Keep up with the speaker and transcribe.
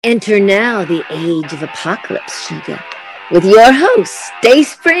Enter now the age of apocalypse, Sugar, with your hosts,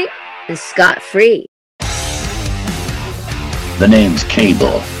 Dayspring and Scott Free. The name's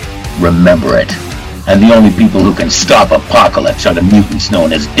Cable. Remember it. And the only people who can stop Apocalypse are the mutants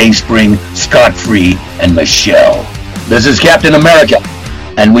known as Dayspring, Scott Free, and Michelle. This is Captain America,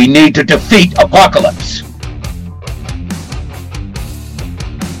 and we need to defeat Apocalypse.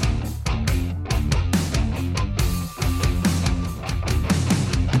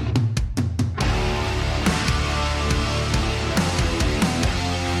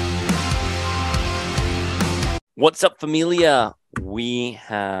 What's up, familia? We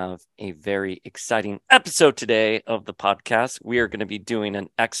have a very exciting episode today of the podcast. We are going to be doing an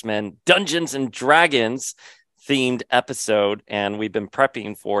X-Men Dungeons and Dragons themed episode, and we've been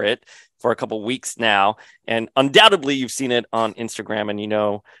prepping for it for a couple weeks now. And undoubtedly, you've seen it on Instagram, and you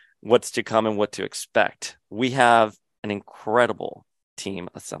know what's to come and what to expect. We have an incredible team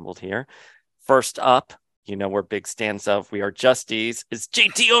assembled here. First up, you know we're big stands of. We are Justies. Is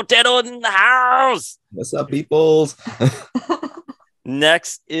JT Otero in the house? What's up, peoples?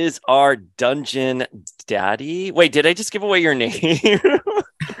 Next is our Dungeon Daddy. Wait, did I just give away your name?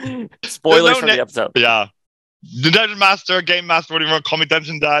 Spoilers from the episode. Yeah. The Dungeon Master, Game Master, whatever you want to call me,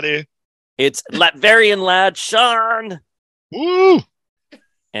 Dungeon Daddy. It's Latverian lad, Sean. Woo!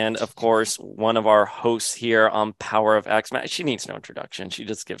 And of course, one of our hosts here on Power of X-Men. She needs no introduction. She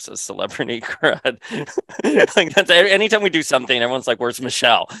just gives us celebrity cred. Like that's anytime we do something, everyone's like, "Where's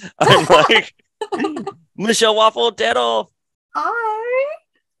Michelle?" I'm like, Michelle Waffle Otero. Hi.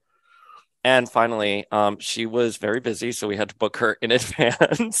 And finally, she was very busy, so we had to book her in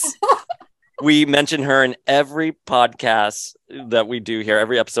advance. We mention her in every podcast that we do here,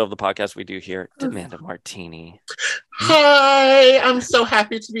 every episode of the podcast we do here. Amanda Martini. Hi, I'm so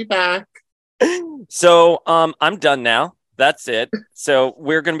happy to be back. So I'm done now. That's it. So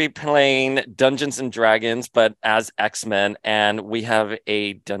we're going to be playing Dungeons and Dragons, but as X-Men, and we have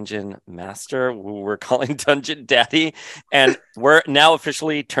a Dungeon Master who we're calling Dungeon Daddy, and we're now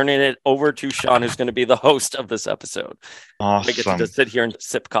officially turning it over to Sean, who's going to be the host of this episode. Awesome. I get to just sit here and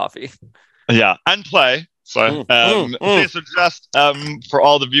sip coffee. Yeah, and play. So, so just for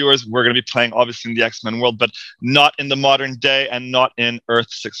all the viewers, we're going to be playing obviously in the X-Men world, but not in the modern day and not in Earth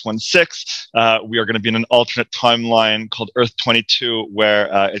 616. We are going to be in an alternate timeline called Earth 22, where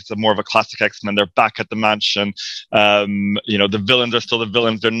it's more of a classic X-Men. They're back at the mansion. The villains are still the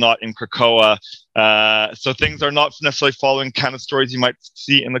villains. They're not in Krakoa. So things are not necessarily following canon stories you might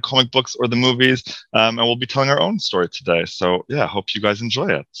see in the comic books or the movies. And we'll be telling our own story today. So yeah, hope you guys enjoy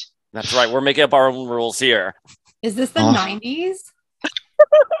it. That's right. We're making up our own rules here. Is this the 90s?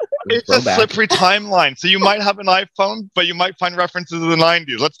 It's a slippery timeline. So you might have an iPhone, but you might find references in the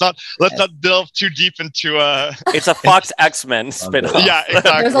 90s. Let's not delve too deep into It's a Fox X-Men spin-off. Yeah,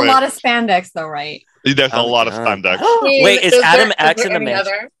 exactly. There's a lot of spandex though, right? There's a lot of spandex. Wait, is Adam X in the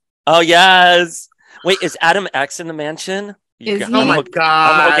mansion? Oh yes. Wait, is Adam X in the mansion? Is he? Oh my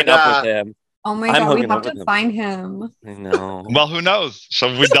God. I'm hooking up with him. Oh my I'm God, we hooking have up with to him. find him. I know. Well, who knows?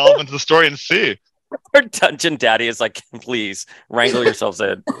 Shall we delve into the story and see? Our Dungeon Daddy is like, please wrangle yourselves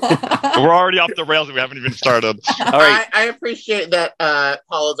in. We're already off the rails and we haven't even started. All right. I appreciate that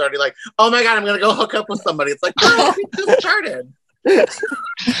Paula's already like, oh my God, I'm going to go hook up with somebody. It's like, oh, we just started. It's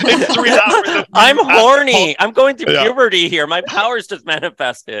 3 hours. I'm horny. I'm going through puberty here. My powers just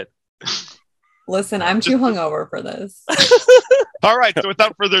manifested. Listen, I'm too hungover for this. All right, so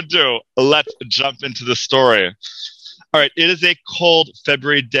without further ado, let's jump into the story. All right, it is a cold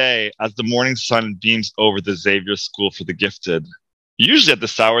February day as the morning sun beams over the Xavier School for the Gifted. Usually at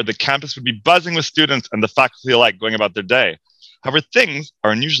this hour, the campus would be buzzing with students and the faculty alike going about their day. However, things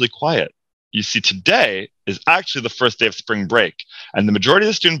are unusually quiet. You see, today is actually the first day of spring break, and the majority of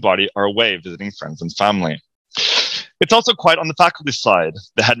the student body are away visiting friends and family. It's also quiet on the faculty side.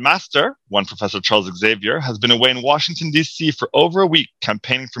 The headmaster, one Professor Charles Xavier, has been away in Washington, D.C. for over a week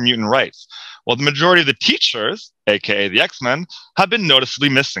campaigning for mutant rights, while the majority of the teachers, aka the X-Men, have been noticeably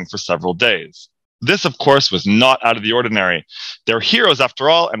missing for several days. This, of course, was not out of the ordinary. They're heroes after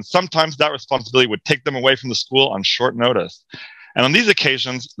all, and sometimes that responsibility would take them away from the school on short notice. And on these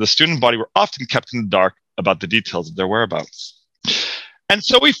occasions, the student body were often kept in the dark about the details of their whereabouts. And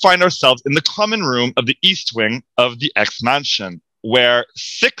so we find ourselves in the common room of the East Wing of the X Mansion, where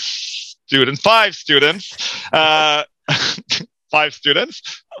five students, actually,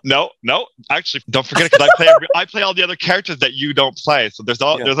 don't forget it, because I play all the other characters that you don't play. So there's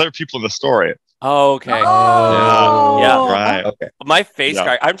other people in the story. Oh, okay. Oh. Yeah. Right. Okay. My face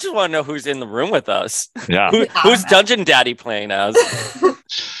guy. I just want to know who's in the room with us. Yeah. Who's Dungeon Daddy playing as?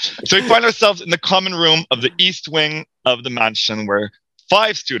 So we find ourselves in the common room of the East Wing of the mansion, where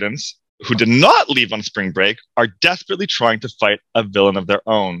 5 students who did not leave on spring break are desperately trying to fight a villain of their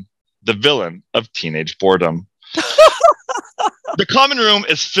own, the villain of teenage boredom. The common room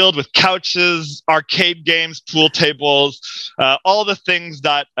is filled with couches, arcade games, pool tables, all the things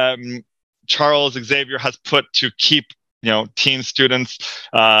that Charles Xavier has put to keep teen students,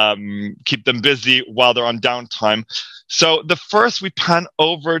 keep them busy while they're on downtime. So the first, we pan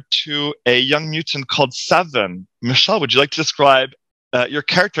over to a young mutant called Seven. Michelle, would you like to describe your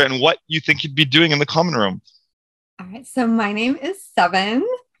character and what you think you'd be doing in the common room? All right, so my name is Seven.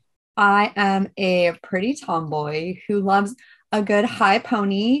 I am a pretty tomboy who loves a good high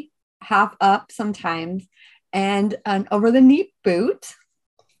pony, half up sometimes, and an over-the-knee boot.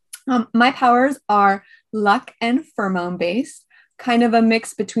 My powers are luck and pheromone based, kind of a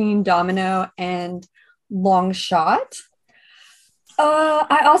mix between domino and long shot.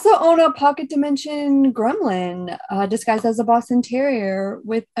 I also own a pocket dimension gremlin disguised as a Boston Terrier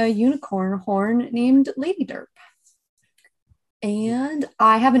with a unicorn horn named Lady Derp. And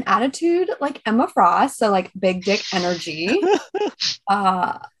I have an attitude like Emma Frost, so like big dick energy.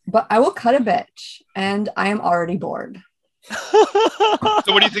 But I will cut a bitch, and I am already bored.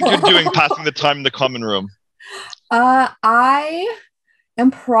 So what do you think you're doing passing the time in the common room? I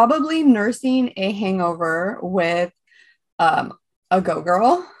am probably nursing a hangover with a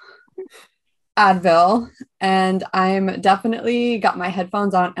Go-Girl, Advil, and I'm definitely got my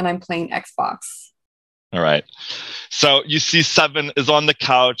headphones on and I'm playing Xbox. All right. So you see Seven is on the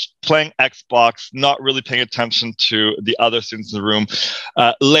couch playing Xbox, not really paying attention to the other students in the room.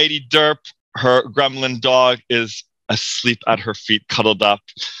 Lady Derp, her gremlin dog, is asleep at her feet, cuddled up.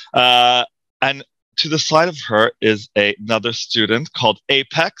 And to the side of her is another student called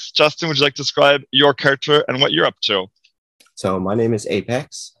Apex. Justin, would you like to describe your character and what you're up to? So my name is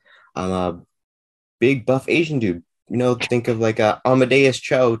Apex. I'm a big buff Asian dude. Think of like a Amadeus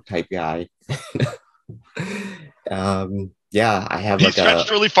Cho type guy. I have he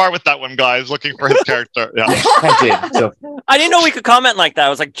stretched really far with that one, guys, looking for his character. Yeah. I did. So I didn't know we could comment like that. I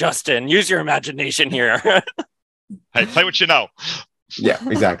was like, Justin, use your imagination here. Hey, play what you know. Yeah,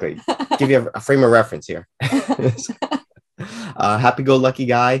 exactly. Give you a frame of reference here. Happy-go-lucky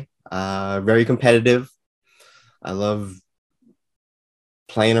guy. Very competitive. I love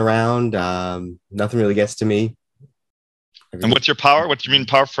playing around. Nothing really gets to me. And what's your power? What do you mean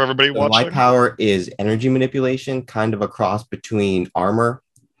power for everybody watching? My power is energy manipulation, kind of a cross between armor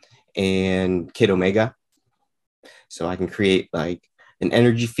and Kid Omega. So I can create like an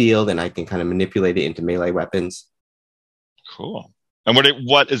energy field and I can kind of manipulate it into melee weapons. Cool. And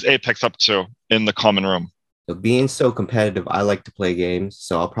what is Apex up to in the common room? So being so competitive, I like to play games.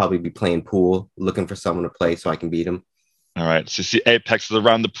 So I'll probably be playing pool, looking for someone to play so I can beat them. All right. So you see Apex is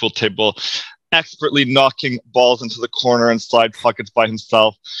around the pool table, expertly knocking balls into the corner and side pockets by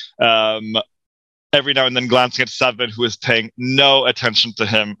himself. Every now and then glancing at Seven, who is paying no attention to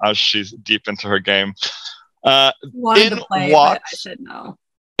him as she's deep into her game. Wanted to play, but I said no.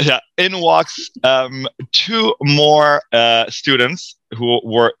 Yeah, in walks 2 more students who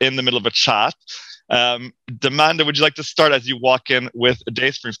were in the middle of a chat. Demanda, would you like to start as you walk in with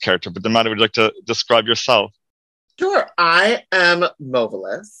Dayspring's character? But Demanda, would you like to describe yourself? Sure. I am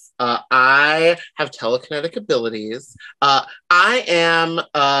Movilus. I have telekinetic abilities. I am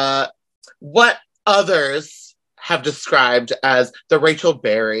what others have described as the Rachel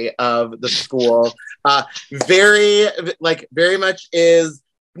Berry of the school. Very much is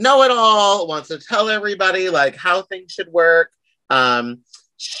know-it-all, wants to tell everybody like how things should work.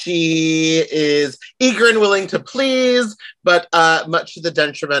 She is eager and willing to please, but much to the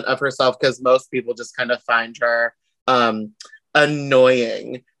detriment of herself because most people just kind of find her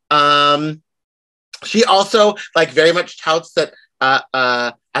annoying. She also like very much touts that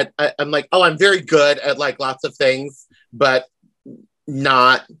I'm like, oh, I'm very good at like lots of things, but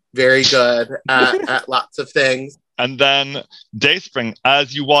not very good at lots of things. And then Dayspring,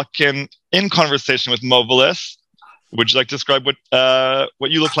 as you walk in conversation with Movilus, would you like to describe what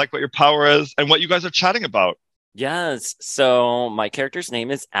you look like, what your power is, and what you guys are chatting about? Yes. So my character's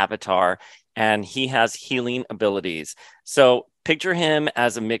name is Avatar, and he has healing abilities. So picture him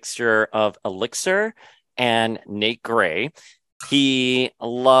as a mixture of Elixir and Nate Gray. He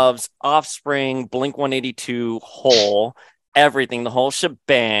loves Offspring, Blink-182, Hole, everything, the whole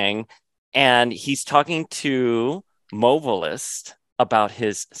shebang. And he's talking to Movilist about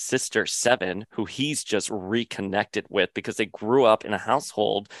his sister Seven, who he's just reconnected with because they grew up in a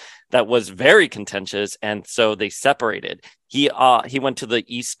household that was very contentious, and so they separated. He went to the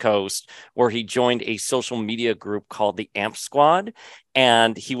East Coast where he joined a social media group called the Amp Squad,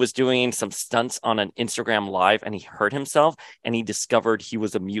 and he was doing some stunts on an Instagram live, and he hurt himself, and he discovered he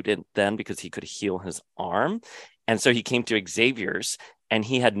was a mutant then because he could heal his arm. And so he came to Xavier's, and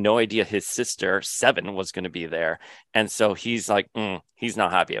he had no idea his sister Seven was going to be there. And so he's like, he's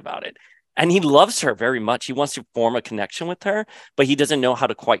not happy about it. And he loves her very much. He wants to form a connection with her, but he doesn't know how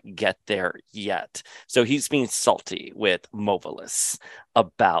to quite get there yet. So he's being salty with Mobilis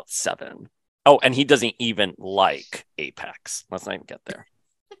about Seven. Oh, and he doesn't even like Apex. Let's not even get there.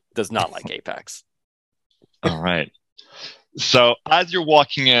 Does not like Apex. All right. So as you're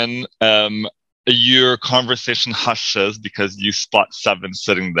walking in, your conversation hushes because you spot Seven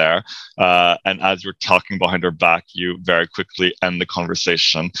sitting there. And as you're talking behind her back, you very quickly end the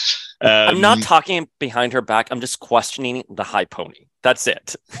conversation. I'm not talking behind her back. I'm just questioning the high pony. That's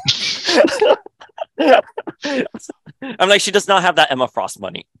it. I'm like, she does not have that Emma Frost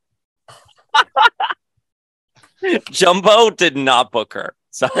money. Jumbo did not book her.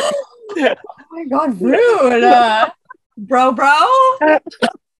 Sorry. Oh my God, rude. Bro.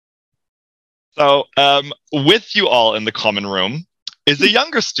 So with you all in the common room is a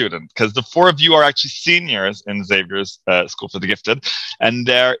younger student, because the four of you are actually seniors in Xavier's School for the Gifted. And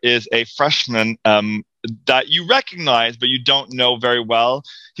there is a freshman that you recognize, but you don't know very well.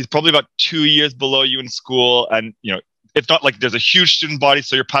 He's probably about 2 years below you in school. And, you know, it's not like there's a huge student body,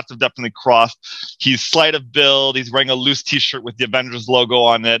 so your paths have definitely crossed. He's slight of build. He's wearing a loose t-shirt with the Avengers logo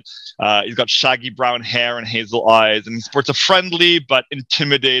on it. He's got shaggy brown hair and hazel eyes, and he sports a friendly but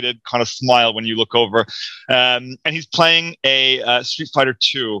intimidated kind of smile when you look over. And he's playing a Street Fighter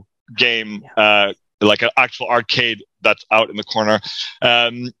 2 game, like an actual arcade that's out in the corner.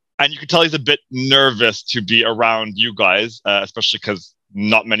 And you can tell he's a bit nervous to be around you guys, especially because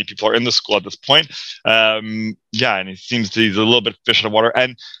not many people are in the school at this point. And he seems he's a little bit fish out of water.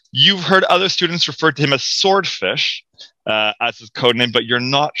 And you've heard other students refer to him as Swordfish as his code name, but you're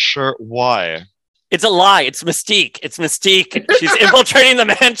not sure why. It's a lie. It's Mystique. It's Mystique. She's infiltrating the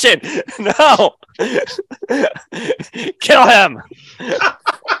mansion. No. Kill him.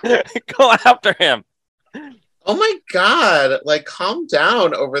 Go after him. Oh my God. Like, calm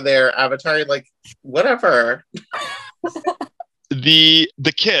down over there, Avatar. Like, whatever. The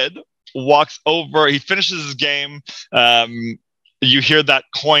kid walks over. He finishes his game. You hear that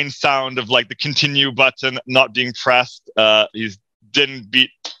coin sound of like the continue button not being pressed. He didn't beat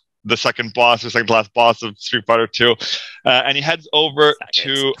the second boss or second to last boss of Street Fighter 2. And he heads over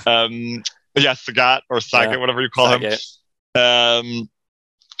to Sagat or Sagat, whatever you call him.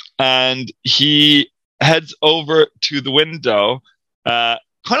 And he heads over to the window, kind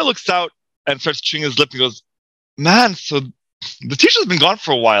of looks out and starts chewing his lip and goes, "Man, so the teacher's been gone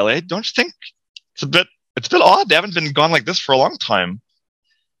for a while, eh? Don't you think it's a bit odd? They haven't been gone like this for a long time."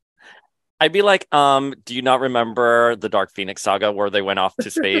 I'd be like, do you not remember the Dark Phoenix saga where they went off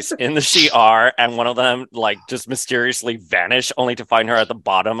to space in the Shi'ar and one of them like just mysteriously vanished only to find her at the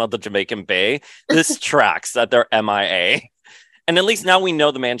bottom of the Jamaican Bay? This tracks that they're MIA. And at least now we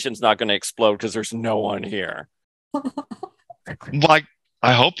know the mansion's not going to explode because there's no one here. Like,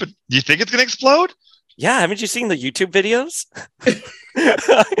 I hope it. Do you think it's going to explode? Yeah, haven't you seen the YouTube videos?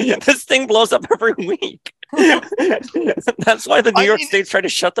 This thing blows up every week. That's why the New York State's trying to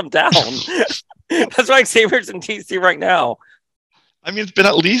shut them down. That's why Xavier's in DC right now. I mean, it's been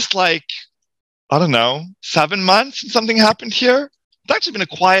at least like, I don't know, 7 months since something happened here. It's actually been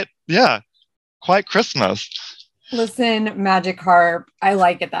a quiet Christmas. Listen, Magikarp, I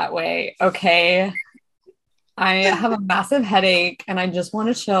like it that way, okay? I have a massive headache and I just want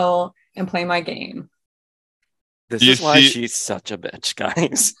to chill and play my game. This is why she's such a bitch,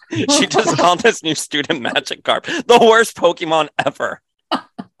 guys. She just called this new student Magikarp the worst Pokemon ever.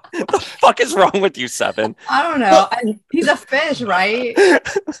 The fuck is wrong with you, Seven? I don't know. He's a fish, right?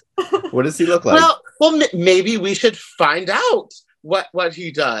 What does he look like? Well, maybe we should find out what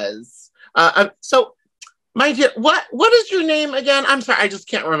he does. So, my dear, what is your name again? I'm sorry, I just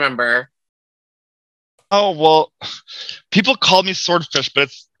can't remember. Oh, well, people call me Swordfish, but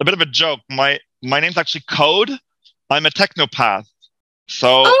it's a bit of a joke. My name's actually Code. I'm a technopath.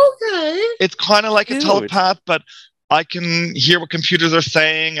 So It's kind of like a telepath, but I can hear what computers are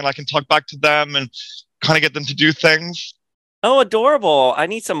saying and I can talk back to them and kind of get them to do things. Oh, adorable. I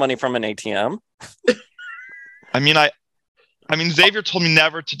need some money from an ATM. I mean, Xavier told me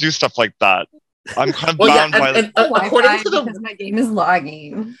never to do stuff like that. I'm kind of bound by according to my game is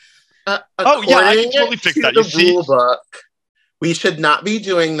lagging. I can totally fix that. You see, rule book, We should not be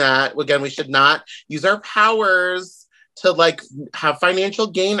doing that. Again, we should not use our powers to like have financial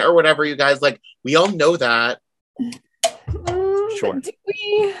gain or whatever, you guys. Like, we all know that. Sure. Do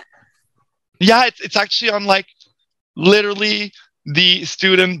we? Yeah, it's actually on like literally the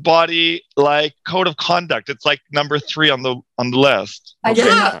student body like code of conduct. It's like number 3 on the list. I did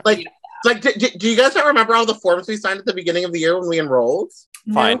Yeah, not like, read that. like, do you guys not remember all the forms we signed at the beginning of the year when we enrolled?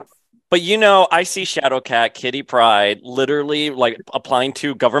 Fine. Nope. But you know, I see Shadowcat, Kitty Pryde, literally like applying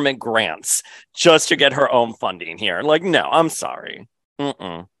to government grants just to get her own funding here. Like, no, I'm sorry.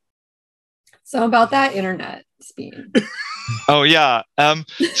 Mm-mm. So about that internet speed. Oh yeah.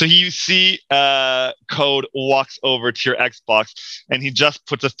 So you see Code walks over to your Xbox and he just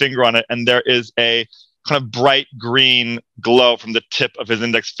puts a finger on it and there is a kind of bright green glow from the tip of his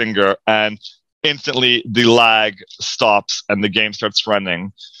index finger and instantly the lag stops and the game starts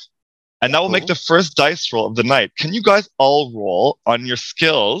running. And that will make the first dice roll of the night. Can you guys all roll on your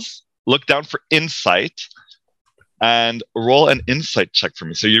skills? Look down for insight and roll an insight check for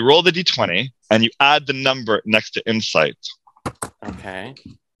me. So you roll the d20 and you add the number next to insight. Okay.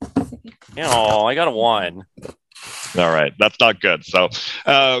 Oh, I got a 1. All right, that's not good. So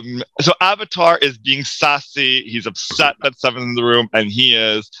Avatar is being sassy. He's upset that Seven's in the room, and he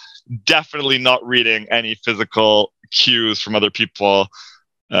is definitely not reading any physical cues from other people.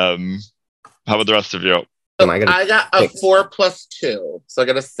 How about the rest of you? I got a 4 plus 2, so I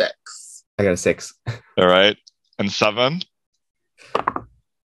got a 6. I got a 6. All right, and 7.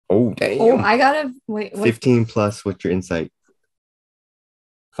 Oh, damn. Oh, I gotta wait. 15 plus what's your insight?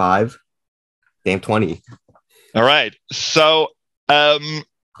 5. Damn, 20. All right, so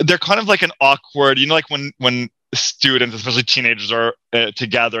they're kind of like an awkward, you know, like when students, especially teenagers, are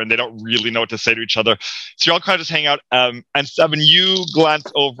together and they don't really know what to say to each other. So you're all kind of just hang out. And Seven, you glance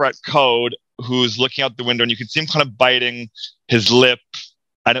over at Code, who's looking out the window, and you can see him kind of biting his lip.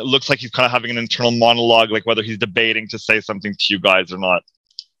 And it looks like he's kind of having an internal monologue, like whether he's debating to say something to you guys or not.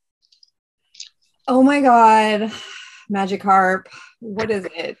 Oh my God. Magikarp. What is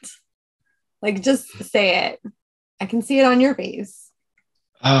it? Like, just say it. I can see it on your face.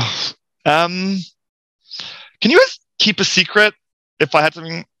 Can you guys keep a secret if I had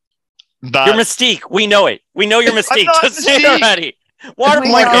something that... Your Mystique. We know it. We know your Mystique. Just say it already.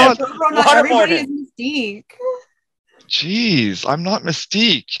 Oh my God. Waterboarded. Everybody is Mystique. Jeez, I'm not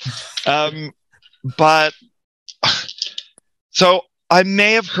Mystique. But so I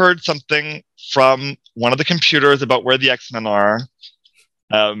may have heard something from one of the computers about where the X-Men are.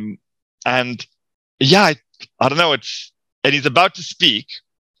 And yeah, I don't know. And he's about to speak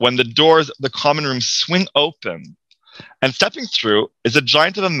when the doors of the common room swing open. And stepping through is a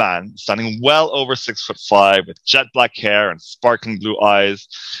giant of a man standing well over 6'5" with jet black hair and sparkling blue eyes.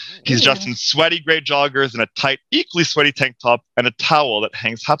 He's dressed in sweaty gray joggers and a tight, equally sweaty tank top and a towel that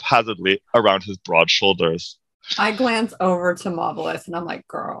hangs haphazardly around his broad shoulders. I glance over to Marvelous and I'm like,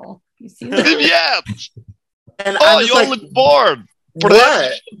 girl, you see that? Viviette! And Oh, I'm you just all like, look bored.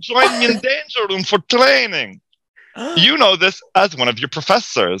 what? Join me in Danger Room for training. You know this as one of your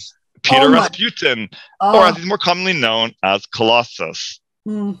professors, Peter Oh my- Rasputin, Oh. or as he's more commonly known as Colossus.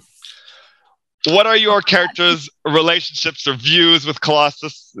 Mm. What are your characters' relationships or views with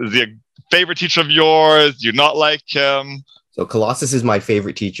Colossus? Is he a favorite teacher of yours? Do you not like him? So Colossus is my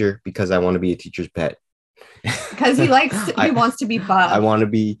favorite teacher because I want to be a teacher's pet. Because he wants to be buff. I want to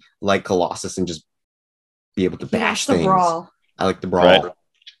be like Colossus and just be able to He bash likes to things. brawl. I like to brawl. Right.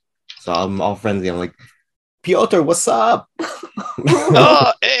 So I'm all friendly. I'm like, Piotr, what's up?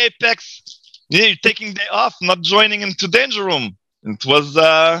 Oh, hey, Apex. Yeah, you're taking day off, not joining into Danger Room. It was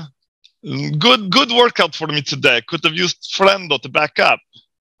good workout for me today. Could have used Friendo to back up.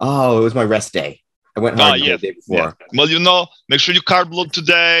 Oh, it was my rest day. I went hard the day before. Yeah. Well, you know, make sure you carb load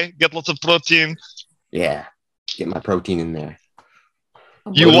today. Get lots of protein. Yeah. Get my protein in there.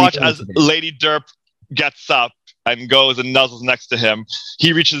 You What are we watch doing as today? Lady Derp gets up and goes and nuzzles next to him.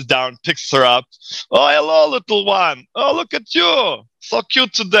 He reaches down, picks her up. Oh, hello, little one. Oh, look at you. So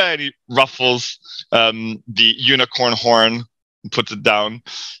cute today. And he ruffles the unicorn horn, puts it down,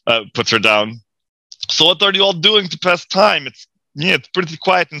 puts her down. So what are you all doing to pass time? It's pretty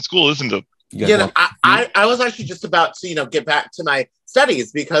quiet in school, isn't it? You guys You know, want- I was actually just about to, get back to my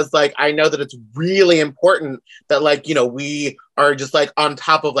studies because, like, I know that it's really important that, like, we are just, like, on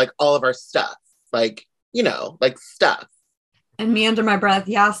top of, like, all of our stuff. Like, like, stuff. And me under my breath,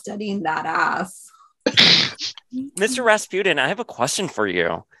 yeah, studying that ass. Mr. Rasputin, I have a question for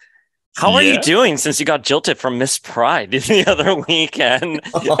you. How are you Yeah? doing since you got jilted from Miss Pride the other weekend?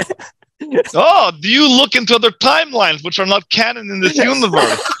 Oh, do you look into other timelines which are not canon in this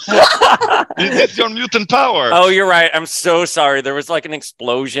universe? Is this your mutant power? Oh, you're right. I'm so sorry. There was like an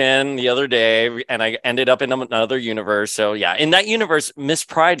explosion the other day, and I ended up in another universe. So yeah, in that universe, Miss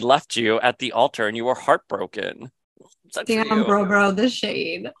Pride left you at the altar, and you were heartbroken. Sucks for Damn, you. bro, the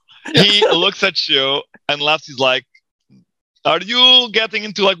shade. He looks at you and laughs. He's like, "Are you getting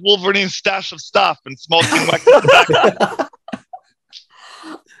into like Wolverine's stash of stuff and smoking wax tobacco?"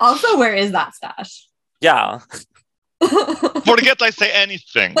 Also, where is that stash? Yeah. Forget I say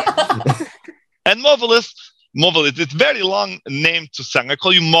anything. And Movelus, it's very long name to say. I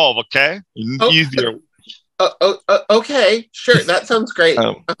call you Mauve, okay? Easier. Okay, sure. That sounds great.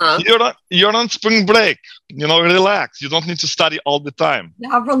 You're on spring break. Relax. You don't need to study all the time.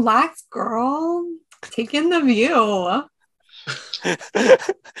 Yeah, relax, girl. Take in the view.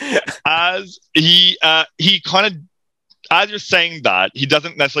 As he kind of, as you're saying that, he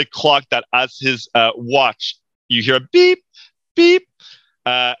doesn't necessarily clock that as his watch. You hear a beep, beep,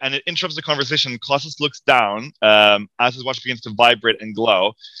 and it interrupts the conversation. Colossus looks down as his watch begins to vibrate and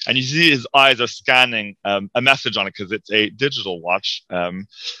glow, and you see his eyes are scanning a message on it because it's a digital watch.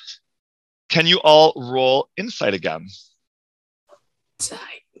 Can you all roll insight again?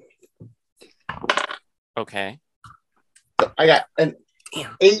 Okay. I got an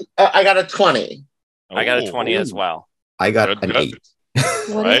 8. I got a 20. I got a 20 as well. I got Good, an good.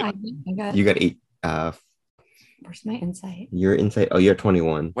 8. What Right. did I get? I got. You got 8. Where's my insight? Your insight. Oh, you're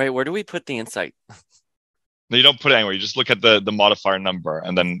 21. Wait, where do we put the insight? No, you don't put it anywhere. You just look at the modifier number,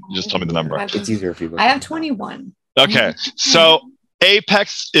 and then you just tell me the number. It's easier if you look. I have 21. Okay, so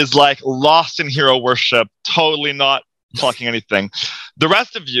Apex is like lost in hero worship, totally not talking anything. The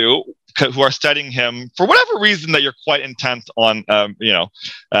rest of you who are studying him for whatever reason that you're quite intent on,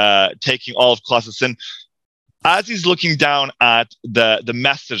 taking all of Colossus in. As he's looking down at the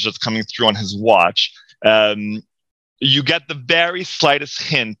message that's coming through on his watch, you get the very slightest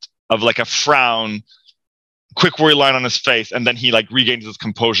hint of like a frown, quick worry line on his face, and then he like regains his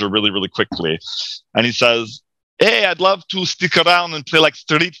composure really, really quickly, and he says, "Hey, I'd love to stick around and play like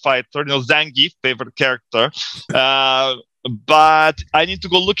Street Fighter, Zangief, favorite character, but I need to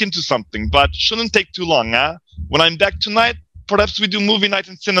go look into something, but shouldn't take too long, huh? When I'm back tonight, perhaps we do movie night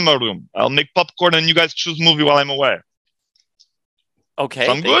in cinema room. I'll make popcorn and you guys choose movie while I'm away." Okay,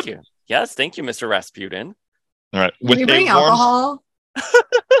 Sound thank good? you. Yes, thank you, Mr. Rasputin. All right. Can we bring alcohol?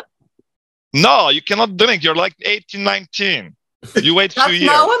 No, you cannot drink. You're like 18, 19. You wait 2 That's years.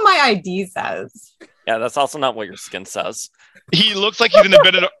 not what my ID says. Yeah, that's also not what your skin says. He looks like he's in a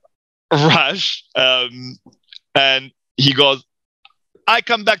bit of a rush. And he goes, "I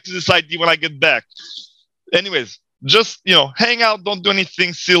come back to this ID when I get back. Anyways, just, hang out. Don't do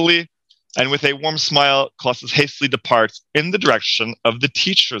anything silly." And with a warm smile, Colossus hastily departs in the direction of the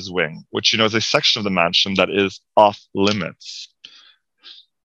teacher's wing, which, is a section of the mansion that is off limits.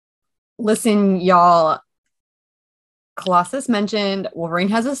 Listen, y'all. Colossus mentioned Wolverine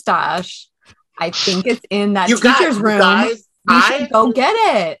has a stash. I think it's in that teacher's room. Guys, we should go get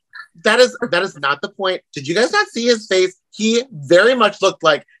it. That is not the point. Did you guys not see his face? He very much looked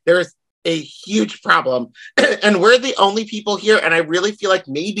like there is a huge problem, and we're the only people here. And I really feel like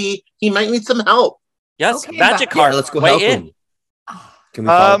maybe he might need some help. Yes, Okay, Magic but- Card. Let's go weigh help in. him. Can we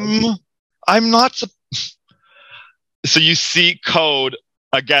follow him? I'm not. So you see Code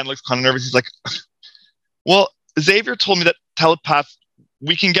again, looks kind of nervous. He's like, "Well, Xavier told me that telepaths,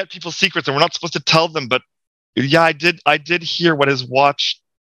 we can get people's secrets, and we're not supposed to tell them. But yeah, I did hear what his watch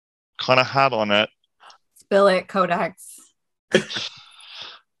kind of had on it. Spill it, Codex.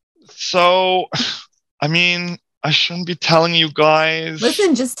 So, I mean, I shouldn't be telling you guys."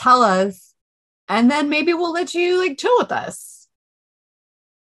 Listen, just tell us, and then maybe we'll let you chill with us.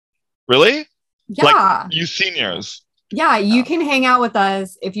 Really? Yeah, Like you seniors. yeah. You can hang out with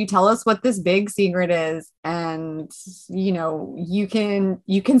us if you tell us what this big secret is, and you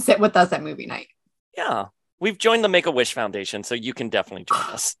can sit with us at movie night. Yeah. We've joined the Make-A-Wish Foundation, so you can definitely join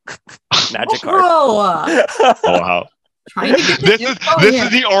us. Magic Card. Bro, Oh wow. trying to get This is info this here.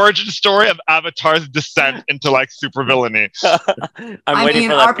 is the origin story of Avatar's descent into like supervillainy. I'm waiting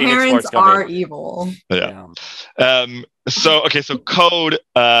for that our Phoenix parents Force movie. are evil. Yeah. So Code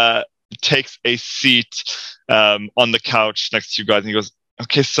takes a seat on the couch next to you guys, and he goes,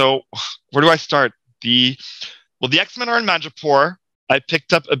 "Okay, so where do I start? The X-Men are in Madripoor. I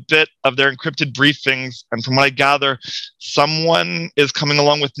picked up a bit of their encrypted briefings, and from what I gather, someone is coming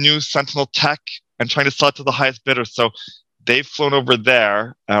along with new Sentinel tech and trying to sell it to the highest bidder. So they've flown over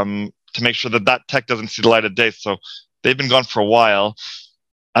there to make sure that tech doesn't see the light of day. So they've been gone for a while.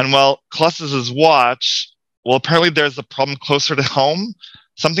 And Colossus's watch, apparently there's a problem closer to home.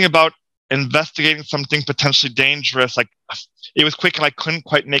 Something about investigating something potentially dangerous. Like it was quick and I couldn't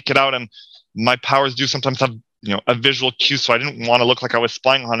quite make it out, and my powers do sometimes have a visual cue, so I didn't want to look like I was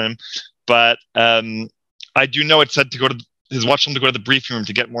spying on him. But I do know it said to go to his watch him to go to the briefing room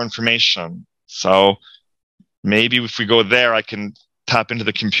to get more information. So maybe if we go there, I can tap into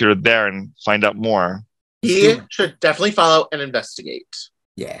the computer there and find out more. He should definitely follow and investigate.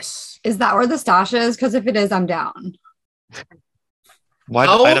 Yes. Is that where the stash is? Because if it is, I'm down. Why?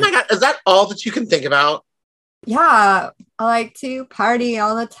 Oh my God, is that all that you can think about? Yeah, I like to party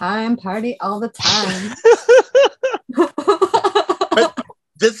all the time. Party all the time. But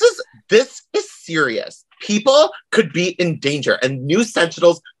this is serious. People could be in danger, and new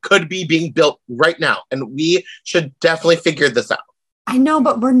Sentinels could be being built right now, and we should definitely figure this out. I know,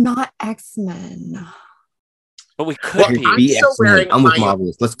 but we're not X-Men. But we could be. I'm still X-Men. wearing I'm with my-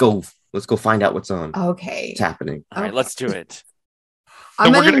 Marvelous. Let's go find out what's on. Okay. What's happening. All right, let's do it. I'm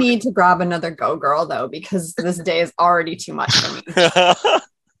So we're gonna gonna- need to grab another Go Girl though, because this day is already too much for me.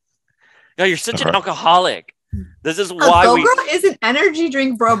 No, you're such an alcoholic. This is A why Go we. Girl is an energy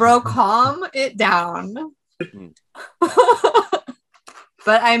drink, bro. Calm it down.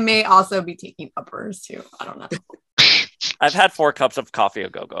 But I may also be taking uppers too. I don't know. I've had 4 cups of coffee a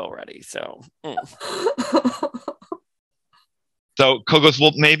go-go already, so. So Ko goes,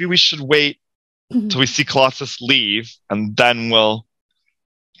 well, maybe we should wait till we see Colossus leave, and then we'll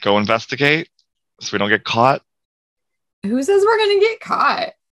go investigate so we don't get caught. Who says we're gonna get caught?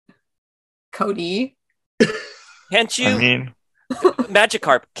 Cody. Can't you, I mean,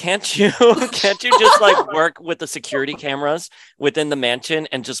 Magikarp? Can't you just like work with the security cameras within the mansion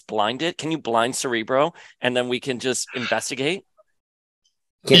and just blind it? Can you blind Cerebro and then we can just investigate?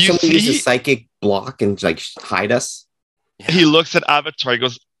 Can't You somebody use a see- psychic block and like hide us? he looks at Avatar. He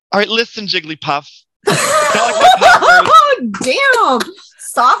goes, "All right, listen, Jigglypuff. Not like my powers. Damn!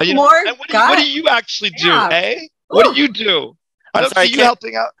 Sophomore And what do you actually do, Yeah. eh? What Ooh. do you do? I I'm don't sorry, see you can't-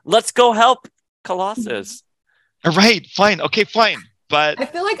 helping out. Let's go help Colossus. All right, fine. Okay, fine. But I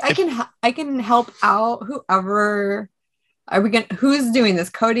feel like I can help out whoever. Are we gonna? Who's doing this?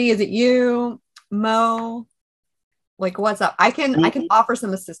 Cody? Is it you? Mo? Like, what's up? I can offer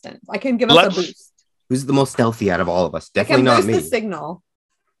some assistance. I can give us Let's- a boost. Who's the most stealthy out of all of us? I Definitely can not boost me. the signal.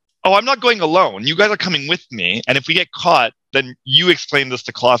 oh, I'm not going alone. You guys are coming with me, and if we get caught, then you explain this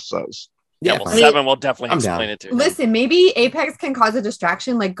to Colossus. Yeah, Yeah, well, fine. 7 will definitely I'm explain down. it to him. Listen, maybe Apex can cause a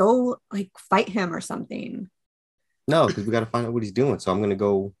distraction. Like, go fight him or something. No, because we got to find out what he's doing. So I'm gonna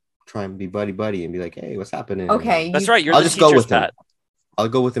go try and be buddy and be like, hey, what's happening? Okay, That's right. You're I'll the just go teacher's with him. pet. I'll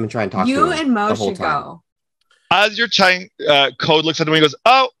go with him and try and talk to You him and Mo the whole should time. go. As you're trying, Code looks at him and he goes,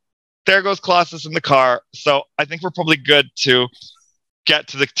 "Oh, there goes Colossus in the car." So I think we're probably good to get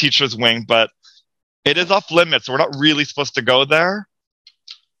to the teacher's wing, but it is off limits. So we're not really supposed to go there.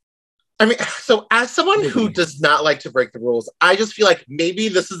 I mean, so as someone who does not like to break the rules, I just feel like maybe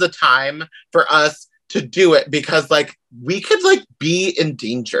this is the time for us to do it, because like we could like be in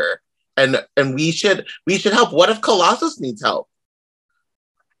danger, and we should help. What if Colossus needs help?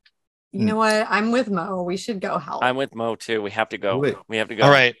 You know what? I'm with Mo. We should go help. I'm with Mo too. We have to go. Wait. We have to go. All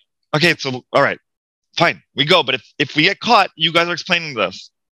right. Okay. So, all right. Fine. We go. But if we get caught, you guys are explaining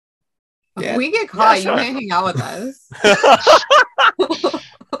this. If Yeah. we get caught, Yeah, sure. you can't hang out with us.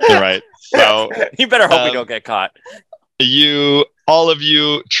 All right. So You better hope we Um, don't get caught. all of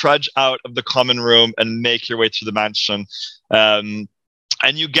you trudge out of the common room and make your way through the mansion.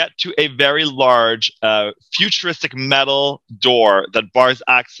 And you get to a very large, futuristic metal door that bars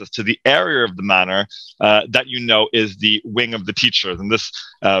access to the area of the manor that you know is the wing of the teachers. And this,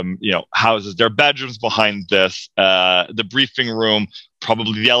 houses their bedrooms behind this, the briefing room,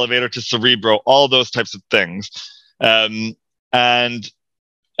 probably the elevator to Cerebro, all those types of things.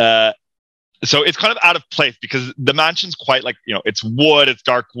 So it's kind of out of place because the mansion's quite like, it's wood, it's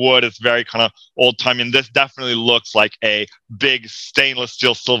dark wood, it's very kind of old timey. And this definitely looks like a big stainless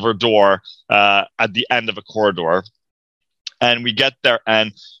steel silver door at the end of a corridor. And we get there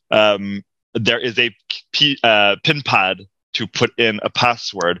and there is a pin pad to put in a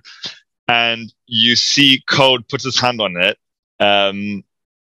password. And you see Code puts his hand on it. And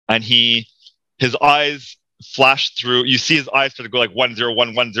his eyes flash through. You see his eyes start to go like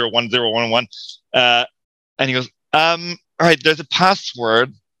 1011010111, and he goes, "All right, there's a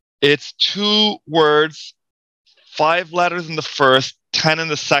password. It's 2 words, 5 letters in the first, 10 in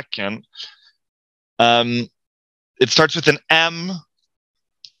the second. It starts with an M,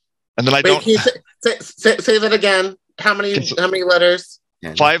 and then I Wait, don't. can you say that again? How many letters?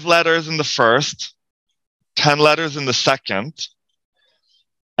 5 letters in the first, 10 letters in the second,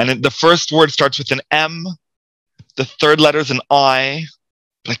 and the first word starts with an M. The third letter is an I,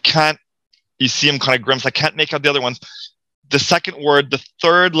 but I can't you see him kind of grimace. I can't make out the other ones. The second word, the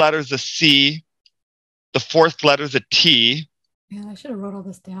third letter is a C. The fourth letter is a T. Man, I should have wrote all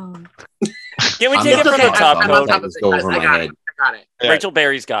this down. Can we take it from the top, Code? I got it. Yeah. Rachel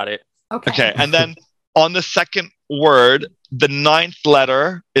Berry's got it. Okay, and then on the second word, the ninth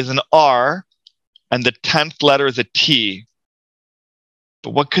letter is an R, and the 10th letter is a T.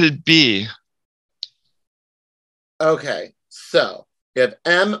 But what could it be? Okay, so you have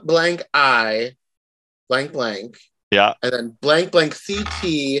M blank I blank blank. Yeah. And then blank blank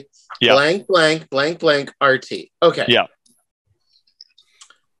CT Yeah. blank blank blank blank RT. Okay. Yeah.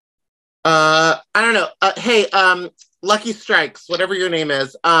 I don't know. Hey, Lucky Strikes, whatever your name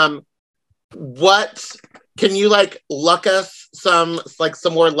is. What can you like luck us some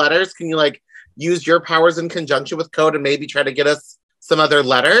more letters? Can you like use your powers in conjunction with Code and maybe try to get us some other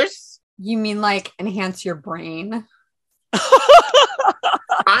letters? You mean like enhance your brain?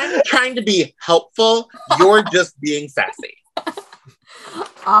 I'm trying to be helpful. You're just being sassy.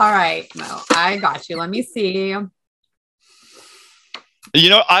 All right. No, I got you. Let me see. You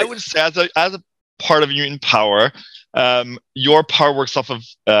know, I would say as a part of mutant power, your power works off of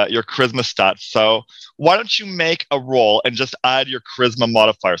your charisma stats. So why don't you make a roll and just add your charisma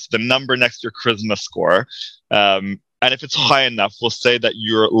modifier, so the number next to your charisma score. And if it's high enough, we'll say that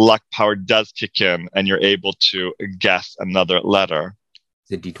your luck power does kick in and you're able to guess another letter.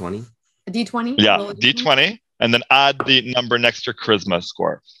 Is it D20? A D20? Yeah, Roll a D20, and then add the number next to your charisma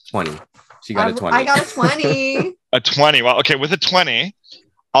score. 20. She got a 20. I got a 20. A 20. Well, okay, with a 20,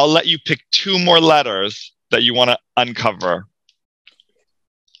 I'll let you pick 2 more letters that you want to uncover.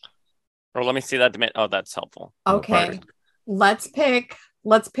 Or let me see that. Oh, that's helpful. Okay. Let's pick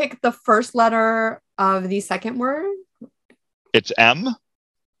the first letter of the second word. It's M.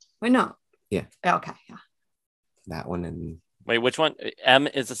 Wait, no. Yeah. Okay. Yeah. That one and Wait, which one? M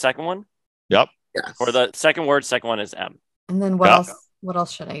is the second one? Yep. Yes. Or the second one is M. And then what Yeah. else? What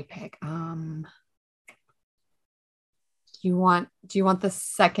else should I pick? Do you want the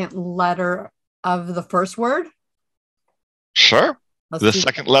second letter of the first word? Sure. Let's The do-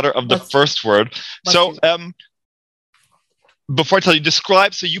 second letter of the let's- first word. let's So, do before I tell you,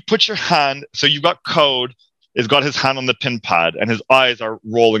 describe. So you put your hand. So you got Code. Has got his hand on the pin pad, and his eyes are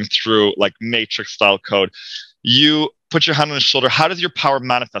rolling through like Matrix style code. You put your hand on his shoulder. How does your power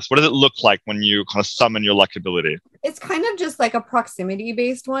manifest? What does it look like when you kind of summon your luck ability? It's kind of just like a proximity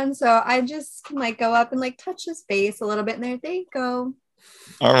based one. So I just can like go up and like touch his face a little bit, and there you go.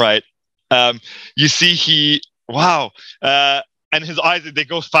 All right. You see wow. And his eyes, they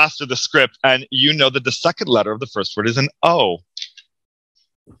go faster, the script, and you know that the second letter of the first word is an O.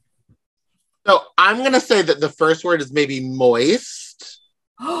 So I'm going to say that the first word is maybe moist.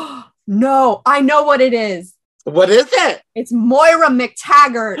 No, I know what it is. What is it? It's Moira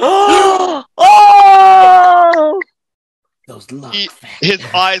McTaggart. Oh! those luck. His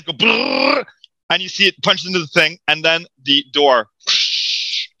eyes go, brrr, and you see it punches into the thing, and then the door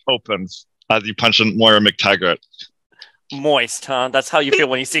opens as you punch in Moira McTaggart. Moist, huh? That's how you feel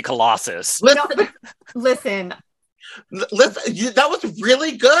when you see Colossus. Listen, Listen, that was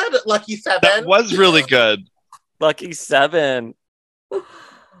really good, Lucky Seven. That was really good. Lucky 7.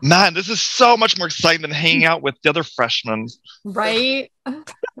 Man, this is so much more exciting than hanging out with the other freshmen. right?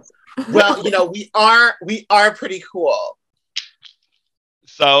 Well, we are pretty cool.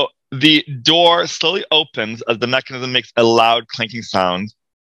 So the door slowly opens as the mechanism makes a loud clanking sound.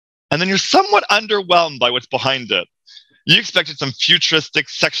 And then you're somewhat underwhelmed by what's behind it. You expected some futuristic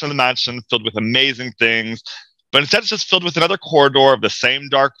section of the mansion filled with amazing things, but instead it's just filled with another corridor of the same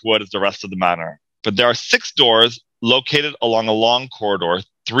dark wood as the rest of the manor. But there are 6 doors located along a long corridor,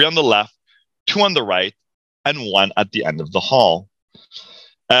 3 on the left, 2 on the right, and 1 at the end of the hall.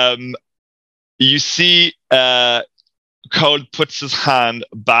 You see Code puts his hand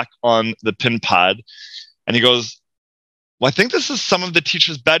back on the pin pad, and he goes, well, I think this is some of the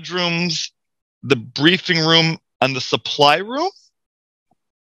teachers' bedrooms, the briefing room, and the supply room.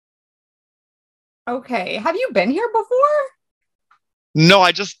 Okay. Have you been here before? No,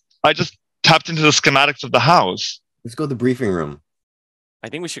 I just tapped into the schematics of the house. Let's go to the briefing room. I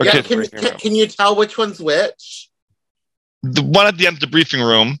think we should Okay. go to the briefing room. Can you tell which one's which? The one at the end is the briefing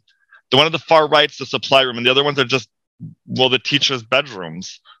room. The one at the far right is the supply room, and the other ones are just, well, the teachers'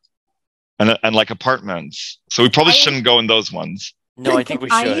 bedrooms and like apartments. So we probably shouldn't go in those ones. No, I think we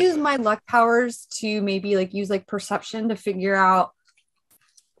I should. use my luck powers to maybe like use like perception to figure out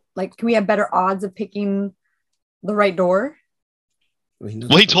like can we have better odds of picking the right door?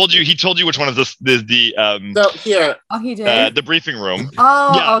 Well, he told you which one is the So here, Oh, he did. the briefing room.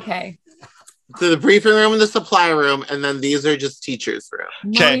 Oh, yeah. okay. So the briefing room and the supply room, and then these are just teachers' room.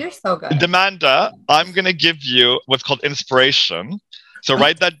 No, Okay. you're so good. Demanda, I'm going to give you what's called inspiration. So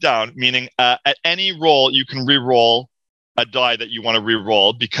write that down, meaning at any roll, you can re-roll a die that you want to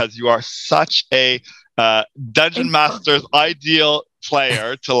re-roll because you are such a Dungeon Master's ideal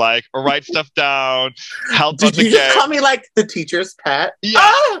player to like write stuff down, help out Did the you just game. call me like the teacher's pet? Yeah.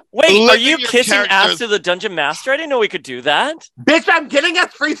 Ah! Wait, are Living you your kissing ass characters- to the dungeon master? I didn't know we could do that. Bitch, I'm getting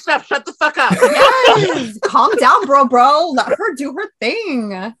us free stuff. Shut the fuck up. Yes, calm down, bro. Let her do her thing.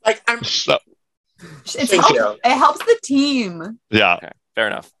 Like, I'm. So, It helps the team. yeah. Okay, fair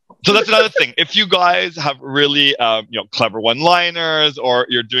enough. So that's another thing. If you guys have really, clever one-liners, or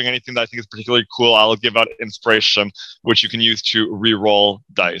you're doing anything that I think is particularly cool, I'll give out inspiration, which you can use to re-roll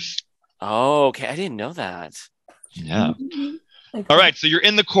dice. Oh, okay. I didn't know that. Yeah. Like, All right. So you're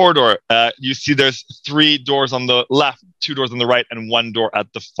in the corridor. You see there's 3 doors on the left, 2 doors on the right, and 1 door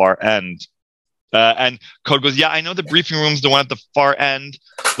at the far end. And Code goes, yeah, I know the briefing room's the one at the far end.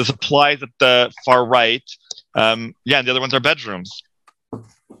 The supplies at the far right. And the other ones are bedrooms.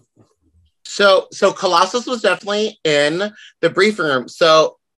 So Colossus was definitely in the briefing room.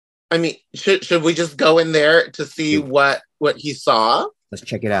 So, I mean, should we just go in there to see what he saw? Let's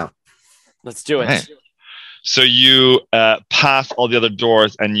check it out. Let's do it. Right. So you pass all the other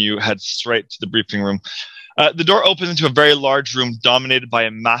doors and you head straight to the briefing room. The door opens into a very large room dominated by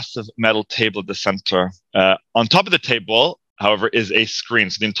a massive metal table at the center. On top of the table, however, is a screen.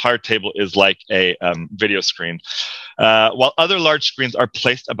 So the entire table is like a video screen. While other large screens are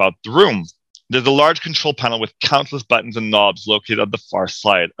placed about the room. There's a large control panel with countless buttons and knobs located on the far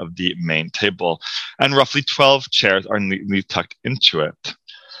side of the main table. And roughly 12 chairs are neatly tucked into it.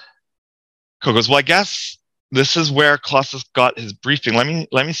 Coco goes, well, I guess this is where Colossus got his briefing.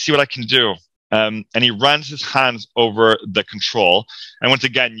 Let me see what I can do. And he runs his hands over the control. And once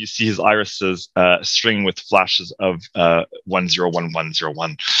again, you see his irises stringing with flashes of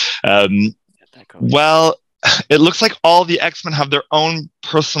 101101. Well, it looks like all the X-Men have their own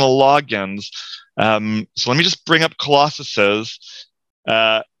personal logins. So let me just bring up Colossus's.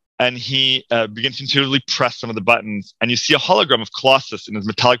 And he begins to intuitively press some of the buttons. And you see a hologram of Colossus in his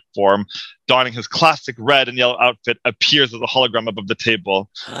metallic form, donning his classic red and yellow outfit, appears as a hologram above the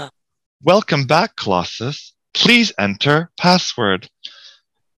table. Welcome back, Colossus. Please enter password.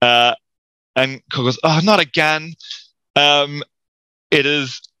 And Coco goes, oh, not again. He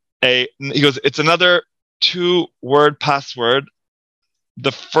goes, it's another 2-word password.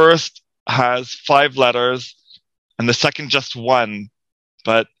 The first has 5 letters and the second just 1.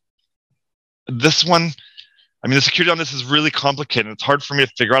 But this one, I mean, the security on this is really complicated. It's hard for me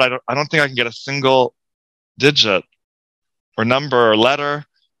to figure out. I don't think I can get a single digit or number or letter.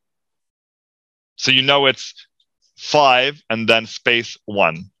 So you know it's 5 and then space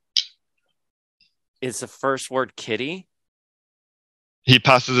 1. Is the first word kitty? He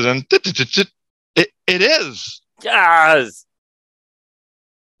passes it in. It is. Yes.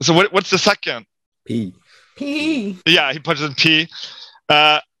 So what's the second? P. P. Yeah, he punches in P.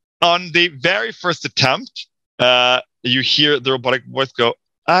 On the very first attempt, you hear the robotic voice go,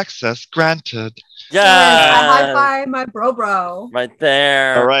 access granted. Yes. I high five my bro. Right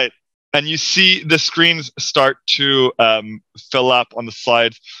there. All right. And you see the screens start to fill up on the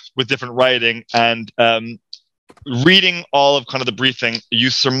slides with different writing. And reading all of kind of the briefing, you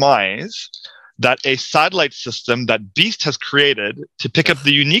surmise that a satellite system that Beast has created to pick up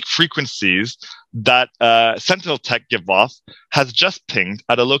the unique frequencies that Sentinel Tech give off has just pinged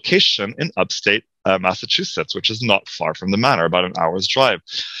at a location in upstate Massachusetts, which is not far from the manor, about an hour's drive.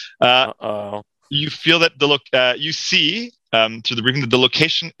 You feel that you see through the briefing that the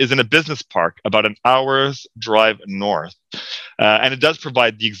location is in a business park about an hour's drive north. And it does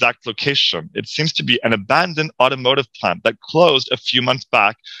provide the exact location. It seems to be an abandoned automotive plant that closed a few months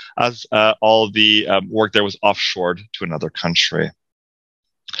back as all the work there was offshored to another country.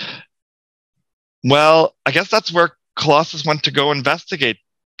 Well, I guess that's where Colossus went to go investigate.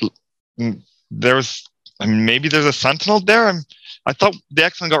 Maybe there's a Sentinel there. I thought the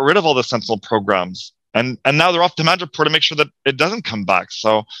X-Men got rid of all the Sentinel programs. And now they're off to Madripoor to make sure that it doesn't come back.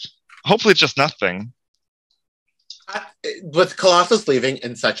 So hopefully it's just nothing. With Colossus leaving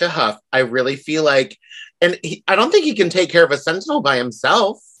in such a huff, I really feel like, I don't think he can take care of a Sentinel by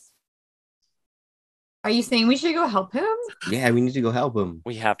himself. Are you saying we should go help him? Yeah, we need to go help him.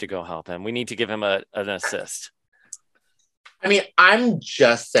 We have to go help him. We need to give him an assist. I mean, I'm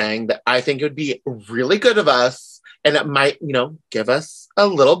just saying that I think it would be really good of us, and it might, give us a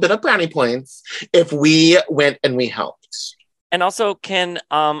little bit of brownie points if we went and we helped. And also, can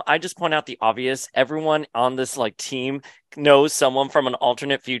I just point out the obvious? Everyone on this like team knows someone from an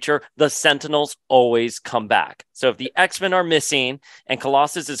alternate future. The Sentinels always come back. So if the X-Men are missing and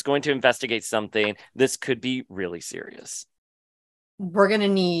Colossus is going to investigate something, this could be really serious. We're gonna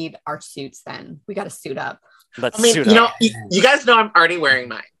need our suits then. We got to suit up. Let's I mean, suit you know, up. you guys know I'm already wearing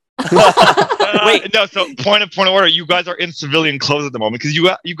mine. Wait. No. So point of order. You guys are in civilian clothes at the moment because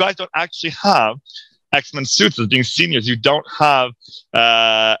you guys don't actually have X-Men suits as being seniors. You don't have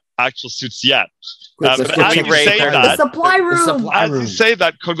actual suits yet. But as you say The that, supply room. as you say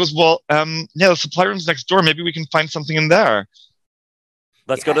that, Code goes, well, yeah, the supply room's next door. Maybe we can find something in there.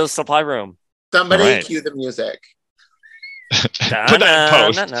 Let's go to the supply room. Somebody All right. cue the music. Put that in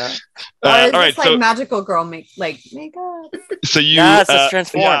post. Or All is right, this like magical girl makeup? so you Yes, let's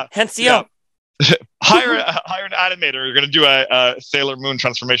transform. yeah, Hensio. hire an animator. You're going to do a Sailor Moon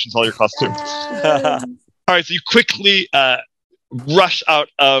transformation to all your costumes. Yes. All right, so you quickly rush out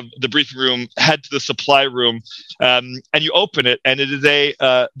of the briefing room, head to the supply room, and you open it, and it is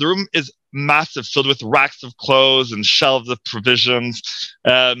the room is massive, filled with racks of clothes and shelves of provisions.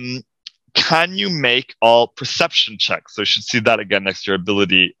 Can you make all perception checks? So you should see that again next to your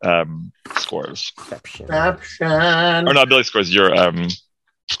ability scores. Perception. Or not ability scores, your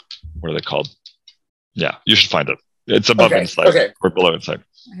what are they called? Yeah, you should find it. It's above insight or below insight.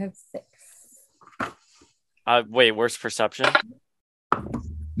 I have 6. Wait, where's perception?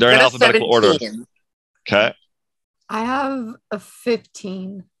 They're in Got a alphabetical order. 17. Okay. I have a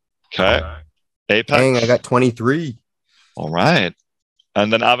 15. Okay. Apex. Dang, I got 23. All right.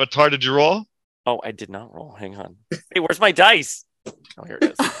 And then Avatar, did you roll? Oh, I did not roll. Hang on. Hey, where's my dice? Oh, here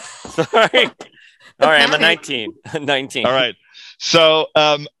it is. Sorry. All right, I'm a 19. 19. All right. So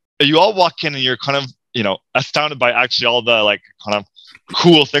you all walk in and you're kind of, astounded by actually all the like kind of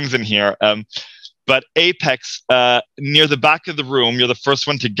cool things in here. But Apex, near the back of the room, you're the first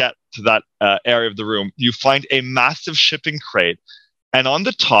one to get to that area of the room. You find a massive shipping crate. And on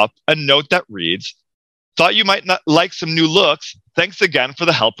the top, a note that reads, "Thought you might not like some new looks. Thanks again for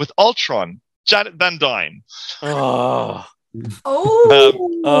the help with Ultron. Janet Van Dyne." Oh.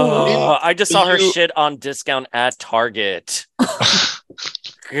 Oh. I just saw her shit on discount at Target.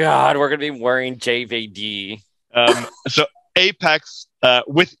 God, we're going to be wearing JVD. So Apex,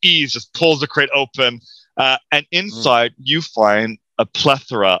 with ease, just pulls the crate open. And inside, you find a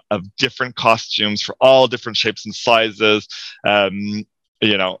plethora of different costumes for all different shapes and sizes. There's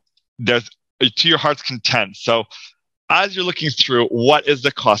to your heart's content. So as you're looking through, what is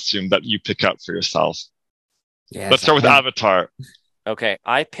the costume that you pick out for yourself? Yes, Let's start with Avatar. Okay,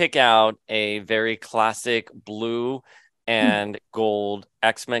 I pick out a very classic blue and gold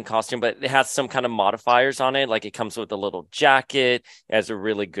X-Men costume, but it has some kind of modifiers on it. Like it comes with a little jacket, it has a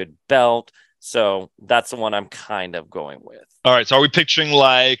really good belt. So that's the one I'm kind of going with. All right, so are we picturing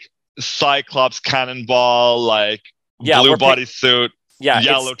like Cyclops Cannonball, like blue bodysuit,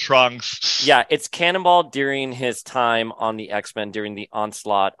 yellow trunks? Yeah, it's Cannonball during his time on the X-Men during the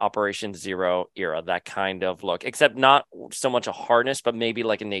Onslaught Operation Zero era, that kind of look, except not so much a harness, but maybe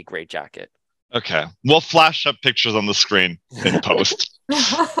like a Nate Gray jacket. Okay, we'll flash up pictures on the screen in post.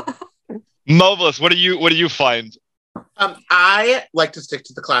 Moveless, what do you find? I like to stick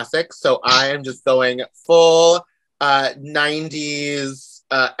to the classics, so I am just going full 90s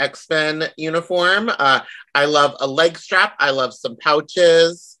X-Men uniform. I love a leg strap. I love some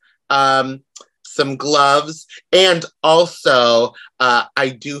pouches, some gloves, and also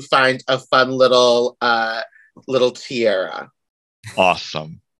I do find a fun little tiara.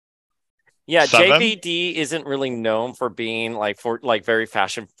 Awesome. Yeah, 7? JVD isn't really known for being very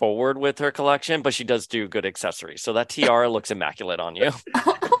fashion forward with her collection, but she does do good accessories. So that tiara looks immaculate on you.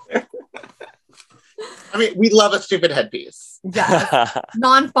 I mean, we love a stupid headpiece. Yes.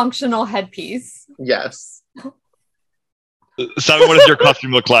 Non-functional headpiece. Yes. 7, what does your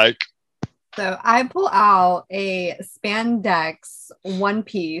costume look like? So I pull out a spandex one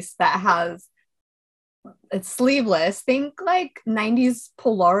piece that has, it's sleeveless. Think like 90s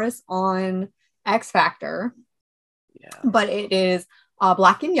Polaris on X Factor. Yeah. But it is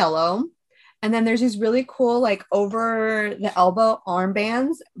black and yellow. And then there's these really cool, like over the elbow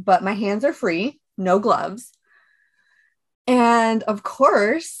armbands, but my hands are free, no gloves. And of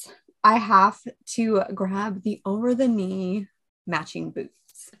course, I have to grab the over the knee matching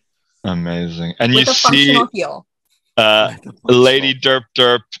boots. Amazing. And with you a see functional heel. Lady Derp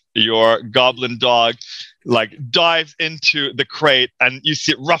Derp, your goblin dog, like dives into the crate and you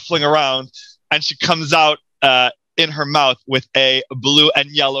see it ruffling around and she comes out in her mouth with a blue and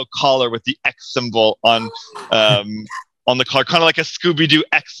yellow collar with the X symbol on the collar, kind of like a Scooby-Doo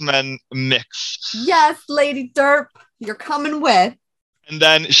X-Men mix. Yes, Lady Derp. You're coming with. And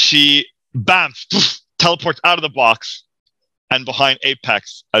then she, bam, teleports out of the box and behind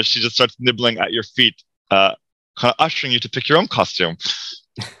Apex as she just starts nibbling at your feet, kind of ushering you to pick your own costume.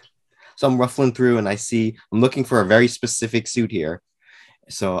 So I'm ruffling through and I'm looking for a very specific suit here.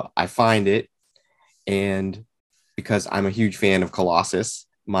 So I find it. And because I'm a huge fan of Colossus,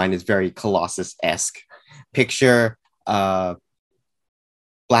 mine is very Colossus-esque. Picture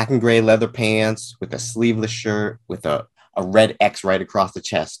black and gray leather pants with a sleeveless shirt with a red X right across the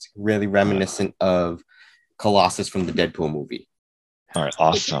chest. Really reminiscent of Colossus from the Deadpool movie. All right,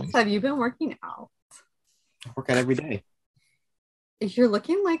 awesome. Have you been working out? I work out every day. You're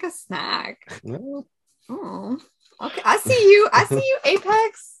looking like a snack. Well, Oh, okay. I see you,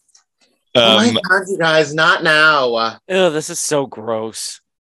 Apex. Oh my God, you guys, not now. Ew, this is so gross.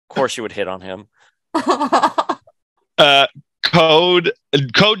 Of course you would hit on him. Code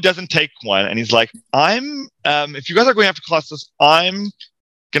doesn't take one, and he's like, I'm if you guys are going after Colossus, I'm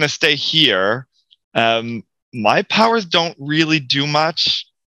gonna stay here. My powers don't really do much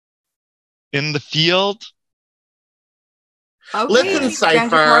in the field. Okay, Listen, Cypher.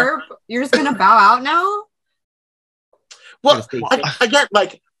 Magikarp, you're just gonna bow out now? Well, again,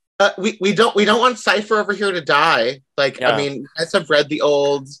 like we don't want Cypher over here to die. Like, Yeah. I mean, you guys have read the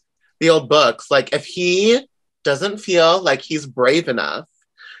old books. Like, if he doesn't feel like he's brave enough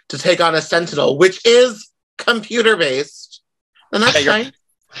to take on a Sentinel, which is computer based, then that's Yeah, fine.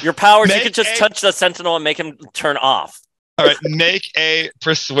 Your powers, you Make could just a- touch the Sentinel and make him turn off. All right, make a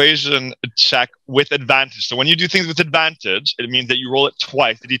persuasion check with advantage. So when you do things with advantage, it means that you roll it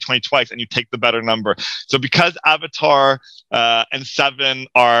twice, the d20 twice, and you take the better number. So because Avatar and Seven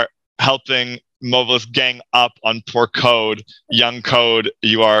are helping Mobilis gang up on poor Code, young Code,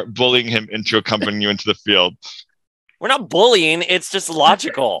 you are bullying him into accompanying you into the field. We're not bullying, it's just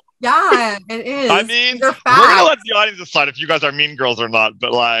logical. Yeah, it is. I mean, You're we're gonna fat. let the audience decide if you guys are mean girls or not.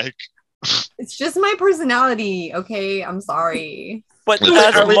 But like, It's just my personality. Okay, I'm sorry. But Listen,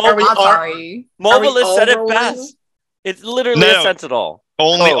 as are we- I'm are we not all- sorry. Mobilis all said it rolling? best. It's literally No. a Sentinel.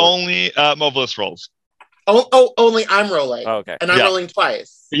 only Code. Mobilis rolls. Only I'm rolling. Oh, okay. And I'm Yeah. rolling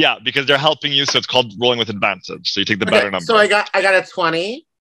twice. Yeah, because they're helping you, so it's called rolling with advantage. So you take the better number. So I got a 20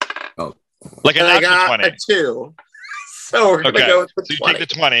 like an and I actual got 20. a 2. So we're gonna Okay, go with the So you 20. take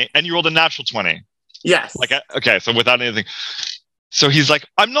the 20, and you rolled a natural 20. Yes. Okay, so without anything. So he's like,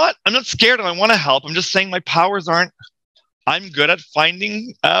 I'm not scared and I want to help. I'm just saying my powers aren't. I'm good at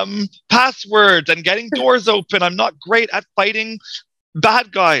finding passwords and getting doors open. I'm not great at fighting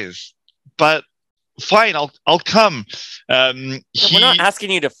bad guys, but fine, I'll come. We're not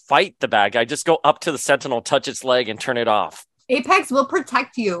asking you to fight the bad guy. Just go up to the Sentinel, touch its leg, and turn it off. Apex will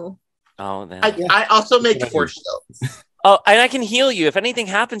protect you. Oh, then. I also make force shields. Oh, and I can heal you. If anything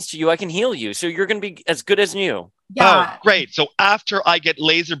happens to you, I can heal you. So you're going to be as good as new. Yeah. Oh, great. So after I get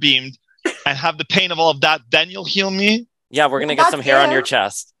laser beamed and have the pain of all of that, then you'll heal me. Yeah, we're going to get That's some hair on good. your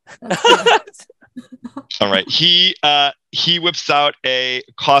chest. That's good. All right. He whips out a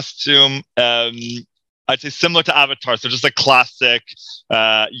costume. I'd say similar to Avatar, so just a classic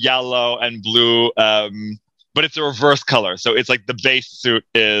yellow and blue, but it's a reverse color. So it's like the base suit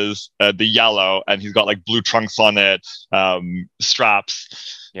is the yellow, and he's got like blue trunks on it,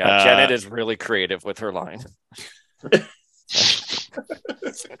 straps. Yeah, Janet is really creative with her line.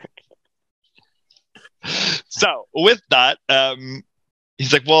 So with that,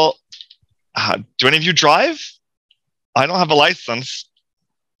 he's like, "Well, do any of you drive? I don't have a license."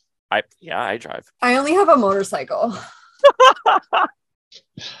 I drive. I only have a motorcycle.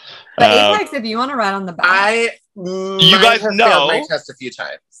 But Apex, if you want to ride on the back. You guys know my test a few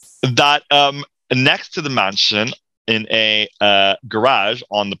times. that next to the mansion in a garage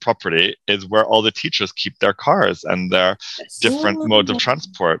on the property is where all the teachers keep their cars and their different modes of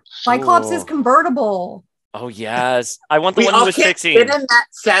transport. Cyclops is Ooh. convertible. Oh, yes. I want the We one who all was can't fixing. fit in that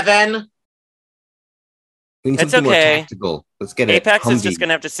 7. We need It's something okay. more tactical. Let's get it. Apex is just going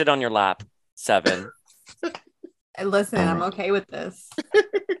to have to sit on your lap. 7. Hey, listen, I'm okay with this.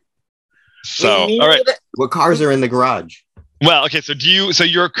 So, We all right. need- What cars are in the garage? Well, okay. So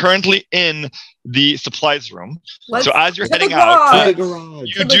you're currently in the supplies room. Let's So as you're to the heading out, garage. The garage.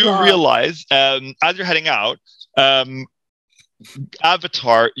 you To the do garage. realize as you're heading out,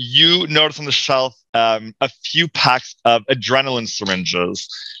 Avatar, you notice on the shelf a few packs of adrenaline syringes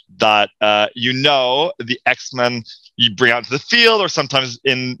that the X-Men you bring out to the field, or sometimes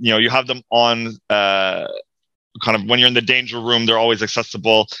you have them on kind of when you're in the danger room, they're always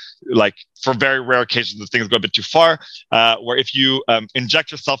accessible. Like for very rare occasions, if things go a bit too far, where if you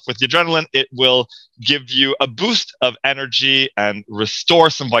inject yourself with the adrenaline, it will give you a boost of energy and restore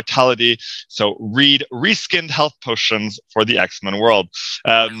some vitality. So read Reskinned Health Potions for the X-Men world.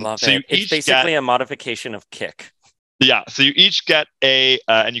 Love so it. It's basically a modification of Kick. Yeah, so you each get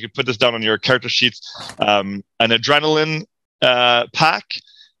and you can put this down on your character sheets, an adrenaline pack.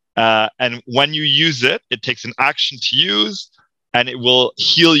 And when you use it, it takes an action to use, and it will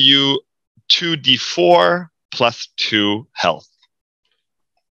heal you 2d4 plus 2 health.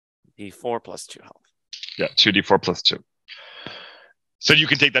 D4 plus 2 health. Yeah, 2d4 plus 2. So you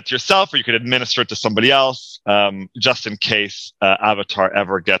can take that to yourself, or you could administer it to somebody else, just in case Avatar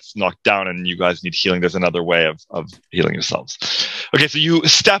ever gets knocked down and you guys need healing. There's another way of healing yourselves. Okay, so you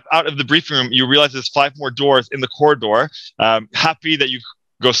step out of the briefing room. You realize there's 5 more doors in the corridor. Happy that you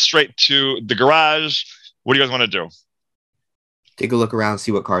go straight to the garage. What do you guys want to do? Take a look around,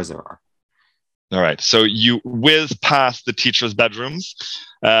 see what cars there are. All right. So you whiz past the teacher's bedrooms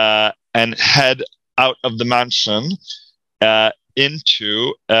and head out of the mansion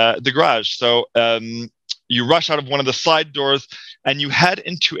into the garage. So you rush out of one of the side doors and you head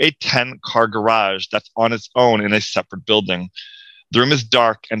into a 10-car garage that's on its own in a separate building. The room is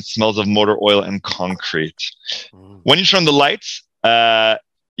dark and smells of motor oil and concrete. When you turn the lights,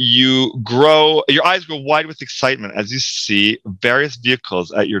 your eyes grow wide with excitement as you see various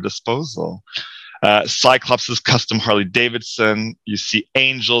vehicles at your disposal. Cyclops' custom Harley Davidson. You see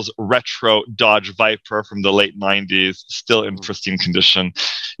Angel's retro Dodge Viper from the late 90s, still in pristine condition.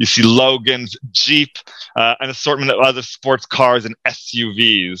 You see Logan's Jeep, an assortment of other sports cars and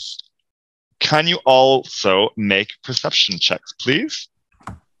SUVs. Can you also make perception checks, please?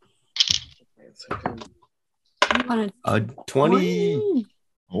 A 20.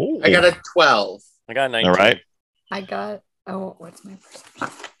 Oh. I got a 12. I got a 19. All right. I got, what's my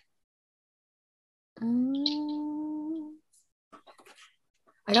perception?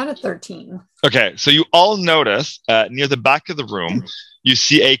 I got a 13. Okay, so you all notice near the back of the room, you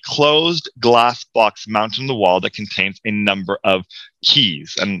see a closed glass box mounted on the wall that contains a number of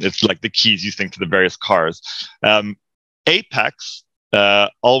keys. And it's like the keys you think to the various cars. Apex,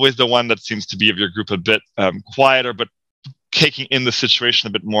 always the one that seems to be of your group a bit quieter, but taking in the situation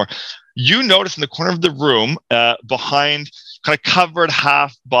a bit more. You notice in the corner of the room, behind, kind of covered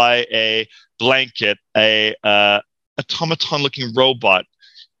half by a blanket, a automaton-looking robot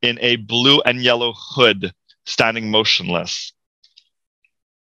in a blue and yellow hood, standing motionless.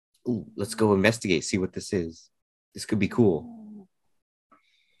 Ooh, let's go investigate, see what this is. This could be cool.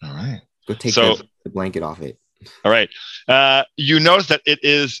 All right. Go take So- the blanket off it. All right. You notice that it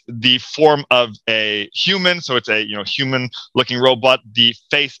is the form of a human, so it's a human-looking robot. The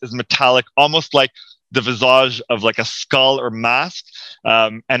face is metallic, almost like the visage of like a skull or mask,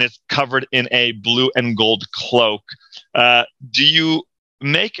 and it's covered in a blue and gold cloak. Do you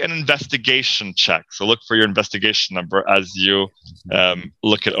make an investigation check? So look for your investigation number as you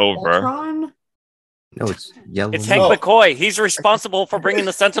look it over. Ultron? No, it's yellow. It's Hank McCoy. He's responsible for bringing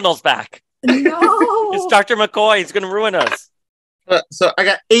the Sentinels back. No. It's Dr. McCoy. He's going to ruin us. So I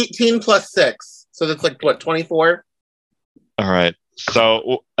got 18 plus 6. So that's like, what, 24? All right.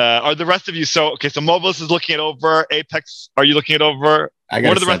 So are the rest of you, so Mobilis is looking it over. Apex, are you looking it over? I got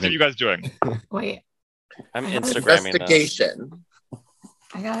What a are the rest 7. of you guys doing? Wait, I'm I have Instagramming this. Investigation.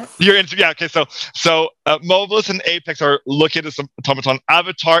 I got You're into, yeah, okay, so Mobilis and Apex are looking at this automaton.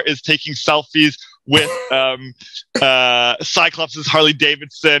 Avatar is taking selfies with Cyclops' Harley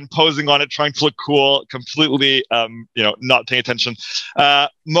Davidson, posing on it, trying to look cool, completely not paying attention.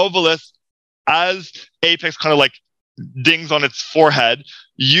 Mobilis, as Apex kind of like dings on its forehead,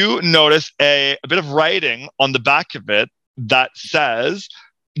 you notice a bit of writing on the back of it that says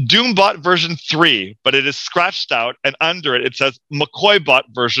Doombot version 3, but it is scratched out, and under it says McCoybot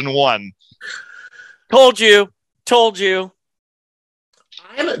version 1. Told you.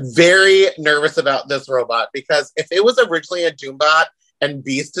 I'm very nervous about this robot because if it was originally a Doombot and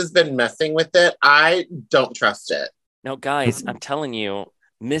Beast has been messing with it, I don't trust it. No, guys, I'm telling you,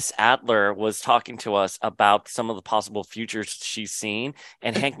 Miss Adler was talking to us about some of the possible futures she's seen,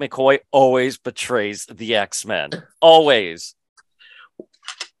 and Hank McCoy always betrays the X-Men. Always.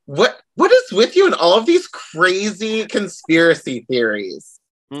 What is with you and all of these crazy conspiracy theories?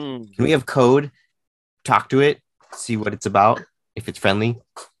 Can we have code? Talk to it, see what it's about, if it's friendly,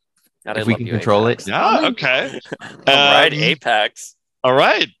 God, I if we love can you, control Apex. it. Yeah, okay. All right, Apex. All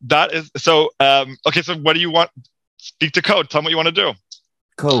right. That is so okay, so what do you want? Speak to code. Tell them what you want to do.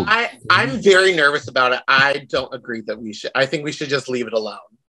 Code. I'm very nervous about it. I don't agree that we should. I think we should just leave it alone.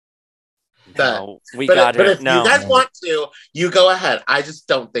 No, we But, got but it. if No. you guys want to, you go ahead. I just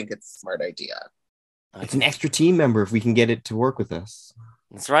don't think it's a smart idea. It's an extra team member if we can get it to work with us.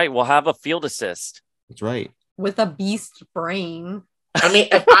 That's right. We'll have a field assist. That's right. With a beast brain. I mean,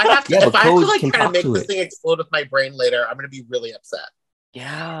 if I have to, Yeah, if but I have to Code like can try to talk make to this it. thing explode with my brain later, I'm gonna be really upset.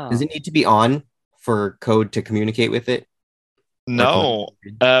 Yeah. Does it need to be on for Code to communicate with it? No.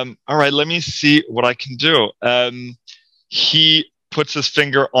 All right, let me see what I can do. He puts his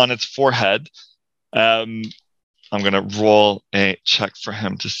finger on its forehead. I'm going to roll a check for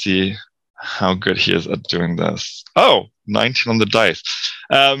him to see how good he is at doing this. Oh, 19 on the dice.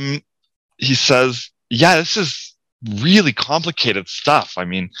 He says, yeah, this is really complicated stuff. I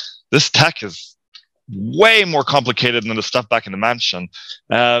mean, this tech is way more complicated than the stuff back in the mansion.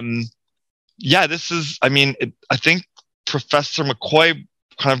 Yeah, this is, I mean, I think Professor McCoy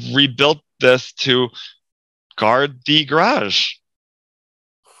kind of rebuilt this to guard the garage.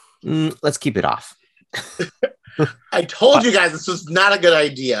 Let's keep it off. I told you guys this was not a good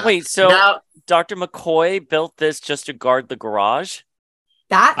idea. Wait, so Now- Dr. McCoy built this just to guard the garage?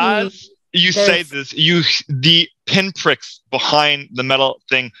 That means As you say this, the pinpricks behind the metal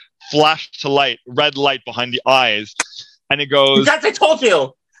thing flash to light, red light behind the eyes, and it you goes, guys, I told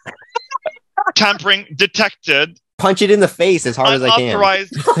you. tampering detected, Punch it in the face as hard as I can.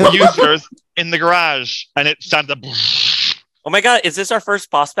 unauthorized users in the garage, and it stands up. Oh my god, is this our first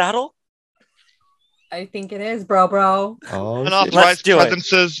boss battle? I think it is, bro. Oh, shit. Let's Unauthorized do it.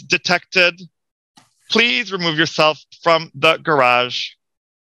 presences detected. Please remove yourself from the garage.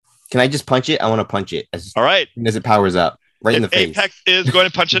 Can I just punch it? I want to punch it as All right. soon as it powers up. Right in the If face. Apex is going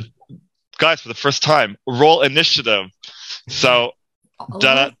to punch it, guys, for the first time, roll initiative. So,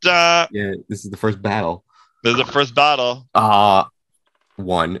 da-da-da. Yeah, this is the first battle. This is the first battle. 1. Ah!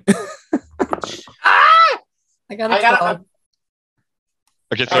 I got I a got 12.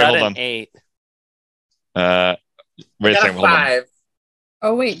 Okay, I sorry, got hold an on. 8. Wait I a got second, a hold on. 5.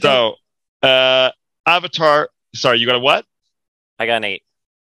 Oh, wait. So, Avatar, sorry, you got a what? I got an 8.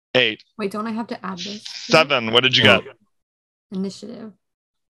 8. Wait, don't I have to add this? 7, what did you get? Initiative.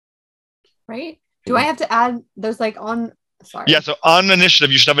 Right? Do I have to add those like on? Sorry. Yeah, so on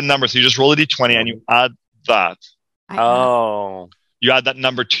initiative, you should have a number. So you just roll a d20 and you add that. Oh. You add that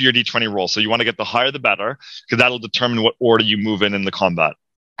number to your d20 roll. So you want to get the higher the better, because that'll determine what order you move in the combat.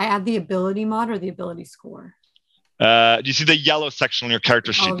 I add the ability mod or the ability score. Do you see the yellow section on your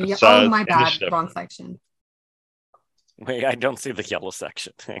character sheet that says my bad. initiative? Wrong section. Wait, I don't see the yellow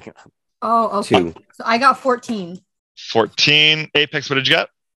section. Hang on. Oh, okay. 2. So I got 14. 14. Apex, what did you get?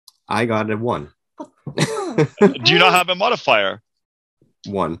 I got a 1. Do you not have a modifier?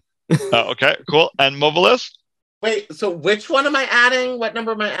 1. Okay, cool. And Mobilis? Wait, so which one am I adding? What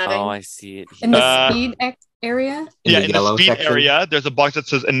number am I adding? Oh, I see it. In the Uh, speed area? In Yeah, the in the yellow speed section? area, there's a box that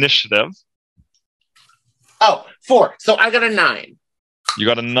says initiative. Oh, 4. So I got a 9. You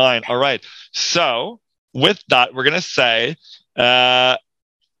got a 9. All right. So with that, we're gonna say the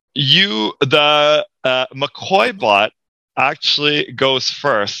McCoy bot actually goes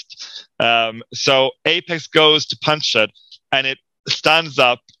first. So Apex goes to punch it, and it stands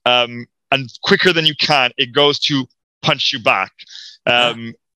up, and quicker than you can, it goes to punch you back.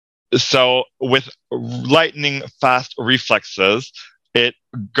 So with lightning fast reflexes, it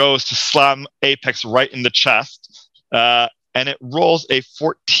goes to slam Apex right in the chest, and it rolls a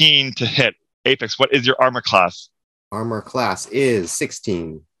 14 to hit. Apex, what is your armor class? Armor class is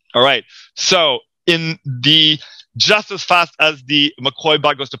 16. All right. So in the just as fast as the McCoy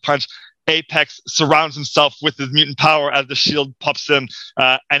bot goes to punch, Apex surrounds himself with his mutant power as the shield pops in,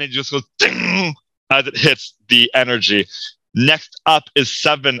 and it just goes ding as it hits the energy. Next up is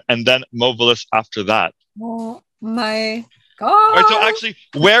 7, and then Mobilis after that. Oh my god. All right, so actually,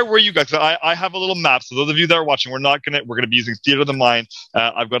 where were you guys? So I have a little map. So those of you that are watching, we're gonna be using theater of the mind.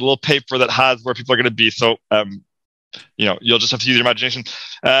 I've got a little paper that has where people are gonna be. So you'll just have to use your imagination.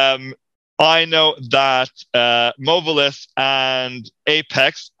 I know that Mobilis and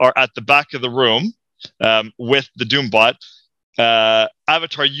Apex are at the back of the room with the Doombot.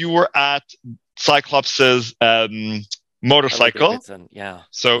 Avatar, you were at Cyclops's motorcycle. Yeah.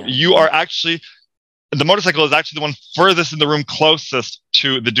 So Yeah. you are actually, the motorcycle is actually the one furthest in the room closest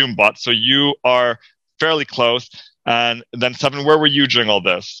to the Doombot. So you are fairly close. And then 7, where were you during all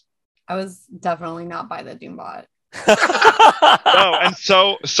this? I was definitely not by the Doombot. Oh, and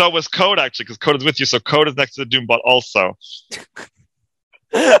so was Code actually, because Code is with you. So Code is next to the Doombot also.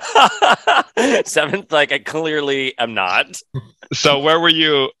 7th, like I clearly am not. So where were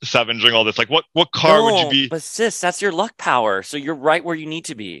you, 7, during all this? Like what car would you No, be? But sis, that's your luck power. So you're right where you need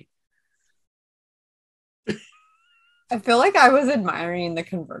to be. I feel like I was admiring the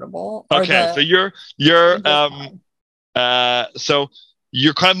convertible. or Okay, the- so you're so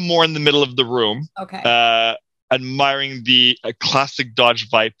you're kind of more in the middle of the room, okay. admiring the classic Dodge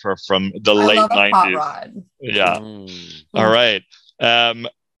Viper from the I late love a hot 90s. rod. Yeah. Mm. All right.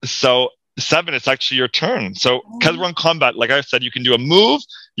 So Seven, it's actually your turn. So because we're in combat, like I said, you can do a move,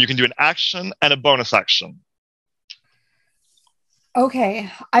 you can do an action, and a bonus action. Okay,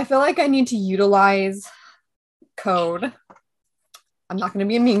 I feel like I need to utilize code. I'm not going to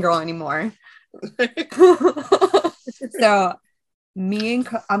be a mean girl anymore. So,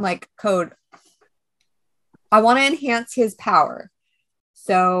 I'm like, Code, I want to enhance his power.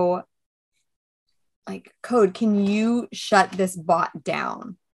 So, like, Code, can you shut this bot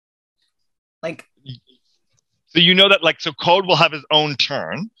down? Like, So you know that, like, so Code will have his own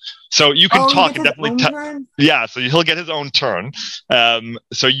turn. So you can talk and definitely. Yeah, so he'll get his own turn.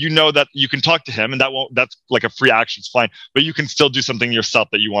 So you know that you can talk to him, and that's like a free action. It's fine, but you can still do something yourself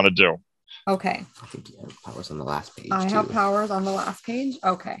that you want to do. Okay. I think you have powers on the last page. I too. have powers on the last page.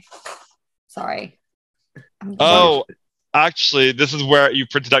 Okay. Sorry. Oh, actually, this is where you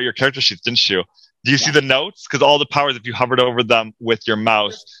printed out your character sheets, didn't you? Do you see the notes? Because all the powers, if you hovered over them with your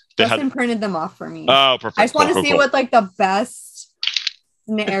mouse, they Justin printed them off for me. Oh, perfect. I just want to see what like the best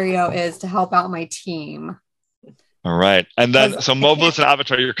scenario is to help out my team. All right. And then, so Mobilis and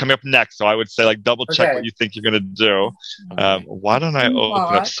Avatar, you're coming up next. So I would say, like, double check what you think you're going to do. Why don't I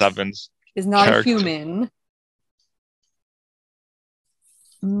open up Seven's? Is not character. a human.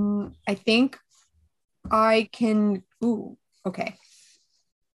 I think I can. Ooh, okay.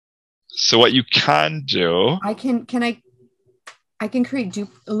 So what you can do? I can create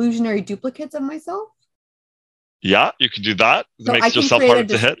illusionary duplicates of myself. Yeah, you can do that. It So makes yourself harder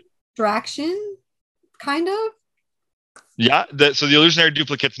to hit. Distraction, kind of. Yeah. So the illusionary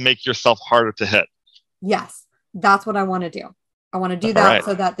duplicates make yourself harder to hit. Yes, that's what I want to do. I want to do that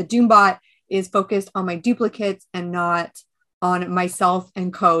so that the Doombot is focused on my duplicates and not on myself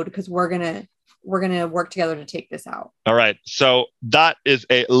and Code, because we're gonna work together to take this out. All right. So that is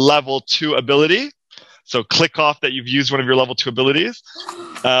a level 2 ability. So click off that you've used one of your level 2 abilities.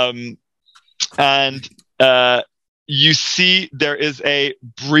 And you see there is a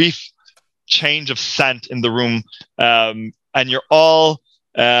brief change of scent in the room. And you're all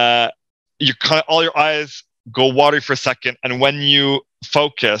all your eyes go watery for a second. And when you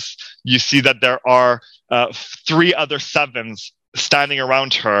focus, you see that there are 3 other Sevens standing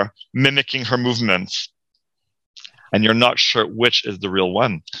around her, mimicking her movements. And you're not sure which is the real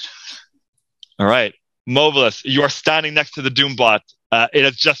one. All right. Mobilis, you are standing next to the Doombot. It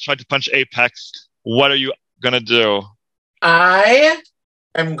has just tried to punch Apex. What are you going to do? I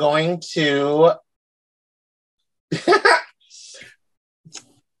am going to...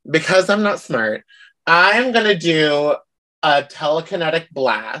 because I'm not smart, I'm going to do a telekinetic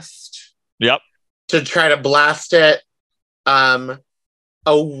blast. Yep. To try to blast it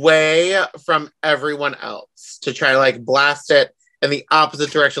away from everyone else. To try to, like, blast it in the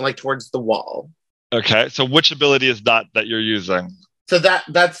opposite direction, like towards the wall. Okay, so which ability is that you're using? So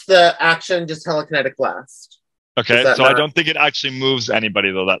that's the action, just telekinetic blast. Okay, so I don't think it actually moves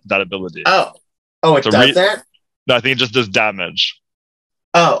anybody, though, that ability. Oh, it doesn't? No, I think it just does damage.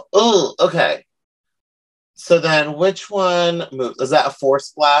 Oh, okay. So then which one moves? Is that a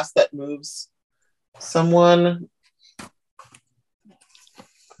force blast that moves someone?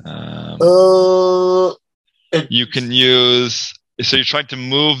 You can use... So you're trying to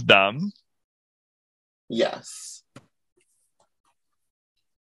move them. Yes.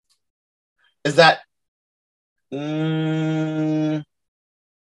 Is that... No,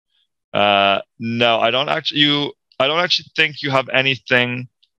 I don't actually think you have anything.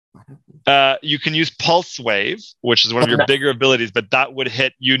 You can use Pulse Wave, which is one of your bigger abilities, but that would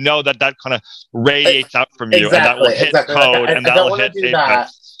hit. You know that kind of radiates out from you, and that will hit Code, and that will hit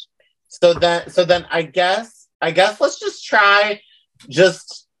Apex. So then I guess let's just try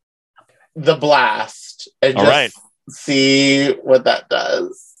just the blast and see what that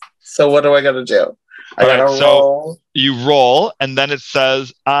does. So what do I gotta do? I gotta roll. So you roll, and then it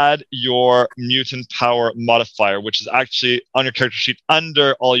says add your mutant power modifier, which is actually on your character sheet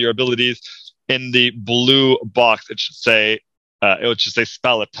under all your abilities in the blue box. It should say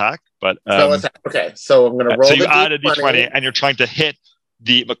spell attack, but spell attack. Okay, so I'm gonna roll. So you add a D20, and you're trying to hit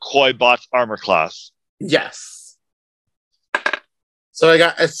the McCoy bot's armor class. Yes. So I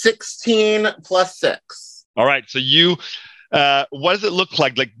got a 16 plus 6. All right. So you, what does it look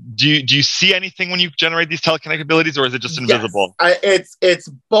like? Like, do you see anything when you generate these telekinetic abilities, or is it just invisible? Yes. It's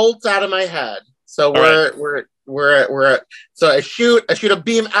bolts out of my head. So we're so I shoot a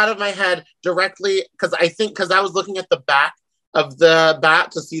beam out of my head directly because I was looking at the back of the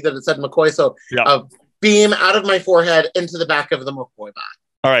bat to see that it said McCoy. So a beam out of my forehead into the back of the McCoy bat.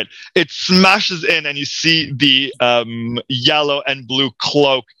 All right. It smashes in and you see the yellow and blue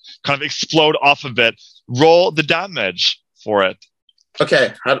cloak kind of explode off of it. Roll the damage for it.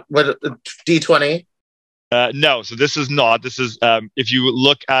 Okay. What D20? No, so this is not. This is, if you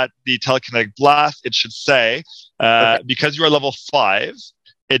look at the telekinetic blast, it should say, because you are level 5,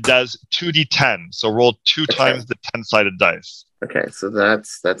 it does 2d10. So roll 2 times the 10-sided dice. Okay, so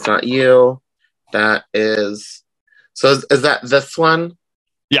that's not you. That is, so is that this one?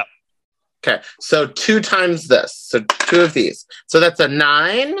 Yeah. Okay, so 2 times this. So 2 of these. So that's a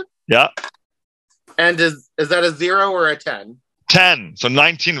 9. Yeah. And is that a 0 or a 10? 10. So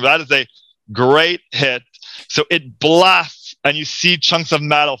 19. That is a great hit. So it blasts and you see chunks of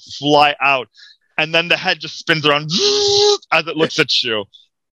metal fly out. And then the head just spins around as it looks at you.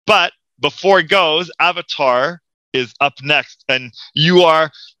 But before it goes, Avatar is up next. And you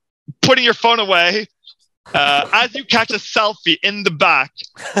are putting your phone away as you catch a selfie in the back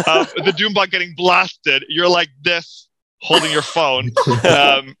of the Doombot getting blasted. You're like this, holding your phone.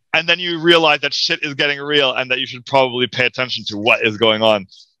 And then you realize that shit is getting real and that you should probably pay attention to what is going on.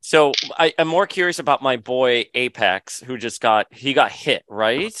 So I'm more curious about my boy Apex, who got hit,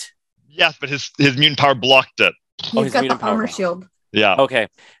 right? Yes, but his mutant power blocked it. He's got the armor shield. Yeah. Okay.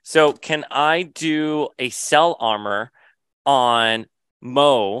 So can I do a cell armor on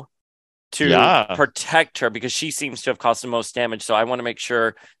Mo to protect her, because she seems to have caused the most damage? So I want to make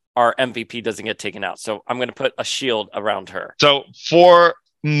sure our MVP doesn't get taken out. So I'm going to put a shield around her. So for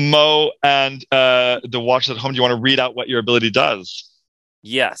Mo and the watchers at home, do you want to read out what your ability does?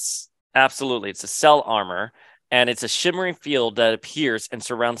 Yes, absolutely. It's a cell armor, and it's a shimmering field that appears and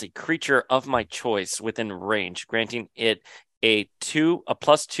surrounds a creature of my choice within range, granting it a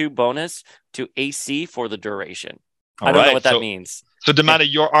 +2 bonus to AC for the duration. I don't know what that means. So, Damanda,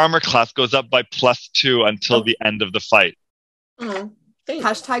 your armor class goes up by +2 until the end of the fight.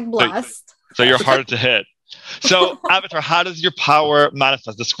 Hashtag blessed. So you're harder to hit. So, Avatar, how does your power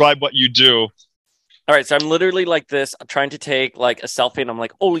manifest? Describe what you do. All right, so I'm literally like this. I'm trying to take like a selfie, and I'm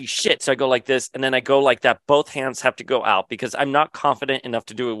like, holy shit. So I go like this, and then I go like that. Both hands have to go out because I'm not confident enough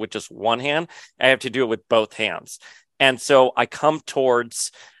to do it with just one hand. I have to do it with both hands. And so I come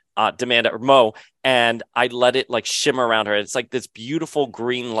towards Damanda or Mo, and I let it like shimmer around her. It's like this beautiful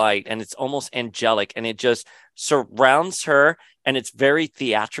green light, and it's almost angelic, and it just surrounds her, and it's very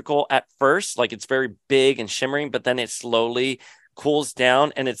theatrical at first. Like it's very big and shimmering, but then it slowly cools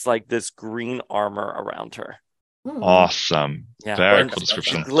down, and it's like this green armor around her. Awesome. Yeah. Very cool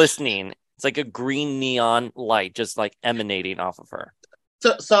description. Glistening. It's like a green neon light just like emanating off of her.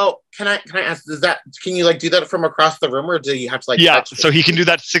 So can I ask, can you like do that from across the room, or do you have to like touch so he can do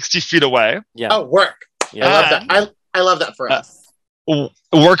that 60 feet away. Yeah. Oh, work. Yeah. I love that. I love that for us.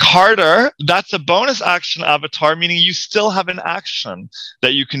 Work harder. That's a bonus action, Avatar, meaning you still have an action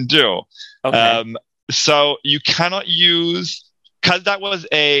that you can do. Okay. So you cannot use, because that was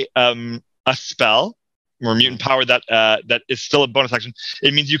a spell or mutant power that is still a bonus action.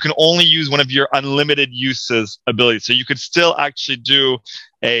 It means you can only use one of your unlimited uses abilities. So you could still actually do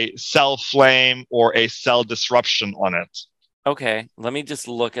a cell flame or a cell disruption on it. Okay. Let me just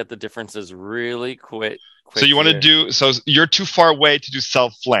look at the differences really quick. So you want to do, so you're too far away to do cell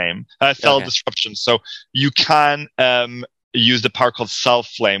flame, cell disruption. So you can use the power called cell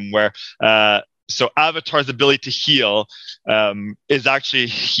flame, where so Avatar's ability to heal is actually,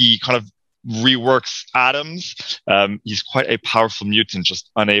 he kind of reworks atoms. He's quite a powerful mutant,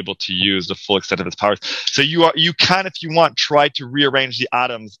 just unable to use the full extent of his powers. So you can, if you want, try to rearrange the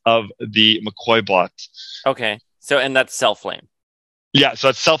atoms of the McCoy bot. Okay. So, and that's cell flame. Yeah, so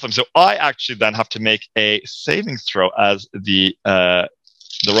that's cell flame. So I actually then have to make a saving throw as the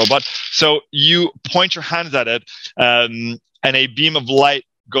robot. So you point your hands at it, and a beam of light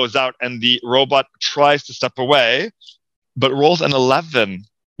goes out, and the robot tries to step away, but rolls an 11.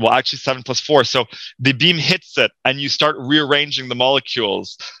 Well, actually 7 + 4. So the beam hits it, and you start rearranging the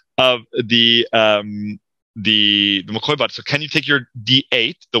molecules of the McCoy bot. So can you take your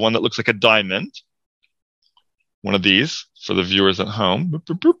D8, the one that looks like a diamond, one of these for the viewers at home, boop,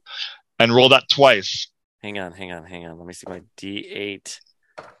 boop, boop, and roll that twice. Hang on. Let me see my D8.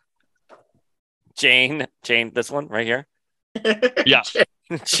 Jane, this one right here. Yeah.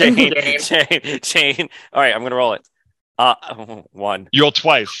 Jane. All right, I'm gonna roll it. 1. You roll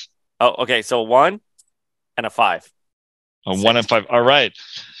twice. Oh, okay. So 1 and a 5. A 1 and 5. All right.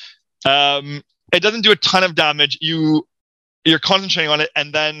 It doesn't do a ton of damage. You you're concentrating on it,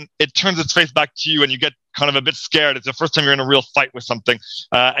 and then it turns its face back to you, and you get kind of a bit scared. It's the first time you're in a real fight with something,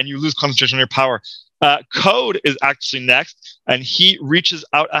 and you lose concentration on your power. Code is actually next, and he reaches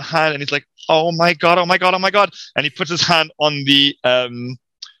out a hand, and he's like, "Oh my god! Oh my god! Oh my god!" And he puts his hand on the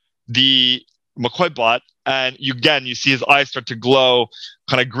McCoy bot, and you see his eyes start to glow,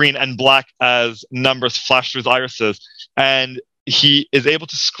 kind of green and black as numbers flash through his irises, and he is able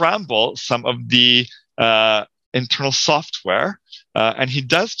to scramble some of the internal software, and he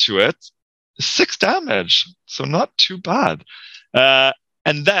does to it 6 damage, so not too bad.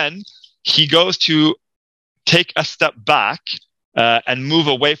 And then he goes to take a step back and move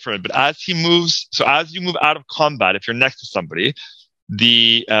away from it. But as he moves, so as you move out of combat, if you're next to somebody,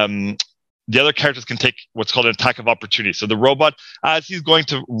 the other characters can take what's called an attack of opportunity. So the robot, as he's going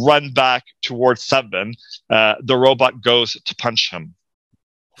to run back towards 7, the robot goes to punch him.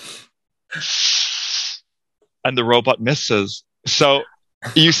 And the robot misses. So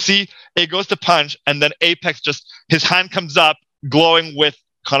you see it goes to punch, and then Apex his hand comes up glowing with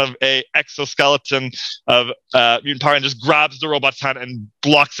kind of a exoskeleton of mutant power, and just grabs the robot's hand and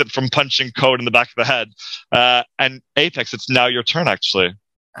blocks it from punching Code in the back of the head. And Apex, it's now your turn, actually.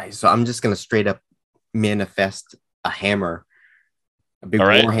 All right, so I'm just going to straight up manifest a hammer, a big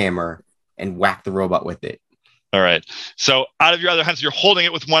war hammer, and whack the robot with it. All right. So out of your other hand, so you're holding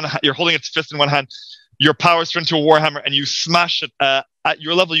it with one hand, you're holding its fist in one hand. Your power is turned to a warhammer, and you smash it. At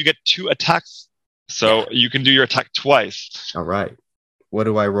your level, you get 2 attacks, so you can do your attack twice. All right. What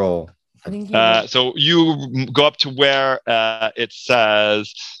do I roll? So you go up to where it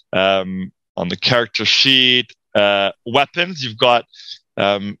says on the character sheet, weapons. You've got.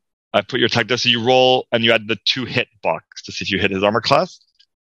 I put your attack there, so you roll, and you add the 2 hit box to see if you hit his armor class.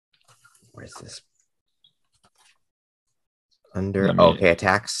 Where's this? Okay,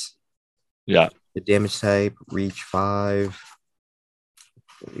 attacks. Yeah. The damage type, reach 5.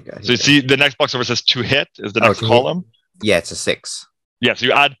 So you see the next box over says 2 hit is the next column. Yeah, it's a 6. Yeah, so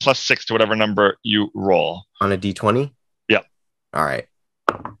you add +6 to whatever number you roll. On a d20? Yeah. All right.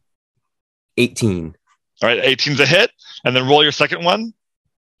 18. All right, 18's a hit. And then roll your second one.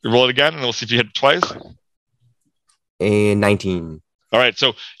 You roll it again, and we'll see if you hit it twice. And 19. All right,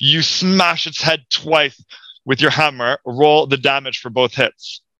 so you smash its head twice with your hammer. Roll the damage for both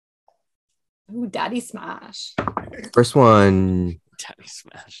hits. Ooh, Daddy Smash. First one. Daddy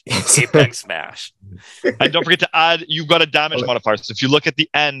Smash. Apex Smash. And don't forget to add, you've got a damage modifier. So if you look at the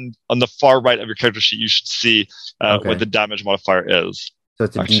end on the far right of your character sheet, you should see what the damage modifier is. So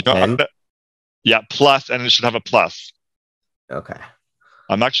it's a D10? Yeah, plus, and it should have a plus. Okay.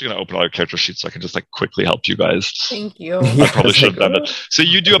 I'm actually going to open all your character sheets so I can just quickly help you guys. Thank you. I probably should have done it. So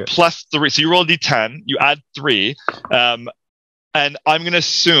you do a +3. So you roll a D10, you add 3. And I'm going to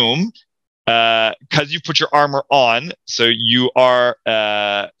assume, because you put your armor on, so you are,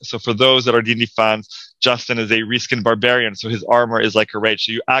 so for those that are D&D fans, Justin is a reskinned barbarian, so his armor is like a rage.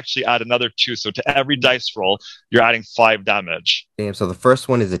 So you actually add another 2. So to every dice roll, you're adding 5 damage. Damn, so the first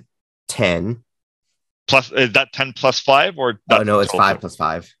one is a 10. Plus, is that 10 plus 5? Or oh, no, it's 5 plus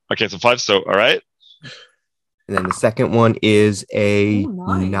 5. Okay, so 5, so all right. And then the second one is a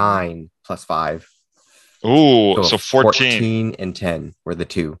 9 plus 5. Ooh, so 14. 14 and 10 were the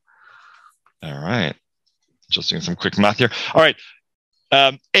 2. All right. Just doing some quick math here. All right.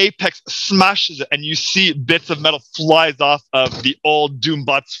 Apex smashes it, and you see bits of metal flies off of the old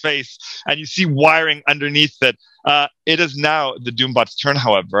Doombot's face, and you see wiring underneath it. It is now the Doombot's turn,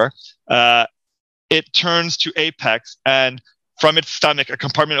 however. It turns to Apex, and from its stomach, a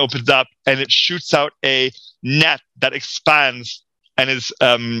compartment opens up, and it shoots out a net that expands and is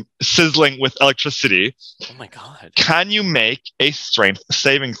sizzling with electricity. Oh my god. Can you make a strength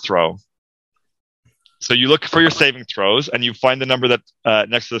saving throw? So you look for your saving throws, and you find the number that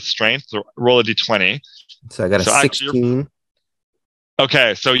next to the strength. So roll a d20. So I got a 16.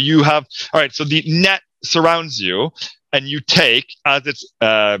 Okay, so you have... All right, so the net surrounds you, and you take, as it's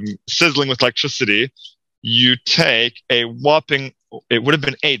sizzling with electricity, you take a whopping... It would have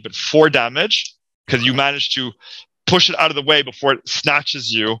been 8, but 4 damage, because you managed to push it out of the way before it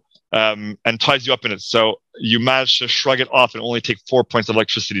snatches you and ties you up in it. So you managed to shrug it off and only take 4 points of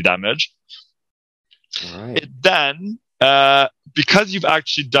electricity damage. Right. It then, because you've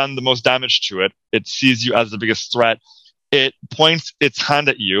actually done the most damage to it, it sees you as the biggest threat. It points its hand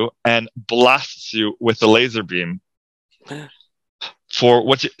at you and blasts you with a laser beam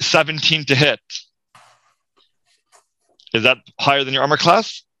for 17 to hit. Is that higher than your armor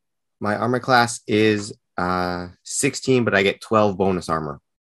class? My armor class is 16, but I get 12 bonus armor.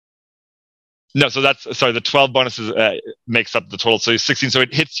 No, so that's sorry. The 12 bonuses makes up the total. So 16. So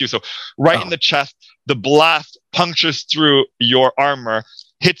it hits you. So right in the chest, the blast punctures through your armor,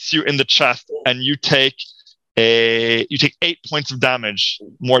 hits you in the chest, and you take 8 points of damage,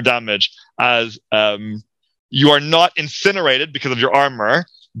 more damage, as you are not incinerated because of your armor,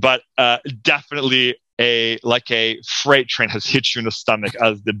 but definitely a freight train has hit you in the stomach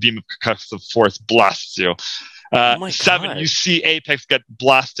as the beam of concussive force blasts you. Oh 7, God. you see Apex get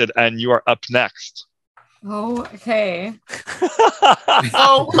blasted, and you are up next. Oh, okay.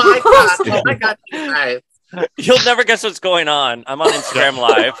 Oh my god! Oh my god, you guys! You'll never guess what's going on. I'm on Instagram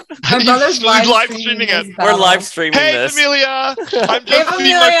Live. My brother's He's live streaming streaming it. We're live streaming Hey, this. Amelia! I'm just Hey,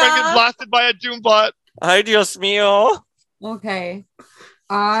 seeing my friend Amelia! get blasted by a Doombot. Hi, Dios mío. Okay.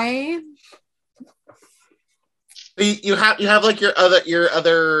 You have like your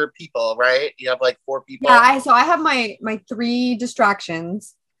other people, right? You have like 4 people. Yeah, I have my 3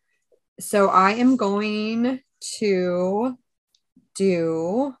 distractions. So I am going to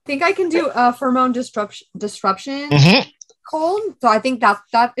I think I can do a pheromone disruption Mhm. cold. So I think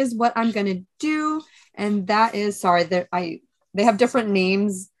that is what I'm gonna do. And that is they have different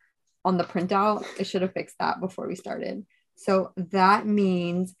names on the printout. I should have fixed that before we started. So that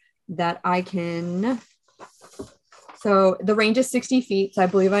means that I can. So the range is 60 feet. So I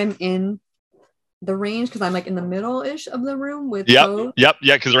believe I'm in the range because I'm like in the middle-ish of the room with both. Yep,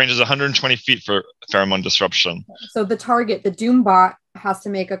 because the range is 120 feet for pheromone disruption. So the target, the Doombot, has to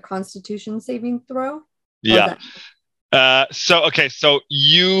make a Constitution saving throw. Yeah. So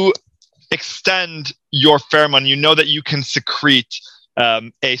you extend your pheromone. You know that you can secrete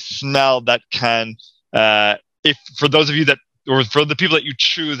a smell that can, if for those of you that, or for the people that you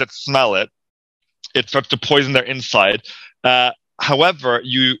choose that smell it, it starts to poison their inside. However,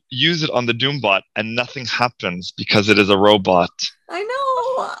 you use it on the Doombot and nothing happens because it is a robot. I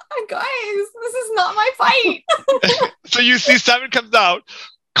know, guys, this is not my fight. So you see 7 comes out,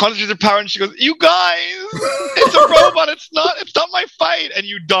 concentrates her power, and she goes, "You guys, it's a robot. It's not my fight." And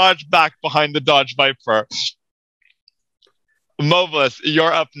you dodge back behind the Dodge Viper. Moveless,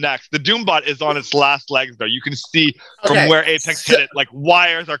 you're up next. The Doombot is on its last legs, though. You can see from where Apex hit it, like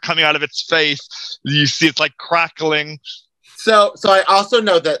wires are coming out of its face. You see it's like crackling. So I also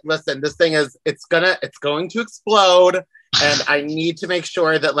know that, listen, this thing is it's going to explode, and I need to make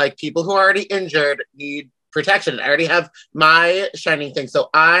sure that like people who are already injured need protection. I already have my shining thing,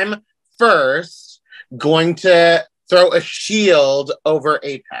 so I'm first going to throw a shield over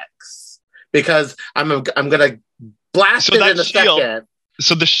Apex because I'm gonna blast it in a second.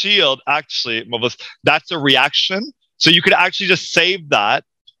 So the shield, actually, that's a reaction. So you could actually just save that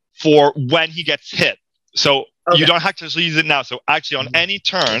for when he gets hit. So you don't have to use it now. So actually, on any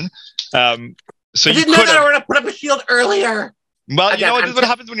turn, so I didn't know that I would have put up a shield earlier. Well, you know, this is what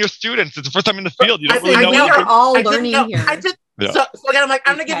happens when you're students. It's the first time in the field. You don't really know. We are all learning here. I did. Yeah. So again, I'm like,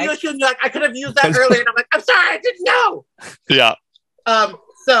 I'm gonna give you a shield. And you're like, I could have used that earlier. And I'm like, I'm sorry, I didn't know. Yeah.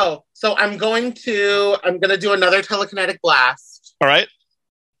 So I'm gonna do another telekinetic blast. All right.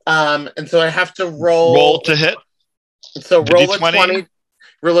 And so I have to roll to hit. So roll a 20.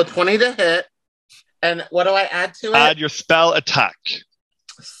 Roll a 20 to hit. And what do I add to it? Add your spell attack.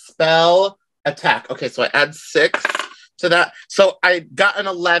 Spell attack. Okay, so I add 6 to that. So I got an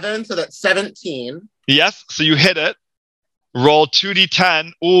 11, so that's 17. Yes, so you hit it. Roll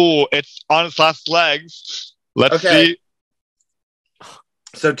 2d10. Ooh, it's on its last legs. Let's see.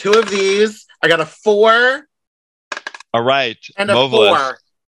 So 2 of these. I got a 4. All right. And a 4.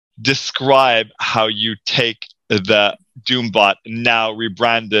 Describe how you take the Doombot, now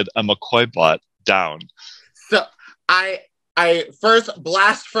rebranded a McCoy bot, down. So I first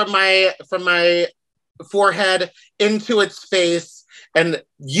blast from my forehead into its face and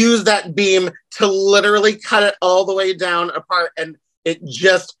use that beam to literally cut it all the way down apart, and it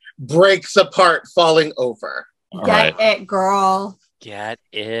just breaks apart, falling over. Get it, girl. Get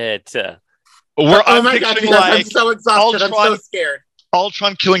it. Oh my god, I'm so exhausted. Ultron, I'm so scared.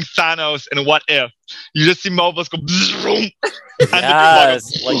 Ultron killing Thanos in What If. You just see Mobius go and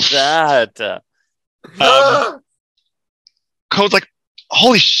yes, like that. Code's like,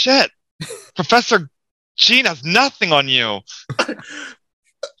 holy shit, Professor Gene has nothing on you.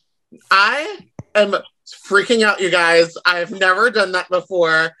 I am freaking out, you guys. I've never done that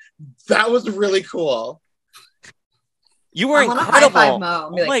before. That was really cool. You were incredible. High five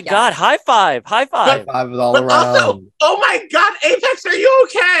Mo. Oh my god, high five. High five. High five all around. Also, oh my god, Apex, are you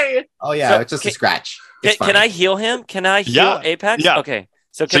okay? Oh yeah, it's just a scratch. Can I heal him? Can I heal Apex? Yeah. Okay.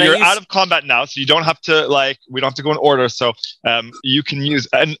 So you're out of combat now, so you don't have to we don't have to go in order. So you can use,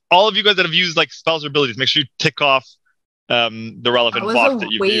 and all of you guys that have used like spells or abilities, make sure you tick off the relevant That block was that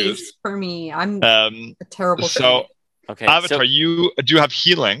a you've waste used. for me. I'm Um, a terrible so teammate. Okay. Avatar, you do have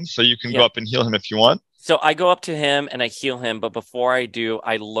healing, so you can go Yeah. up and heal him if you want. So I go up to him and I heal him, but before I do,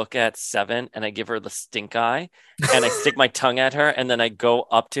 I look at Seven and I give her the stink eye and I stick my tongue at her and then I go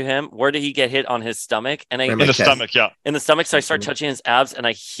up to him. Where did he get hit? On his stomach? And I Right, In my the chest. stomach, yeah. in the stomach, so I start touching his abs and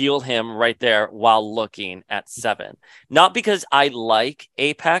I heal him right there while looking at Seven. Not because I like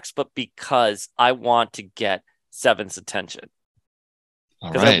Apex, but because I want to get Seven's attention. All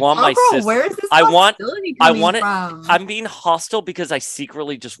Because I right. want my Bro, sister. where is this I want- hostility I coming want it- from? I'm being hostile because I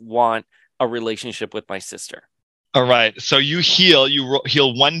secretly just want a relationship with my sister. All right. So you heal.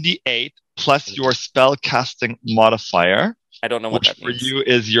 Heal 1d8 plus your spell casting modifier, I don't know what which that for means. you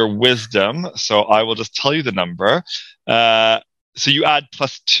is your wisdom. So I will just tell you the number. So you add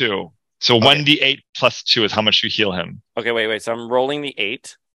 +2. So Okay. 1d8 +2 is how much you heal him. Okay, wait. So I'm rolling the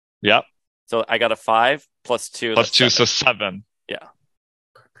 8. Yep. So I got a 5 plus 2. Plus that's 2, 7. so 7.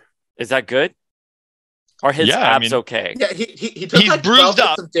 Is that good? Are his Yeah, I abs mean- okay? Yeah, he took He's like bruised 12 up.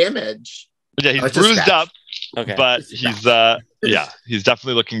 hits of damage. Yeah, he's It's a bruised scratch. up, Okay. but It's he's he's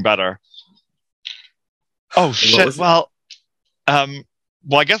definitely looking better. Oh shit! was it? Well,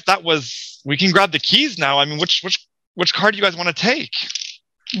 I guess that was. We can grab the keys now. I mean, which card do you guys want to take?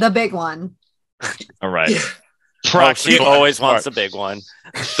 The big one. All right. Oh, she Practical always expert. wants the big one.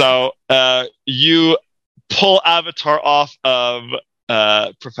 So you pull Avatar off of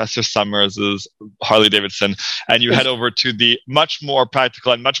Professor Summers' Harley Davidson, and you head over to the much more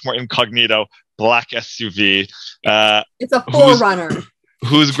practical and much more incognito black SUV. It's a Who's- forerunner.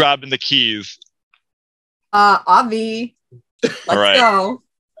 Who's grabbing the keys? Avi. Let's All right. go.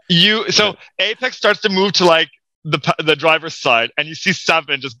 So Apex starts to move to like the driver's side, and you see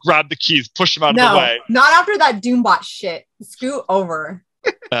Seven just grab the keys, push him out of the No, way, not after that Doombot shit. Scoot over.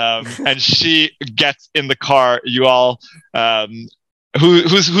 and she gets in the car. You all,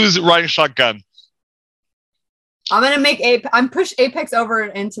 who's riding shotgun? I'm gonna I'm push Apex over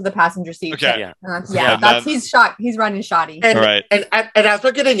into the passenger seat. Okay. Yeah. Yeah, And that's then- he's running shoddy. And, All right. and as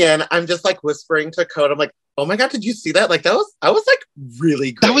we're getting in, I'm just like whispering to Code. I'm like, "Oh my god, did you see that? Like I was like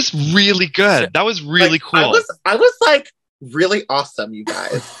really great. That was really good. That was really Like, cool. I was like really awesome, you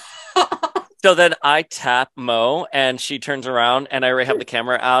guys." So then I tap Mo and she turns around and I already have the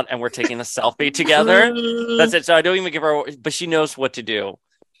camera out and we're taking a selfie together. That's it. So I don't even give her, but she knows what to do.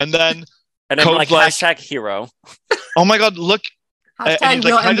 And then, And then Code's like like- hashtag hero. oh my god, look! and Hashtag he's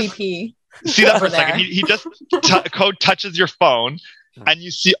real like, "Can I just MVP. see that for a Over second." there. He just Code touches your phone, and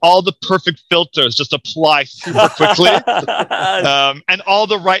you see all the perfect filters just apply super quickly. And all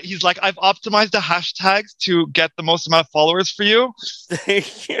the right, he's like, "I've optimized the hashtags to get the most amount of followers for you."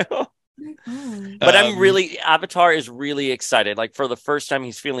 Thank you. But I'm Um, really, Avatar is really excited. Like for the first time,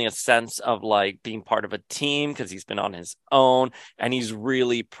 he's feeling a sense of like being part of a team because he's been on his own and he's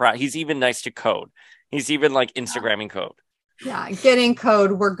really proud. He's even nice to Code. He's even like Instagramming Code. Yeah, get in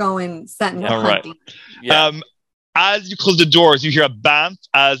code. We're going sentinel All right. hunting. Yeah. As you close the doors, you hear a bamf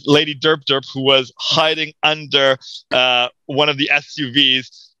as Lady Derp Derp, who was hiding under one of the SUVs,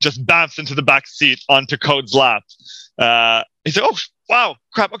 just bamfs into the back seat onto Code's lap. He's like, "Oh, wow,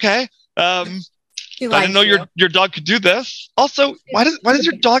 crap, okay. He I likes didn't know you. your dog could do this. Also, why does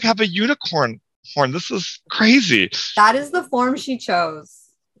your dog have a unicorn horn? This is crazy." That is the form she chose,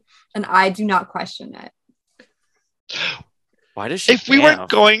 and I do not question it. Why does she? If we weren't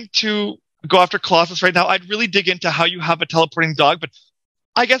going to go after Colossus right now, I'd really dig into how you have a teleporting dog, but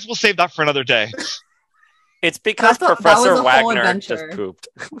I guess we'll save that for another day. It's because That was Professor a whole Wagner adventure. just pooped.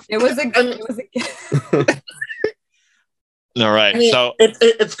 It was a. All right, I mean, so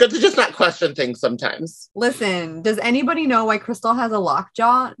it's good to just not question things sometimes. Listen, does anybody know why Crystal has a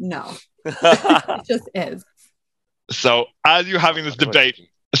lockjaw? No, it just is. So as you're having this debate,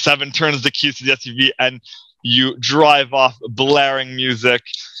 Seven turns the keys to the SUV and you drive off, blaring music.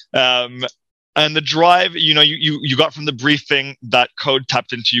 And the drive, you got from the briefing that Code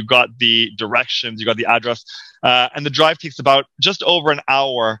tapped into, you got the directions, you got the address. And the drive takes about just over an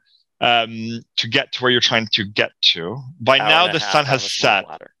hour to get to where you're trying to get to. By Hour now, and a the half sun on has a small set.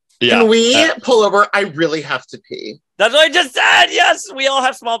 ladder. Yeah. Can we pull over? I really have to pee. That's what I just said. Yes, we all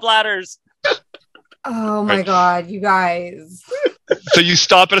have small bladders. Oh my god, you guys! So you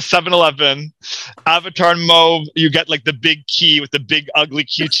stop at a 7-Eleven. Avatar and Mo, you get like the big key with the big ugly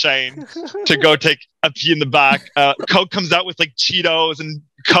keychain to go take a pee in the back. Coke comes out with like Cheetos and And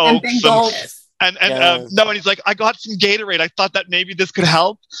Cokes big gulps. and Yes. no, and he's like, "I got some Gatorade. I thought that maybe this could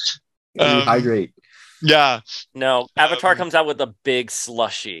help." Hydrate. Yeah. No, Avatar comes out with a big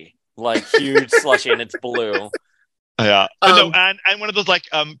slushy, like huge slushy, and it's blue. Yeah. No, and one of those like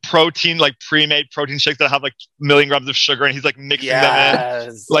protein, like pre-made protein shakes that have like a million grams of sugar, and he's like mixing them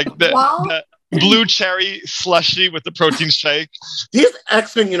in. Like the blue cherry slushy with the protein shake. These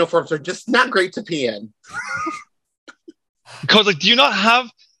X-Men uniforms are just not great to pee in. Code's like, do you not have...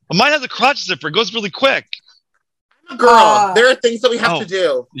 Mine has a crotch zipper. It goes really quick. I'm a girl. There are things that we have to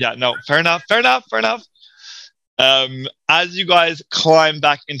do. Yeah, no, fair enough. As you guys climb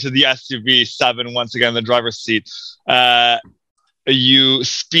back into the SUV, Seven, once again, in the driver's seat, you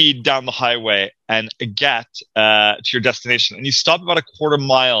speed down the highway and get to your destination. And you stop about a quarter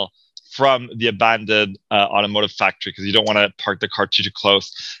mile from the abandoned automotive factory because you don't want to park the car too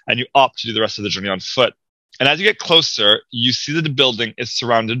close. And you opt to do the rest of the journey on foot. And as you get closer, you see that the building is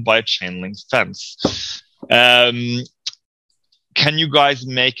surrounded by a chain link fence. Can you guys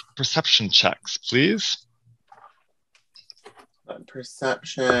make perception checks, please?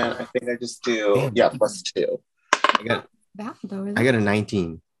 Perception. I think I just do. Yeah, +2. I got a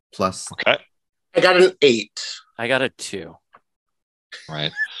 19 plus. Okay. I got an 8. I got a 2.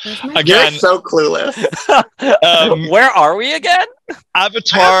 Right. Again, you're so clueless. Where are we again?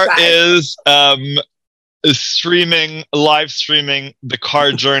 Avatar is live streaming the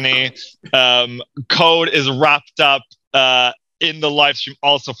car journey. Code is wrapped up in the live stream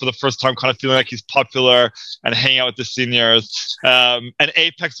also for the first time, kind of feeling like he's popular and hanging out with the seniors. And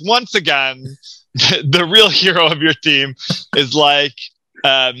Apex, once again, the real hero of your team, is like,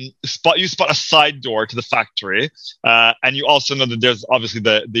 you spot a side door to the factory. And you also know that there's obviously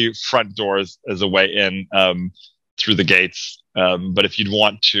the front doors as a way in through the gates. But if you'd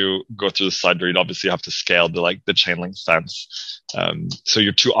want to go through the side door, you'd obviously have to scale the chain link fence. So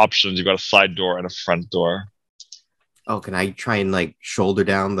your two options, you've got a side door and a front door. Oh, can I try and like shoulder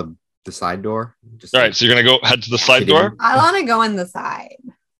down the side door? All right, so you're gonna go head to the side door? I want to go in the side.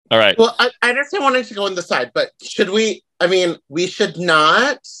 All right. Well, I understand wanting to go in the side, but should we? I mean, we should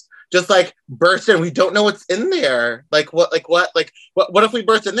not just like burst in. We don't know what's in there. What if we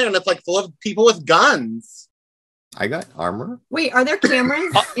burst in there and it's like full of people with guns? I got armor. Wait, are there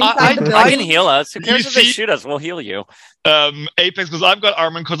cameras inside the building? I can heal us. Who cares if they shoot us? We'll heal you. Apex goes, I've got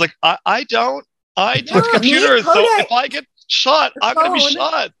armor, and Code's like, I don't. I do computers, so if I get shot, I'm gonna be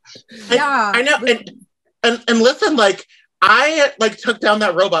shot. Yeah, I know. And listen, like I took down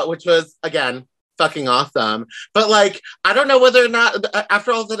that robot, which was again fucking awesome. But like I don't know whether or not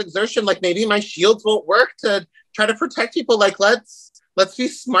after all that exertion, like maybe my shields won't work to try to protect people. Like let's be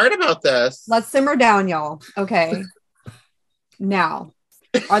smart about this. Let's simmer down, y'all. Okay. Now,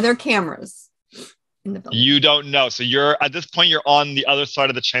 are there cameras in the building? You don't know. So at this point you're on the other side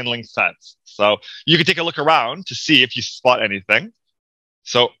of the chain link fence. So you can take a look around to see if you spot anything.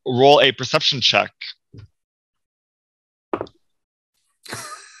 So roll a perception check.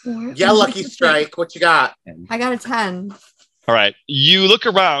 Yeah, Lucky Strike. What you got? I got a 10. All right. You look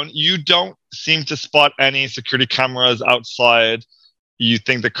around. You don't seem to spot any security cameras outside. You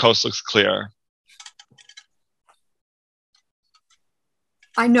think the coast looks clear.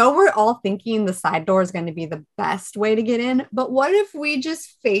 I know we're all thinking the side door is going to be the best way to get in, but what if we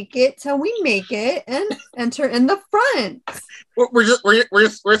just fake it till we make it and enter in the front? We're just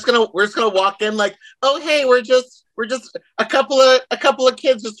gonna walk in like, oh hey, we're just a couple of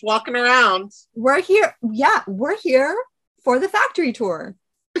kids just walking around. We're here. Yeah, we're here for the factory tour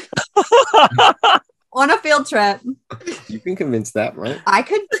on a field trip. You can convince that, right?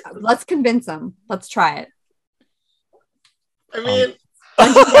 Let's convince them. Let's try it. I mean.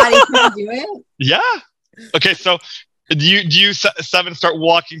 Daddy, can you do it? Yeah. Okay, so do you Seven start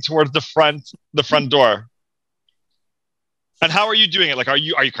walking towards the front door? And how are you doing it? Like, are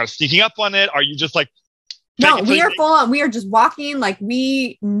you kind of sneaking up on it? Are you just like? No, we are full on. We are just walking. Like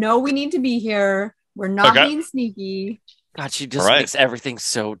we know we need to be here. We're not being sneaky. God, she just makes everything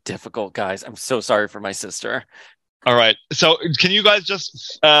so difficult, guys. I'm so sorry for my sister. All right. So can you guys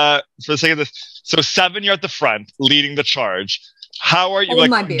just, for the sake of this, so Seven, you're at the front leading the charge. How are you?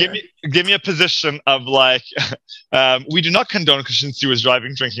 Give me a position of like, we do not condone because Shinsu was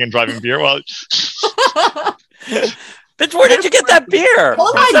drinking and driving beer. Well, bitch, where did you get that beer?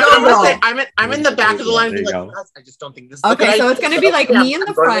 Oh my God! I'm in the back of the line. Like, I just don't think this is okay. So it's gonna be like me in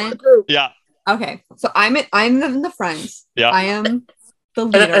the front. Yeah. Okay. So I'm in the front. Yeah. I am the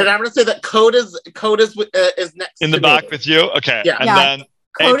leader. And I'm gonna say that Code is next in the back with you. Okay. Yeah. And then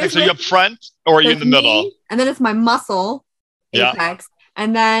Apex, are you up front or are you in the middle? And then it's my muscle. Apex,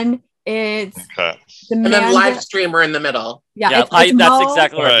 and then it's and then live streamer in the middle. Yeah, that's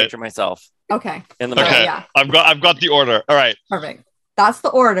exactly what I picture myself. Okay, in the middle. Okay, yeah. I've got the order. All right, perfect. That's the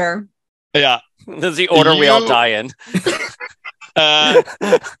order. Yeah, this is the order we all die in.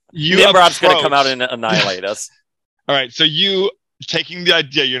 Nimrod's gonna come out and annihilate us. All right, so you taking the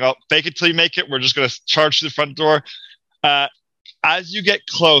idea, fake it till you make it. We're just going to charge to the front door. As you get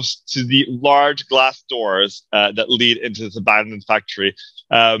close to the large glass doors that lead into this abandoned factory,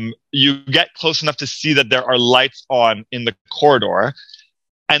 you get close enough to see that there are lights on in the corridor.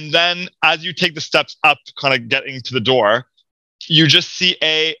 And then as you take the steps up, kind of getting to the door, you just see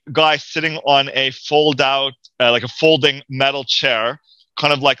a guy sitting on a like a folding metal chair,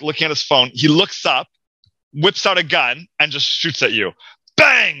 kind of like looking at his phone. He looks up, whips out a gun, and just shoots at you.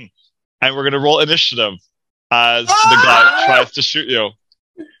 Bang! And we're going to roll initiative as the guy tries to shoot you.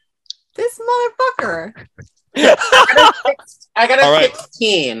 This motherfucker. I got a All right.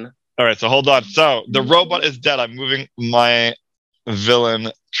 16. All right, so hold on. So the robot is dead. I'm moving my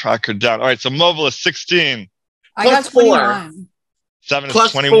villain tracker down. All right, so Mobile is 16. I got Plus 4. 21. 7 is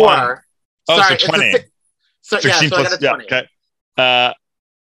Plus 21. 4. Oh, Sorry, so 20. So 16 I got plus, a 20. okay.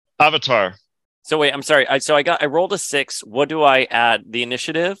 Avatar. So wait, I'm sorry. I rolled a 6. What do I add? The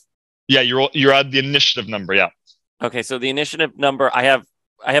initiative? Yeah, you're at the initiative number, yeah. Okay, so the initiative number, I have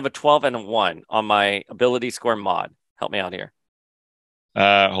a 12 and a 1 on my ability score mod. Help me out here.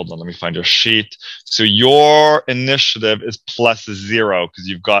 Hold on, let me find your sheet. So your initiative is plus 0 because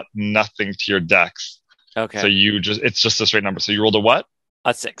you've got nothing to your dex. Okay. So it's just a straight number. So you rolled a what?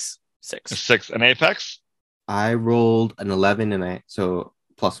 A 6. A 6. An Apex? I rolled an 11 so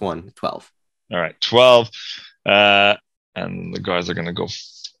plus 1, 12. All right, 12. And the guys are going to go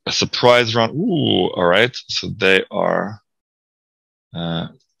a surprise round. Ooh, all right. So they are... all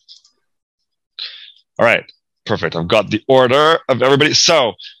right, perfect. I've got the order of everybody.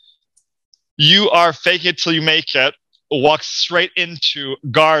 So you are fake it till you make it, walk straight into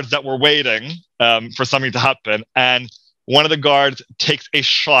guards that were waiting for something to happen. And one of the guards takes a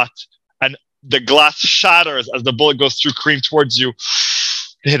shot and the glass shatters as the bullet goes through, careening towards you.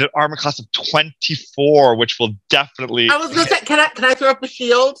 They hit an armor class of 24, which will definitely... I was going to say, can I throw up a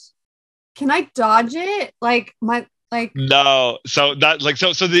shield? Can I dodge it? No. So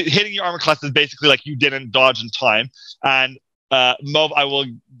so the hitting your armor class is basically like you didn't dodge in time. And Mov, I will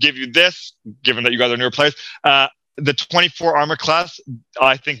give you this, given that you guys are newer players. The 24 armor class,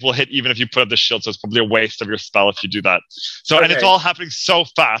 I think, will hit even if you put up the shield. So it's probably a waste of your spell if you do that. So okay. And it's all happening so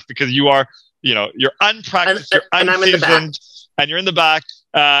fast because you are, you're unpracticed, you're unseasoned, and you're in the back.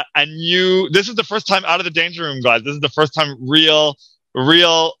 This is the first time out of the danger room, guys. This is the first time real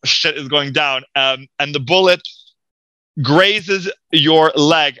shit is going down. And the bullet grazes your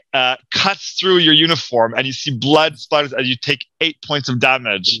leg, cuts through your uniform, and you see blood splatters as you take 8 points of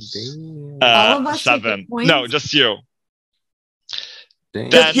damage. All of us 7. take 8 points? No, just you.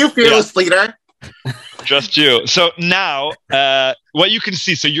 Just you, fearless leader. Just you. So now, what you can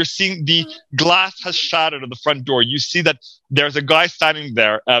see, so you're seeing the glass has shattered at the front door. You see that there's a guy standing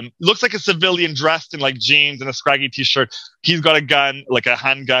there. Looks like a civilian dressed in like jeans and a scraggy t-shirt. He's got a gun, like a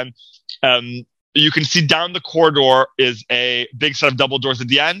handgun. You can see down the corridor is a big set of double doors at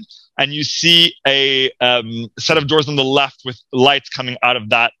the end. And you see a set of doors on the left with lights coming out of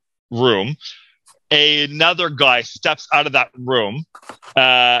that room. Another guy steps out of that room.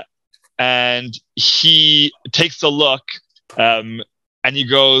 And he takes a look, and he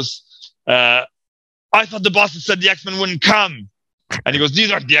goes, I thought the boss had said the X-Men wouldn't come. And he goes,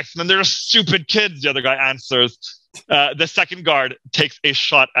 these aren't the X-Men, they're just stupid kids, the other guy answers. The second guard takes a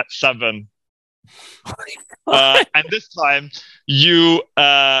shot at 7. And this time,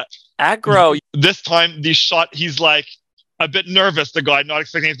 aggro. This time, the shot, he's like a bit nervous, the guy, not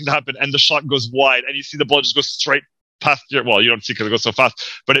expecting anything to happen, and the shot goes wide, and you see the bullet just go straight past you don't see because it goes so fast,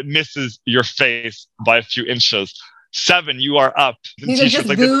 but it misses your face by a few inches. 7, you are up. These are just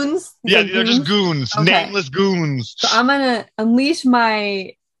like goons? These are just goons. Okay. Nameless goons. So I'm going to unleash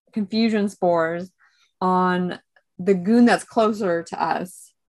my confusion spores on the goon that's closer to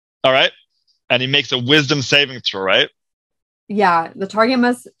us. All right. And he makes a wisdom saving throw, right? Yeah. The target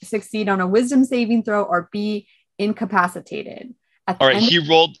must succeed on a wisdom saving throw or be incapacitated. All right. He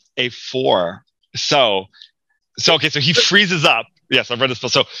rolled a 4. So he freezes up. Yes, I've read this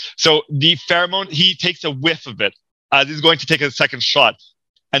spell. So the pheromone, he takes a whiff of it as he's going to take a second shot,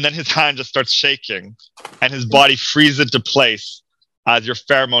 and then his hand just starts shaking, and his body freezes into place as your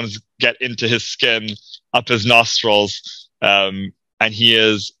pheromones get into his skin, up his nostrils, and he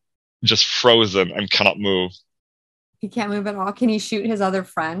is just frozen and cannot move. He can't move at all. Can he shoot his other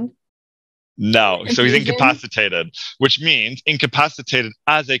friend? No, so he's incapacitated, which means incapacitated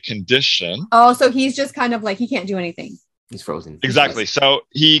as a condition. Oh, so he's just kind of like, he can't do anything. He's frozen. Exactly. So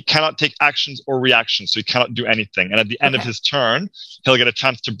he cannot take actions or reactions, so he cannot do anything. And at the end of his turn, he'll get a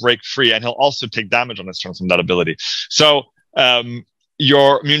chance to break free, and he'll also take damage on his turn from that ability. So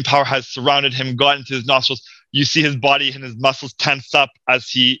your immune power has surrounded him, got into his nostrils. you see his body and his muscles tense up as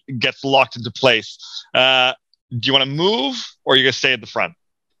he gets locked into place. Do you want to move, or are you going to stay at the front?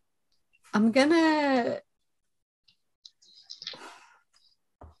 I'm gonna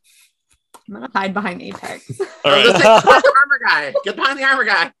hide behind Apex. All right. Get behind the armor guy. Get behind the armor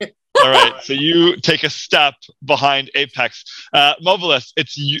guy. All right. So you take a step behind Apex. Mobilis,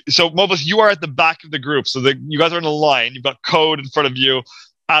 it's you. So Mobilis, you are at the back of the group. So you guys are in a line. You've got Code in front of you,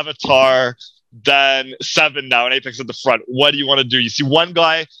 Avatar, then Seven now, and Apex at the front. What do you want to do? You see one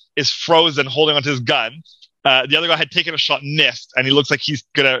guy is frozen, holding onto his gun. The other guy had taken a shot, missed, and he looks like he's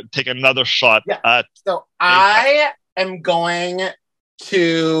gonna take another shot. Yeah. So I am going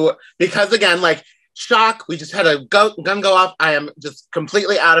to, because again, like shock, we just had a gun go off. I am just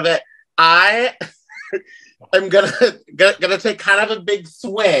completely out of it. I am gonna take kind of a big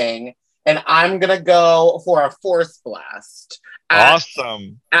swing, and I'm gonna go for a force blast.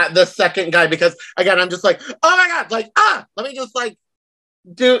 Awesome. At the second guy, because again, I'm just like, oh my god, like let me just like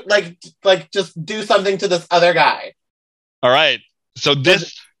do just do something to this other guy. All right. So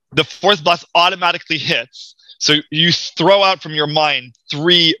the force blast automatically hits. So you throw out from your mind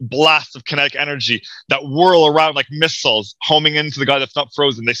 3 blasts of kinetic energy that whirl around like missiles, homing into the guy that's not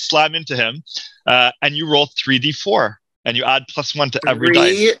frozen. They slam into him, and you roll 3d4, and you add +1 to every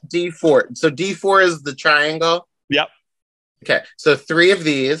dice. 3d4. So d4 is the triangle. Yep. Okay. So 3 of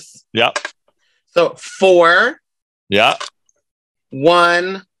these. Yep. So 4. Yeah.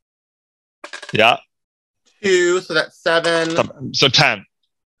 1. Yeah. 2. So that's 7. So 10.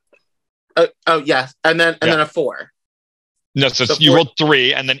 Oh yes, and then a 4. No, so you rolled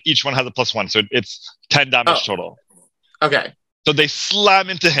 3, and then each one has a +1, so it's 10 damage total. Okay. So they slam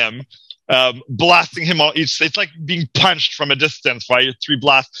into him, blasting him all each. It's like being punched from a distance, right? 3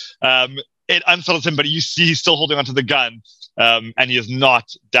 blasts. It unsettles him, but you see he's still holding onto the gun, and he is not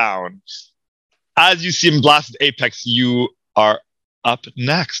down. As you see him blast at Apex, you are up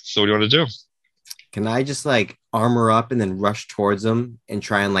next. So what do you want to do? Can I just like armor up and then rush towards them and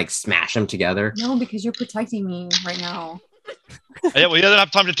try and like smash them together? No, because you're protecting me right now. Yeah, well, he doesn't have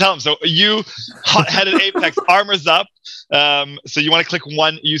time to tell him. So you, hot-headed Apex, armors up. So you want to click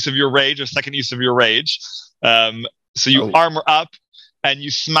 1 use of your rage or second use of your rage. So you armor up and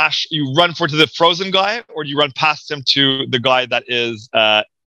you smash. You run to the frozen guy, or do you run past him to the guy that is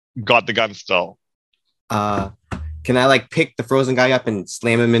got the gun still? Can I like pick the frozen guy up and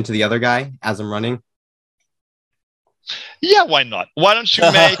slam him into the other guy as I'm running? Yeah, why not? Why don't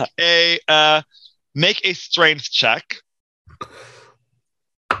you make a strength check?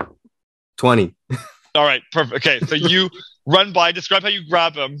 20. All right, perfect. Okay, so you run by. Describe how you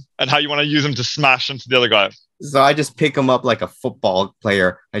grab him and how you want to use him to smash into the other guy. So I just pick him up like a football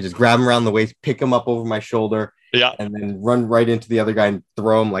player. I just grab him around the waist, pick him up over my shoulder, and then run right into the other guy and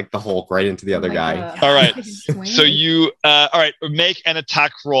throw him like the Hulk right into the other guy. God. All right. So you, all right, make an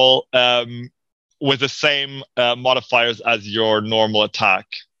attack roll with the same modifiers as your normal attack.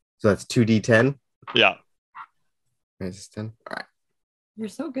 So that's 2d10. Yeah. Minus 10. All right. You're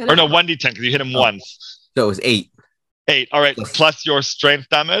so good. Or no, 1d10 because you hit him once. So it was 8. 8. All right. Plus your strength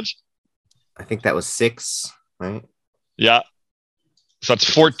damage. I think that was 6, right? Yeah. So that's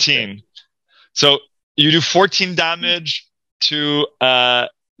 14. So you do 14 damage to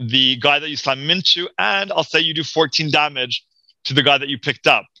the guy that you slam him into, and I'll say you do 14 damage to the guy that you picked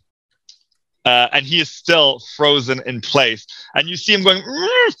up. And he is still frozen in place. And you see him going,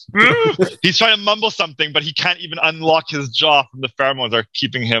 he's trying to mumble something, but he can't even unlock his jaw from the pheromones that are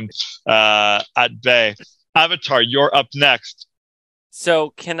keeping him at bay. Avatar, you're up next.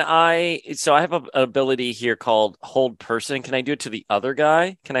 So I have an ability here called hold person. Can I do it to the other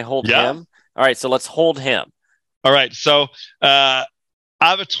guy? Can I hold him? All right, so let's hold him. All right, so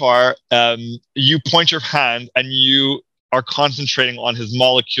Avatar, you point your hand and you are concentrating on his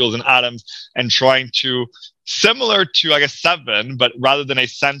molecules and atoms and trying to, similar to, I guess, Seven, but rather than a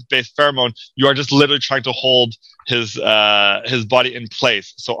scent-based pheromone, you are just literally trying to hold his body in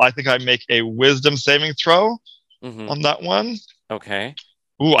place. So I think I make a wisdom saving throw on that one. Okay.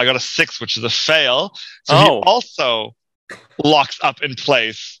 Ooh, I got a 6, which is a fail. So he also locks up in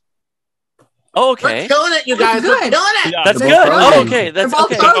place. Oh, okay. We're killing it, you guys. We're killing it. Yeah, That's good. frozen. Okay, that's They're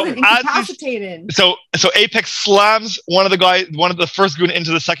both okay. frozen, So as incapacitated. So Apex slams one of the first goon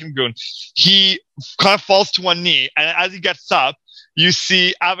into the second goon. He kind of falls to one knee, and as he gets up, you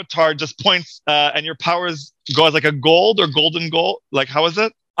see Avatar just points, and your powers go as like a gold or golden gold. Like, how is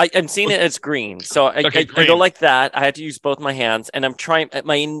it? I'm seeing it as green. So I green. go like that. I had to use both my hands, and I'm trying.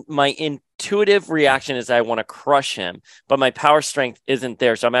 My intuitive reaction is I want to crush him, but my power strength isn't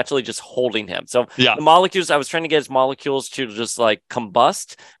there. So I'm actually just holding him. So the molecules, I was trying to get his molecules to just like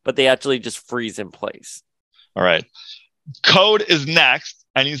combust, but they actually just freeze in place. All right. Code is next,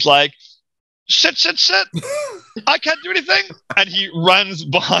 and he's like, shit. I can't do anything. And he runs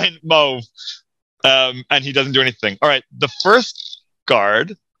behind Mauve, and he doesn't do anything. All right. The first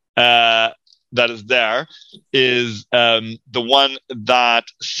guard that is there is the one that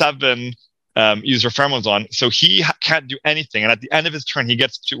Seven used her pheromones on. So he can't do anything. And at the end of his turn, he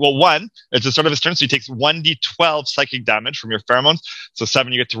gets to, it's the start of his turn. So he takes 1d12 psychic damage from your pheromones. So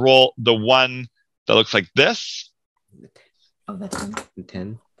Seven, you get to roll the one that looks like this. Oh, that's one.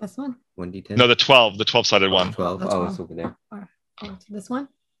 10. This one? 1d10. No, the 12-sided one. 12. That's Oh, one. it's over there. Oh, this one?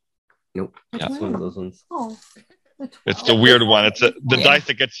 Nope. Which It's one of those ones. Oh, It's the weird one. It's the Yeah. dice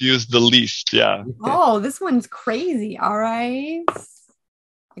that gets used the least. Yeah. Oh, this one's crazy. All right.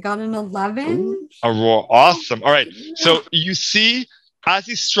 I got an 11. Awesome. All right. So you see, as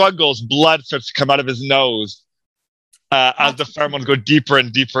he struggles, blood starts to come out of his nose as the pheromones go deeper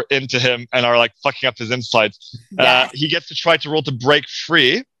and deeper into him and are like fucking up his insides. Yes. He gets to try to roll to break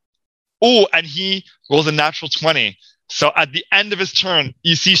free. Oh, and he rolls a natural 20. So at the end of his turn,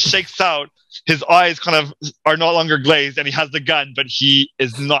 you see shakes out. His eyes kind of are no longer glazed, and he has the gun, but he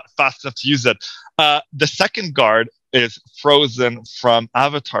is not fast enough to use it. The second guard is frozen from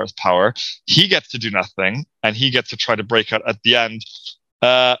Avatar's power. He gets to do nothing, and he gets to try to break out at the end.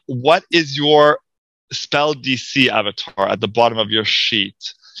 What is your spell DC, Avatar, at the bottom of your sheet?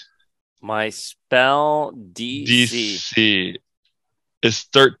 My spell DC is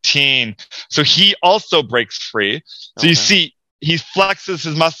 13. So he also breaks free. So you see, he flexes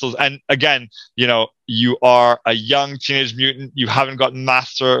his muscles. And again, you are a young teenage mutant. You haven't got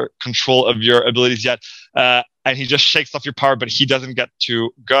master control of your abilities yet. And he just shakes off your power, but he doesn't get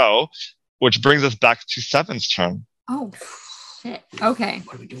to go, which brings us back to Seven's turn. Oh, shit. Okay.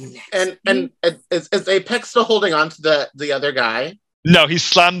 What are we doing next? And is Apex still holding on to the other guy? No, he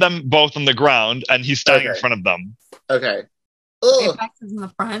slammed them both on the ground, and he's standing in front of them. Okay. Ugh. Apex is in the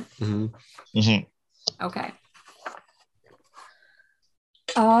front. Okay.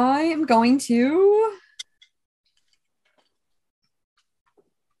 I am going to.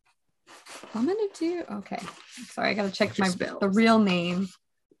 I'm gonna do. Okay. Sorry, I gotta check the real name.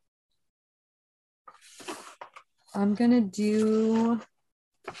 I'm gonna do.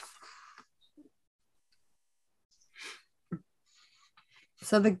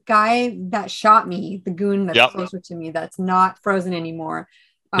 So the guy that shot me, the goon that's closer to me, that's not frozen anymore.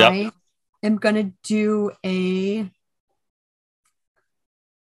 I am gonna do a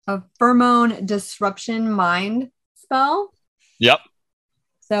pheromone disruption mind spell. Yep.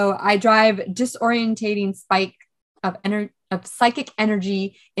 So I drive disorientating spike of psychic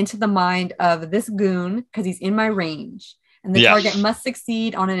energy into the mind of this goon because he's in my range. And the target must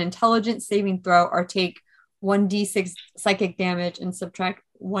succeed on an intelligence saving throw or take 1d6 psychic damage and subtract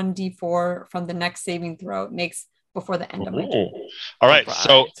 1d4 from the next saving throw it makes before the end of my turn. All right.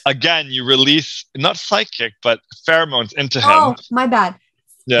 So again, you release not psychic, but pheromones into him. Oh, my bad.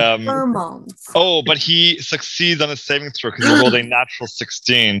 Pheromones. Oh, but he succeeds on his saving throw because he rolled a natural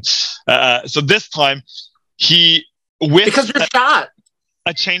 16. So this time he because you're shot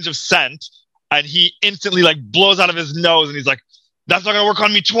a change of scent, and he instantly blows out of his nose, and he's like, "That's not gonna work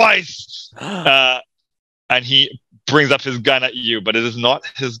on me twice." And he brings up his gun at you, but it is not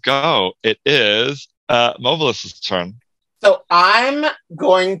his go. It is Mobilus's turn. So I'm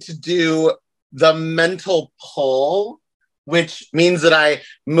going to do the mental pull, which means that I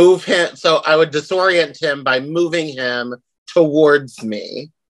move him. So I would disorient him by moving him towards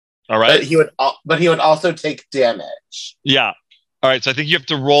me. All right. But he would also take damage. Yeah. All right. So I think you have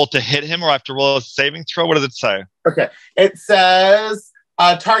to roll to hit him, or I have to roll a saving throw. What does it say? Okay. It says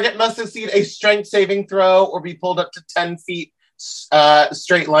target must succeed a strength saving throw or be pulled up to 10 feet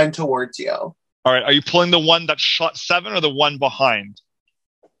straight line towards you. All right. Are you pulling the one that shot Seven or the one behind?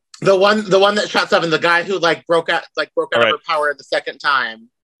 The one that shot Seven, the guy who broke out of her power the second time.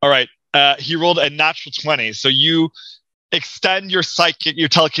 All right. He rolled a natural 20. So you extend your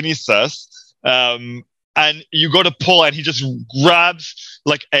telekinesis, and you go to pull, and he just grabs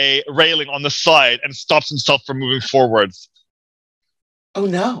a railing on the side and stops himself from moving forwards. Oh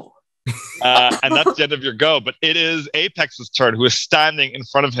no. And that's the end of your go. But it is Apex's turn, who is standing in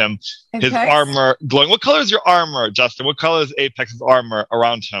front of him, his armor glowing. What color is your armor, Justin? What color is Apex's armor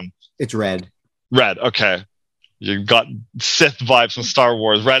around him? It's red. Red, okay. You got Sith vibes from Star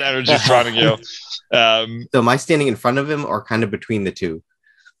Wars. Red energy surrounding you. So am I standing in front of him or kind of between the two?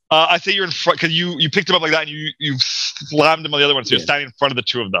 I say you're in front, because you picked him up like that, and you slammed him on the other one, so you're standing in front of the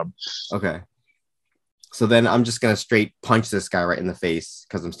two of them. Okay. So then I'm just going to straight punch this guy right in the face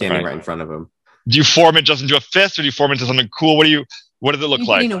because I'm standing right in front of him. Do you form it just into a fist, or do you form it into something cool? What do you What does it look you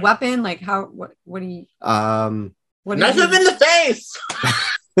like? getting a weapon? Like how? What do you? What Knife him in the face.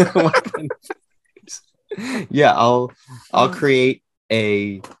 Yeah, I'll create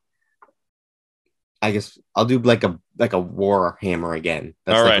a. I guess I'll do like a war hammer again.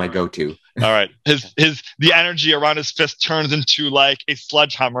 That's All like right. my go-to. All right. The energy around his fist turns into like a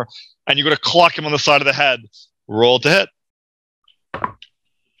sledgehammer, and you're gonna clock him on the side of the head. Roll to hit.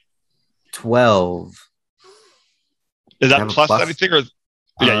 12. Is that Have a plus plus? anything, or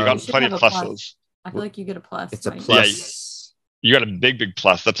yeah, you got You should plenty of have a plus. pluses. I feel like you get a plus. It's a right? plus. You got a big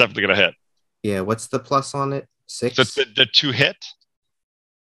plus. That's definitely gonna hit. Yeah, what's the plus on it? 6? So it's the 2 hit.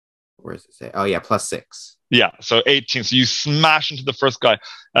 Where does it say? Oh yeah, plus 6. Yeah, so 18. So you smash into the first guy.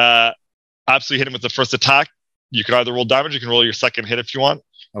 Absolutely hit him with the first attack. You can either roll damage, you can roll your second hit if you want.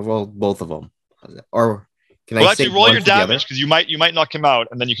 I'll roll both of them. Or can Well, I actually, save roll one your for the other? damage because you might knock him out,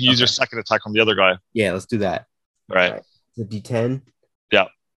 and then you can use your Okay. second attack on the other guy. Yeah, let's do that. All right. Alright. The D10.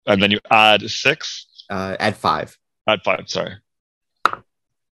 And then you add 6. Add 5. Add 5, sorry.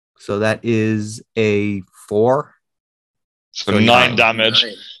 So that is a 4. So So 9 nine. damage.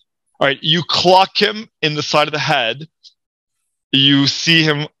 Nice. All right, you clock him in the side of the head. You see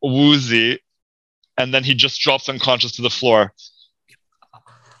him woozy, and then he just drops unconscious to the floor.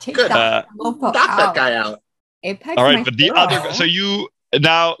 Take Good. that mofo Knock that out. guy out. Apex. All right, my but the hero. other, so you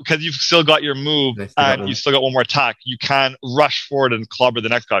now, because you've still got your move I still got and one. you still got one more attack, you can rush forward and clobber the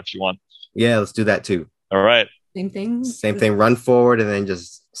next guy if you want. Yeah, let's do that too. All right. Same thing. Same thing. Run forward and then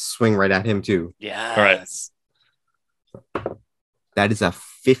just swing right at him too. Yes. That is a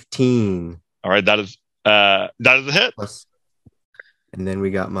 15 All right, that is a hit. plus. And then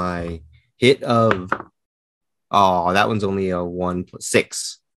we got my hit of. Oh, that one's only a 1 plus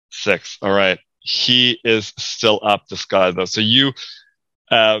 6. 6. All right. He is still up, this guy, though. So you,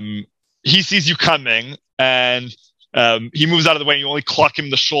 he sees you coming, and he moves out of the way, and you only clock him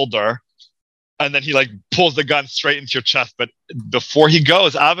in the shoulder, and then he like pulls the gun straight into your chest. But before he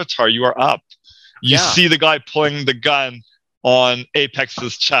goes, Avatar, you are up. You Yeah. see the guy pulling the gun on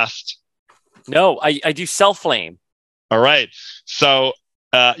Apex's chest. No, I do self flame. All right. So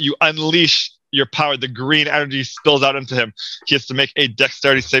you unleash your power. The green energy spills out into him. He has to make a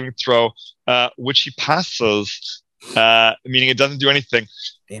dexterity saving throw, which he passes, meaning it doesn't do anything.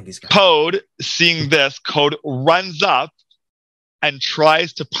 Damn, these guys. Code, seeing this, Code runs up and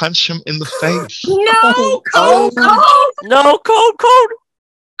tries to punch him in the face. No, Oh, Code. No, code.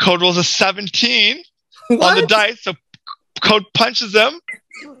 Code rolls a 17 on the What? dice, so Code punches him.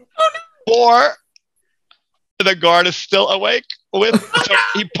 Or the guard is still awake. So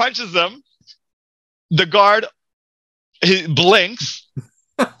he punches him. The guard, he blinks,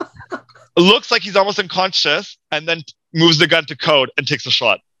 looks like he's almost unconscious, and then moves the gun to Code and takes a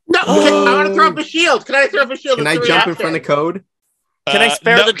shot. No, okay, I want to throw up a shield. Can I throw up a shield? Can I That's the jump in reaction. front of Code? Can I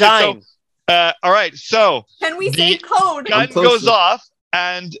spare no, the okay, dime? all right, so Can we The save Code? gun close goes to- off,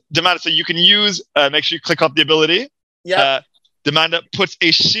 and Demanda, so you can use, make sure you click off the ability. Yep. Demanda puts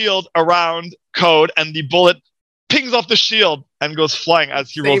a shield around Code, and the bullet pings off the shield and goes flying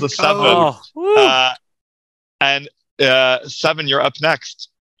as he rolls a Save 7. Code. Oh, woo. And 7, you're up next.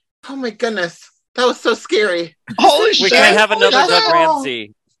 Oh my goodness. That was so scary. Holy we shit! can't have another That's Doug all.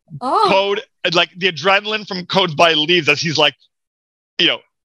 Ramsey. Oh, Code, like the adrenaline from Code's body leaves as he's like, he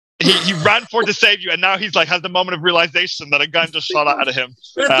ran forward to save you, and now he's like has the moment of realization that a gun just shot out of him.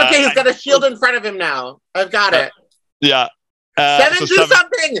 But it's okay. He's got a shield in front of him now. I've got it. Yeah. Seven, So do 7.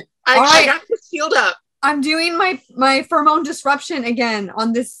 something. I All right. got the shield up. I'm doing my pheromone disruption again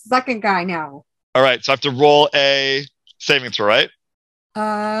on this second guy now. All right, so I have to roll a saving throw, right?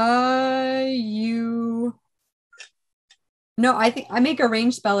 You. No, I think I make a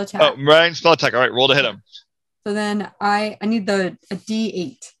ranged spell attack. Oh, range spell attack. All right, roll to hit him. So then I need a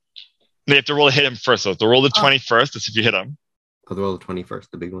D8. They have to roll to hit him first. So to roll the Oh. 20 first to see if you hit him. I'll roll the 21st,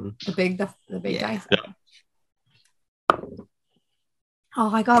 the big one. The big Yeah. dice. Yeah. Oh,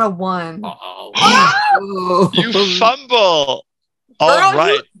 I got a 1. Oh, You fumble. All Girl,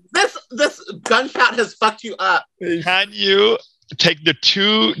 right. This gunshot has fucked you up. Can you take the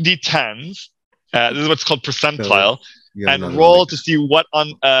 2d10s? This is what's called percentile, You got and another roll one. to see what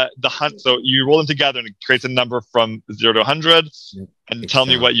on the hunt. So you roll them together, and it creates a number from 0 to 100, Yep. and It's, tell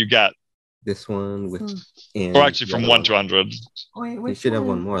me what you get. This one with. Hmm. And Or actually, the from other 1 to 100. Wait, You which should have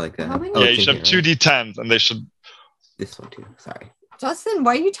one more like that. How many? Oh, Yeah, it's you should in have here, right? 2d10s, and they should. This one too. Sorry. Justin,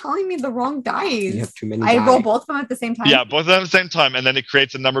 why are you telling me the wrong dice? You have too many. I die. roll both of them at the same time. Yeah, both of them at the same time, and then it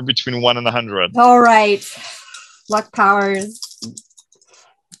creates a number between 1 and 100. All right. Luck powers.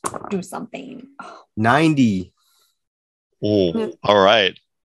 Do something. 90. Oh, all right.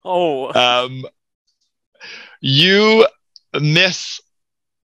 Oh, You misplace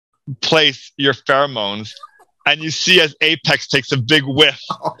your pheromones, and you see as Apex takes a big whiff.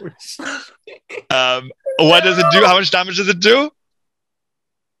 What does it do? How much damage does it do?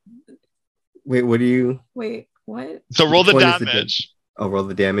 Wait, what do you? Wait, what? So roll the Which one is the damage. Roll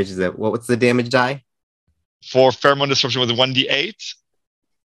the damage. Is that what's the damage die? For pheromone disruption with a 1d8.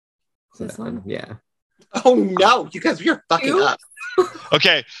 This one. Yeah. Oh no, you guys, you're fucking Ew. up.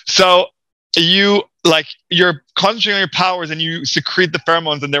 Okay, so you're concentrating on your powers and you secrete the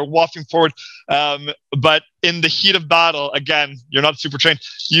pheromones and they're wafting forward. But in the heat of battle, again, you're not super trained.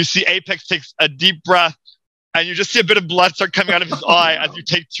 You see Apex takes a deep breath and you just see a bit of blood start coming out of his eye as you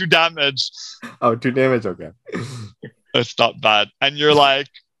take 2 damage. Oh, 2 damage. Okay. It's not bad. And you're like,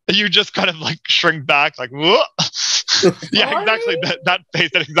 you just kind of like shrink back, like, whoa. Yeah, exactly. That face,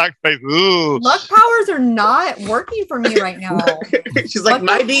 that exact face. Ooh. Luck powers are not working for me right now. She's like,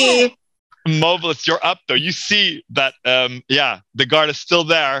 What the maybe. Mobilus, you're up though. You see that, the guard is still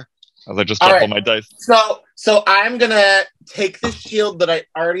there. As I just All dropped right. all my dice. So I'm gonna take the shield that I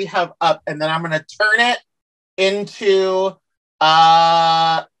already have up, and then I'm gonna turn it into.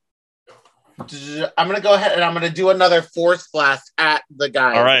 I'm gonna go ahead and I'm gonna do another force blast at the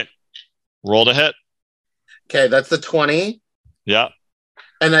guy. All right. Roll to hit. Okay, that's the 20. Yeah.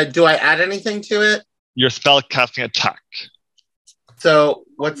 And do I add anything to it? Your spell casting attack. So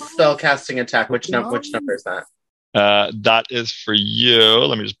what's spell casting attack? Which number is that? That is for you.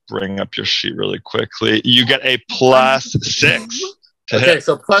 Let me just bring up your sheet really quickly. You get a +6 to Okay, hit.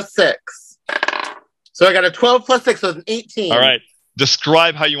 so +6. So I got a 12 + 6, so it's an 18. All right.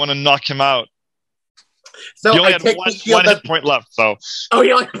 Describe how you want to knock him out. So You only I had take one the shield. hit point left, so Oh,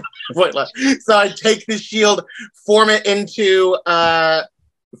 you only have 1 point left. So I take the shield, form it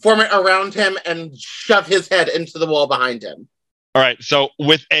around him, and shove his head into the wall behind him. all right. So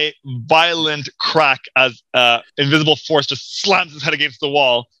with a violent crack, as invisible force just slams his head against the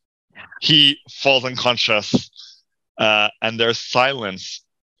wall, he falls unconscious, and there's silence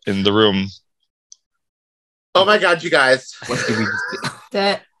in the room. Oh my god, you guys! What did we just do?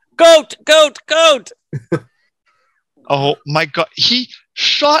 That Goat! Oh my god, he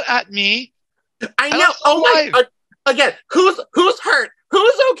shot at me. I know. don't Oh my! know Again, who's hurt?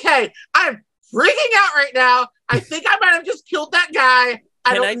 Who's okay? I'm freaking out right now. I think I might have just killed that guy.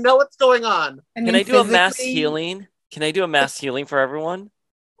 I Can don't I- know what's going on. Can I do a mass physically- healing? Can I do a mass healing for everyone?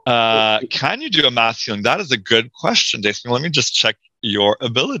 Can you do a mass healing? That is a good question, Jason. Let me just check your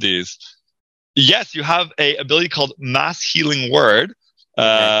abilities. Yes, you have a ability called Mass Healing Word,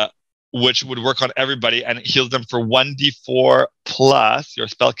 which would work on everybody, and it heals them for 1d4 plus your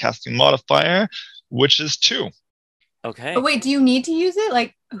spellcasting modifier, which is 2. Okay. But wait, do you need to use it?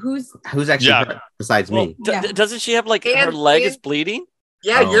 Like, who's? Who's actually Yeah. hurt besides Well, me? Yeah. doesn't she have like her And- leg is and- bleeding?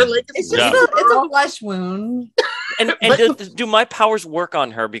 Yeah, Oh. your leg It's is just Yeah. it's a flesh wound. And do my powers work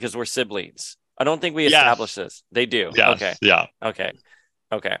on her because we're siblings? I don't think we Yes. established this. They do. Yes, Okay. yeah. Okay.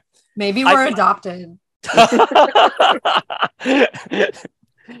 Maybe I we're think- adopted.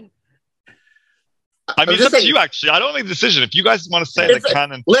 I mean, I'm it's just up to saying- you, actually. I don't make the decision. If you guys want to say It's the a-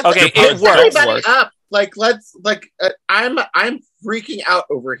 canon. Let's Okay, let's it works. everybody up. I'm freaking out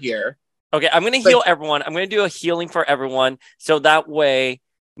over here. Okay, I'm gonna heal everyone. I'm gonna do a healing for everyone, so that way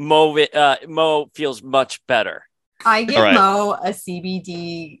Mo feels much better. I give All right. Mo a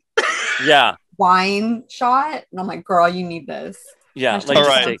CBD Yeah, wine shot, and I'm like, "Girl, you need this." yeah. Hashtag Like All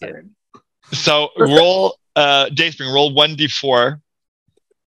just right. take it. sponsored. So roll, Dayspring, roll 1d4,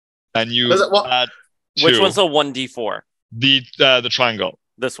 and you Was it- well- add 2. Which one's a 1d4? the triangle?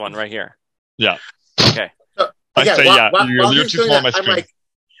 This one right here. Yeah. Okay. I Again, say while- yeah. while You're he's too doing small on my that, screen.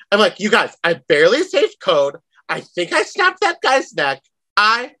 I'm like, you guys, I barely saved code. I think I snapped that guy's neck.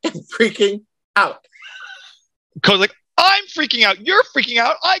 I am freaking out. Code's like, I'm freaking out. You're freaking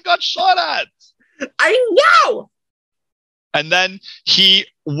out. I got shot at. I know. And then he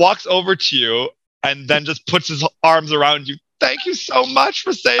walks over to you and then just puts his arms around you. Thank you so much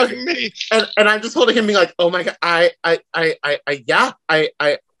for saving me. And I'm just holding him, being like, oh my god, I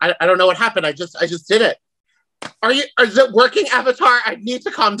don't know what happened. I just did it. Is it working, Avatar? I need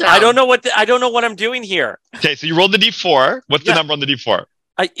to calm down. I don't know what I'm doing here. Okay, so you rolled the d4. What's the Yeah. number on the d4?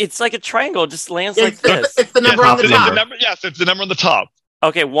 It's like a triangle. It just lands like It's, this. it's the number Yes, on the it's top. the number. Yes, it's the number on the top.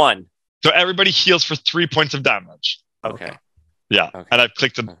 Okay, 1. So everybody heals for 3 points of damage. Okay. Yeah, Okay. and I've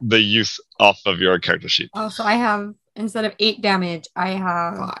clicked the use off of your character sheet. Oh, so I have instead of 8 damage, I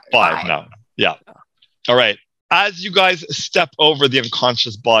have 5 now. Yeah. All right. As you guys step over the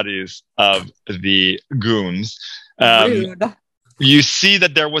unconscious bodies of the goons, Rude. you see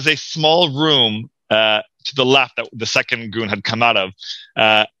that there was a small room to the left that the second goon had come out of.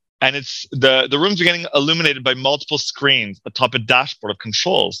 and it's the rooms are getting illuminated by multiple screens atop a dashboard of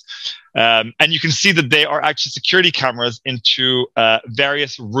controls. And you can see that they are actually security cameras into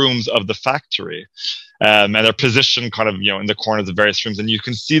various rooms of the factory. And they're positioned kind of, in the corners of various rooms. And you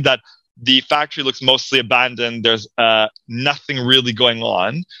can see that the factory looks mostly abandoned. There's nothing really going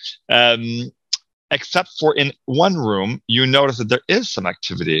on. Except for in one room, you notice that there is some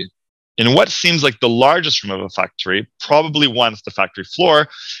activity. In what seems like the largest room of a factory, probably once the factory floor,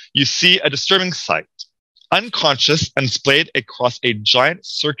 you see a disturbing sight. Unconscious and splayed across a giant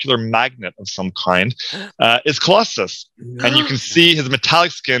circular magnet of some kind is Colossus. And you can see his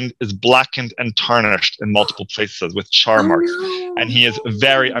metallic skin is blackened and tarnished in multiple places with char marks. And he is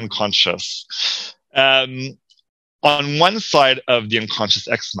very unconscious. On one side of the unconscious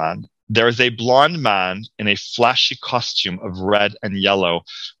X-Man, there is a blonde man in a flashy costume of red and yellow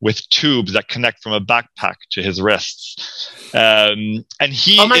with tubes that connect from a backpack to his wrists. And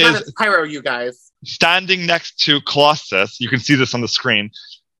he oh my is God, it's Pyro, you guys. Standing next to Colossus. You can see this on the screen.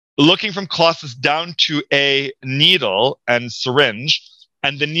 Looking from Colossus down to a needle and syringe.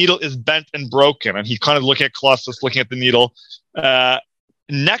 And the needle is bent and broken. And he's kind of looking at Colossus, looking at the needle.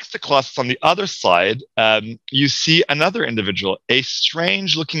 Next to Colossus on the other side, you see another individual, a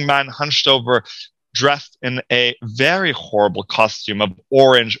strange-looking man hunched over, dressed in a very horrible costume of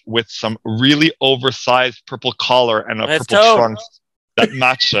orange with some really oversized purple collar and a purple trunks that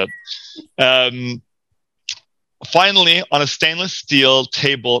match it. Finally, on a stainless steel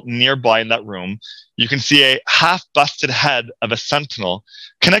table nearby in that room, you can see a half-busted head of a sentinel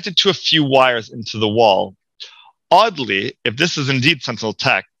connected to a few wires into the wall. Oddly, if this is indeed Sentinel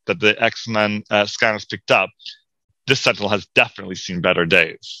tech that the X-Men scanners picked up, this Sentinel has definitely seen better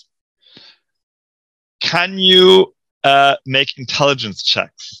days. Can you make intelligence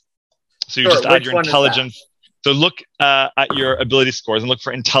checks? So you just add your intelligence. So look at your ability scores and look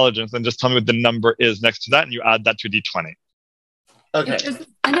for intelligence and just tell me what the number is next to that, and you add that to a D20. Okay. If there's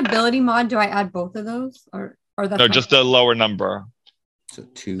an ability mod, do I add both of those? Or that's no, just a lower number. So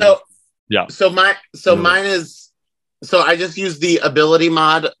 2. Yeah. So mine is... So I just use the ability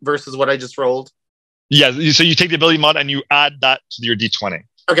mod versus what I just rolled? Yeah, so you take the ability mod and you add that to your D20.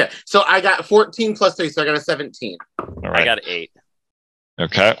 Okay, so I got 14 plus 3, so I got a 17. All right. I got 8.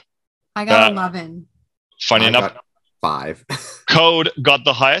 Okay. I got 11. Funny enough, 5. Code got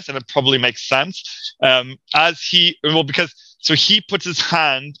the highest, and it probably makes sense. Because he puts his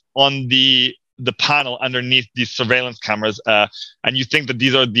hand on the panel underneath these surveillance cameras, and you think that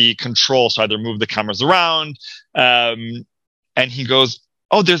these are the controls to either move the cameras around. And he goes,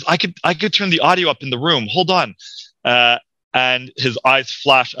 "Oh, I could turn the audio up in the room. Hold on." And his eyes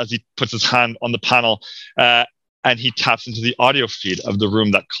flash as he puts his hand on the panel, and he taps into the audio feed of the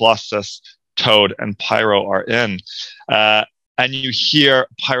room that Colossus, Toad, and Pyro are in. And you hear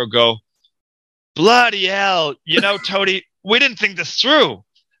Pyro go, "Bloody hell, Toady, we didn't think this through.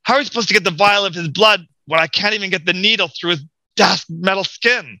 How are we supposed to get the vial of his blood when I can't even get the needle through his metal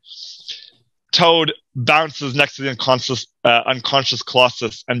skin?" Toad bounces next to the unconscious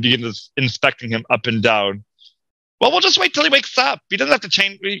Colossus and begins inspecting him up and down. "Well, we'll just wait till he wakes up. He doesn't have to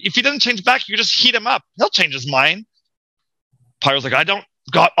change. If he doesn't change back, you just heat him up. He'll change his mind." Pyro's like, "I don't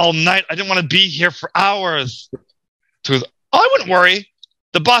got all night. I didn't want to be here for hours." Toad's, "Oh, I wouldn't worry.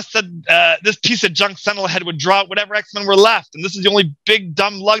 The boss said this piece of junk Sentinel head would draw out whatever X-Men were left, and this is the only big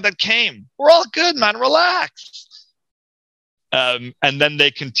dumb lug that came. We're all good, man. Relax." And then they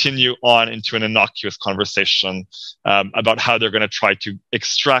continue on into an innocuous conversation about how they're going to try to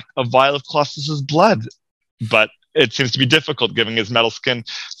extract a vial of Colossus's blood. But it seems to be difficult, given his metal skin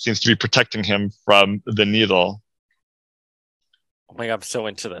seems to be protecting him from the needle. Oh my God, I'm so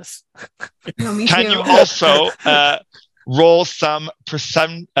into this. No, me Can too. you also roll some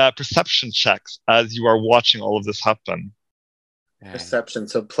perception checks as you are watching all of this happen? Okay. Perception,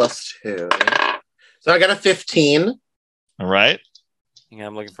 so plus 2. So I got a 15. All right. Yeah,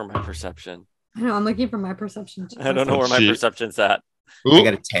 I'm looking for my perception. I know, I'm looking for my perception too. I don't know where Let's my see. perception's at. Ooh, I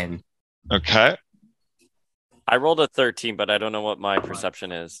got a 10. okay. I rolled a 13, but I don't know what my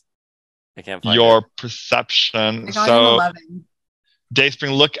perception is. I can't find Your it. perception. I got So, an 11.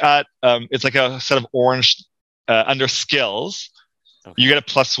 Dayspring, look at it's like a set of orange under skills. Okay. You get a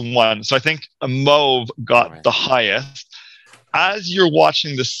 +1. So I think a Mauve got Alright. the highest. As you're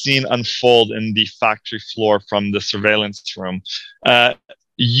watching the scene unfold in the factory floor from the surveillance room,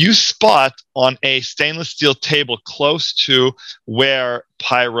 you spot on a stainless steel table close to where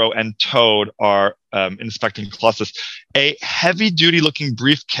Pyro and Toad are inspecting Colossus, a heavy-duty looking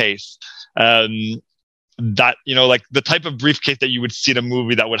briefcase that, like the type of briefcase that you would see in a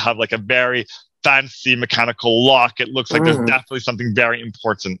movie that would have like a very fancy mechanical lock. It looks like there's Mm. definitely something very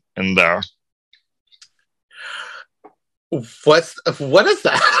important in there. What is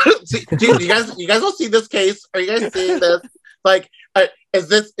that? Dude, you guys all see this case? Are you guys seeing this? Like, is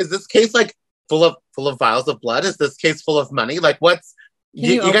this case like full of vials of blood? Is this case full of money? Like, what's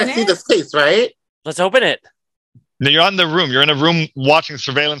you you guys open see it? this case, right? Let's open it. No, you're in the room. You're in a room watching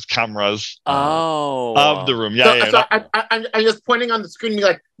surveillance cameras Oh. of the room. Yeah, So, yeah. so I'm just pointing on the screen and be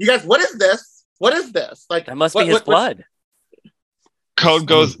like, you guys, what is this? What is this? Like, That must what- be his what- blood. Code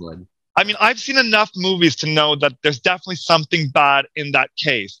goes, Blood. I mean, I've seen enough movies to know that there's definitely something bad in that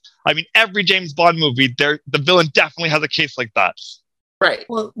case. I mean, every James Bond movie, the villain definitely has a case like that. Right.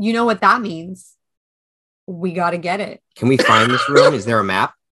 Well, you know what that means. We got to get it. Can we find this room? Is there a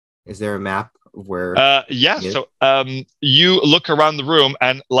map? Is there a map of where? Yeah, Yeah. so you look around the room,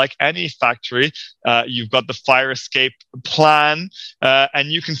 and like any factory, you've got the fire escape plan,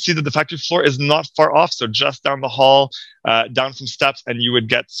 and you can see that the factory floor is not far off. So just down the hall, down some steps, and you would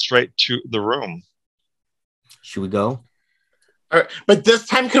get straight to the room. Should we go? All right. But this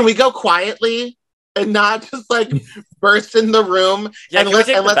time, can we go quietly and not just like burst in the room? Yeah, and can we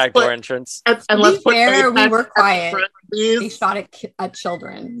take the let's back put, door entrance? and To let's be put fair, we Apex were at the quiet. front, They please. shot at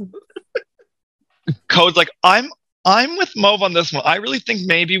children. Code's like, I'm with Mauve on this one. I really think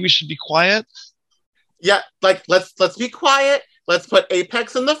maybe we should be quiet. Yeah, like let's be quiet. Let's put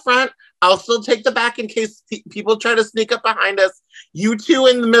Apex in the front. I'll still take the back in case people try to sneak up behind us. You two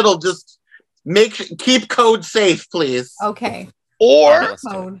in the middle, just keep Code safe, please. Okay. Or Let's do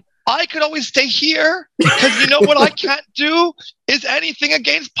it. Code. I could always stay here because you know what I can't do is anything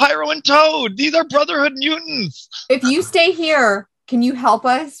against Pyro and Toad. These are Brotherhood mutants. If you stay here, can you help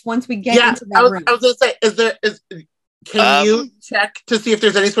us once we get Yeah, into I that was room? gonna say, can you Um, check to see if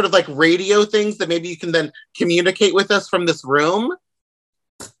there's any sort of like radio things that maybe you can then communicate with us from this room?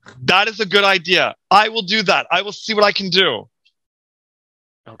 That is a good idea. I will do that. I will see what I can do.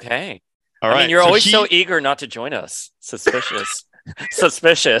 Okay. All I right. mean, you're so always he- so eager not to join us. Suspicious.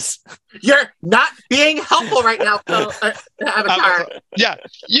 Suspicious. You're not being helpful right now, Avatar. Yeah.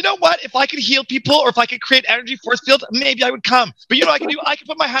 You know what? If I could heal people or if I could create energy force field, maybe I would come. But you know what I can do? I can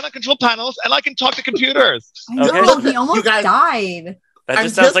put my hand on control panels and I can talk to computers. I know, Okay. Listen, he almost you guys- died. That I'm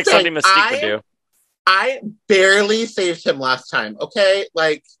just sounds just like saying, something Mystique would do. I barely saved him last time, okay?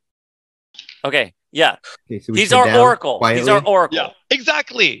 Like, Okay. Yeah. Okay, so we He's sit our down Oracle. He's quietly? our Oracle. Yeah.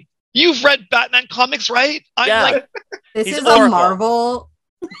 Exactly. You've read Batman comics, right? I'm Yeah. like, This He's is Oracle. a Marvel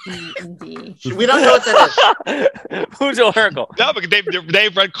D&D. we don't know what that is. Who's Oracle? no, but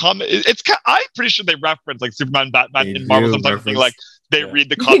they've read comics. I'm pretty sure they reference like Superman, Batman They in Marvel. do Sometimes being like reference- they Yeah. read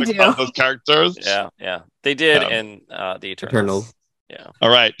the They comics do. about those characters. Yeah. Yeah. They did Yeah. in the Eternals. Eternals. Yeah. All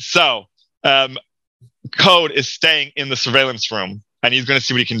right. So, Code is staying in the surveillance room, and he's going to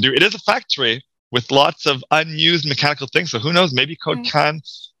see what he can do. It is a factory with lots of unused mechanical things. So who knows? Maybe Code can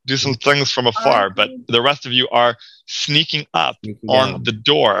do some things from afar. But the rest of you are sneaking up Sneaking on down. the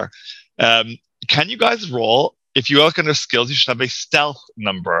door. Can you guys roll? If you look under skills, you should have a stealth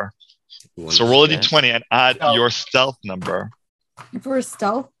number. One So roll a stealth. d20 and add Stealth. your stealth number. For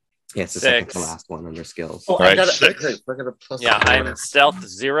stealth, Yeah, it's the second to 6. last one under skills. Oh, Right, I got it. 6. Okay, we're gonna plus Yeah. one. I'm stealth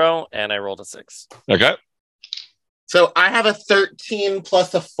 0 and I rolled a 6. Okay. So I have a 13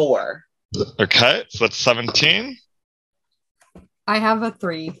 plus a 4. Okay. So that's 17. I have a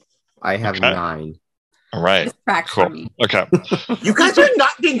 3. I have Okay. 9. All right. This tracks Cool. for me. Okay. You guys are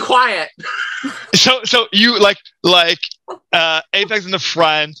not being quiet. So you like Apex in the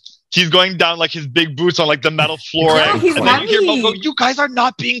front. He's going down like his big boots on like the metal flooring. Yeah, he's and then you hear Mo heavy. go, "You guys are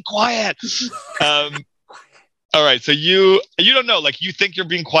not being quiet." All right, so you don't know, like you think you're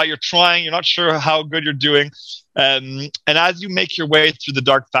being quiet, you're trying, you're not sure how good you're doing, and as you make your way through the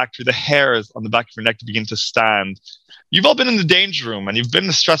dark factory, the hairs on the back of your neck begin to stand. You've all been in the danger room and you've been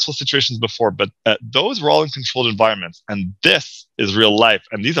in stressful situations before, but those were all in controlled environments, and this is real life,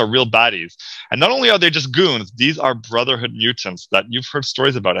 and these are real baddies. And not only are they just goons, these are Brotherhood mutants that you've heard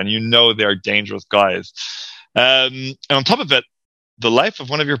stories about, and you know they are dangerous guys. And on top of it, the life of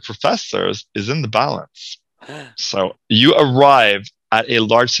one of your professors is in the balance. So you arrive at a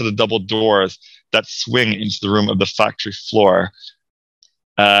large set of double doors that swing into the room of the factory floor.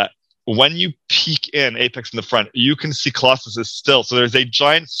 When you peek in, Apex in the front, you can see Colossus is still. So there's a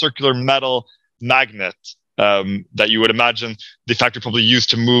giant circular metal magnet that you would imagine the factory probably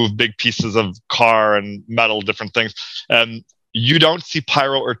used to move big pieces of car and metal, different things. You don't see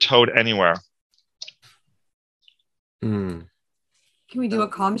Pyro or Toad anywhere. Hmm. Can we do a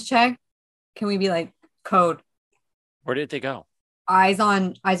comms check? Can we be like, Code, Where did they go? eyes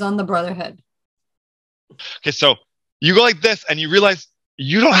on the Brotherhood? Okay, so you go like this and you realize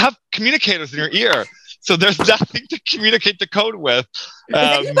you don't have communicators in your ear. So there's nothing to communicate the code with. Is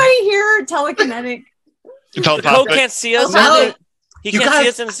anybody here telekinetic? The code can't see us. No. He You can't see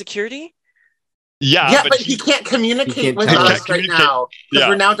guys- us in the security? Yeah, but he can't communicate with us right now because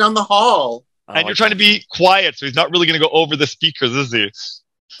we're now down the hall. And you're trying to be quiet, so he's not really going to go over the speakers, is he?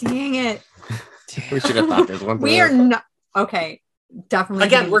 Dang it. We should have thought there's one. We are not. Okay. Definitely.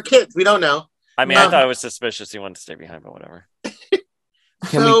 Again, we're kids. We don't know. I mean, I thought it was suspicious he wanted to stay behind, but whatever.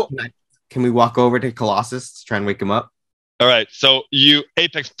 Can we walk over to Colossus to try and wake him up? All right. So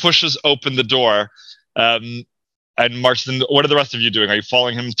Apex pushes open the door, and marches in. What are the rest of you doing? Are you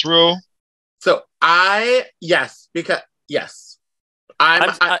following him through? So yes.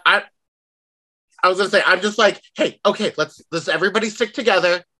 I was gonna say, I'm just like, hey, okay, let's everybody stick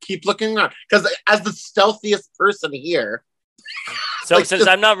together, keep looking around. Because as the stealthiest person here. So since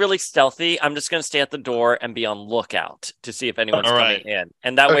I'm not really stealthy, I'm just gonna stay at the door and be on lookout to see if anyone's coming in.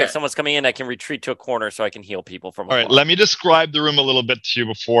 And that way if someone's coming in, I can retreat to a corner so I can heal people from All right, let me describe the room a little bit to you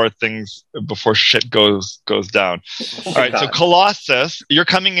before shit goes down. All right, so Colossus, you're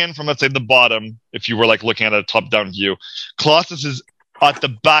coming in from, let's say, the bottom, if you were like looking at a top-down view. Colossus is at the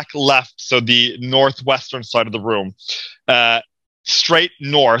back left, so the northwestern side of the room. Straight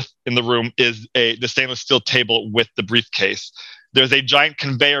north in the room is the stainless steel table with the briefcase. There's a giant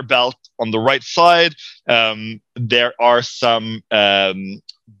conveyor belt on the right side. There are some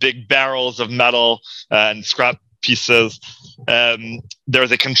big barrels of metal and scrap pieces.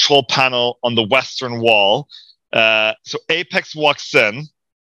 There's a control panel on the western wall. So Apex walks in,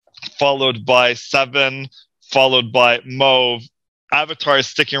 followed by Seven, followed by Mauve. Avatar is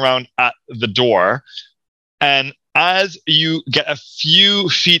sticking around at the door. And as you get a few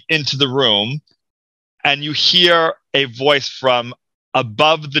feet into the room and you hear a voice from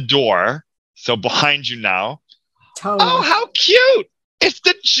above the door, so behind you now, oh, how cute! It's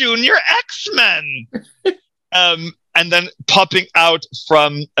the Junior X-Men! And then popping out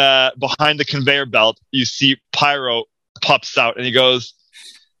from behind the conveyor belt, you see Pyro pops out and he goes,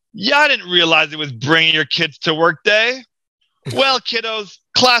 yeah, I didn't realize it was bringing your kids to work day. Well, kiddos,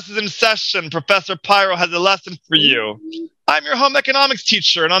 class is in session. Professor Pyro has a lesson for you. I'm your home economics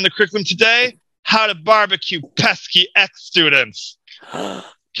teacher, and on the curriculum today, how to barbecue pesky ex-students.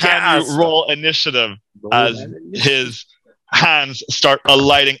 Can you roll initiative as his hands start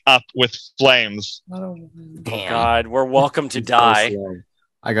alighting up with flames? Damn. God, we're welcome to die.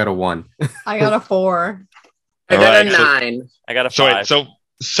 I got a 1. I got a 4. I got a 9. I got a 5. So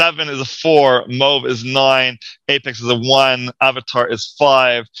 7 is a 4, Mauve is 9, Apex is a 1, Avatar is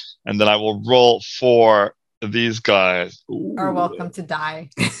 5, and then I will roll for these guys. Ooh. Are welcome to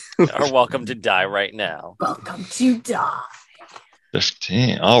die. Are welcome to die right now. Welcome to die.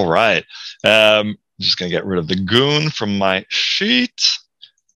 15. All right. Just gonna get rid of the goon from my sheet.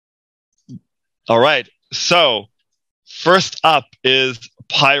 All right. So first up is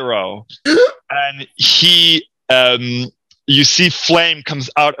Pyro, and he. You see flame comes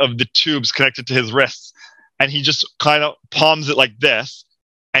out of the tubes connected to his wrists, and he just kind of palms it like this,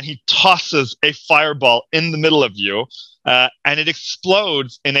 and he tosses a fireball in the middle of you, and it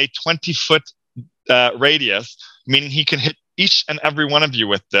explodes in a 20-foot radius, meaning he can hit each and every one of you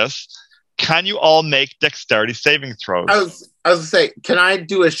with this. Can you all make dexterity saving throws? I was going to say, can I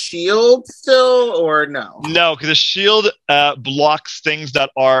do a shield still, or no? No, because a shield blocks things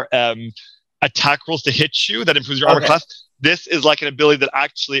that are attack rolls to hit you, that improves your armor class. This is like an ability that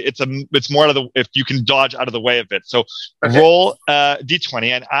actually it's more out of the, if you can dodge out of the way of it. So roll d20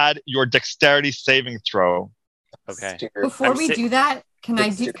 and add your dexterity saving throw. Okay. Before we do that, can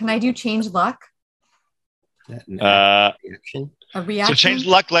I do change luck? Reaction? A reaction? So change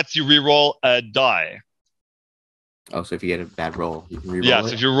luck lets you reroll a die. Oh, so if you get a bad roll, you can reroll Yeah, so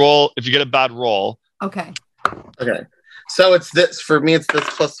if you get a bad roll. Okay. Okay. So it's this, for me, it's this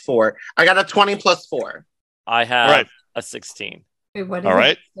plus 4. I got a 20 plus 4. I have a 16. Wait, what is all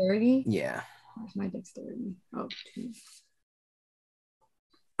right. Dexterity? Yeah. Where's my dexterity? Oh, 2.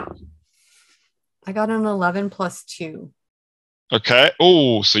 I got an 11 plus 2. Okay.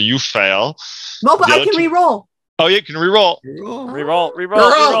 Oh, so you fail. No, but I can re-roll. Oh, you can reroll.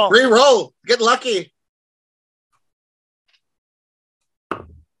 Reroll. Get lucky.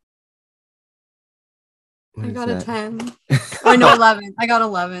 I got a 10. Oh, no, 11. I got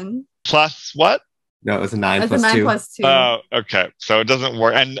 11. Plus what? No, it was a 9 plus 2. 9 plus 2. Oh, okay. So it doesn't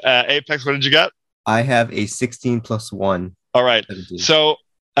work. And Apex, what did you get? I have a 16 plus 1. All right. 17. So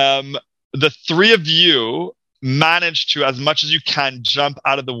the three of you manage to, as much as you can, jump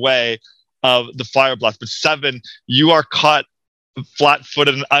out of the way of the fire blast. But Seven, you are caught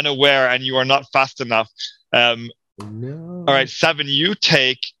flat-footed and unaware, and you are not fast enough. No. All right, 7, you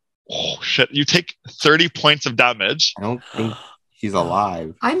take 30 points of damage. I don't think she's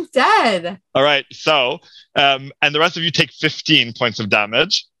alive. I'm dead. All right, so and the rest of you take 15 points of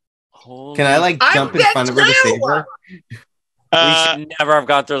damage. Can I like I'm jump in front of her to dead save too! her? We should never have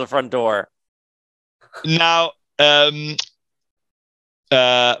gone through the front door. Now,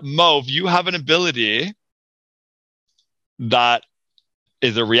 Mauve, you have an ability that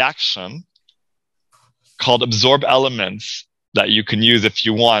is a reaction called Absorb Elements that you can use if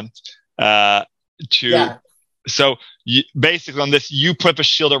you want So basically on this, you put up a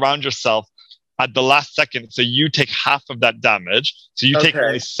shield around yourself at the last second, so you take half of that damage. So you take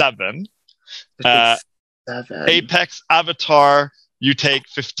only 7. 7. Apex Avatar, you take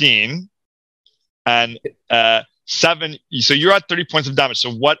 15. And 7, so you're at 30 points of damage.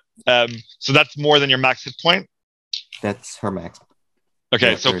 So what? So that's more than your max hit point. That's her max.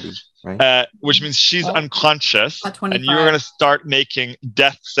 Okay, Yeah, so 30, right? which means she's unconscious, At and 25. you're going to start making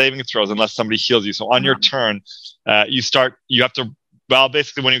death saving throws unless somebody heals you. So on your turn, you have to. Well,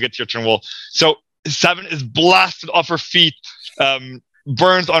 basically, when you get to your turn, so 7 is blasted off her feet,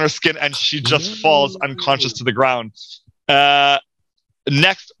 burns on her skin, and she just falls unconscious to the ground.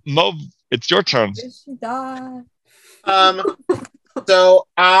 Next, Mauve, it's your turn. Did she die? So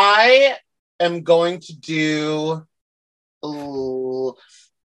I am going to do.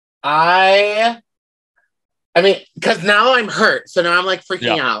 I mean, because now I'm hurt, so now I'm like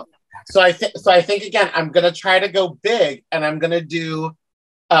freaking out. So I think again, I'm gonna try to go big, and I'm gonna do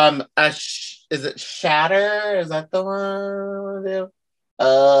is it Shatter? Is that the one I want to do?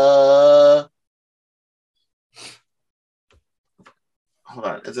 Hold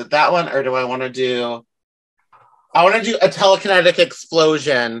on, is it that one, or do I want to do? I want to do a telekinetic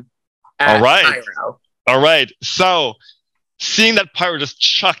explosion. At All right. Pyro. All right. So, seeing that Pyro just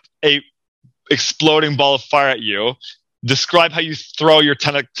chucked a exploding ball of fire at you, describe how you throw your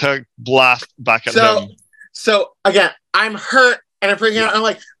tentacle blast back at him. So again, I'm hurt and I'm freaking out. I'm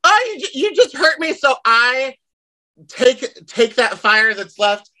like, oh, you just hurt me. So I take that fire that's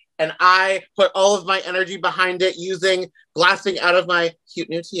left and I put all of my energy behind it using blasting out of my cute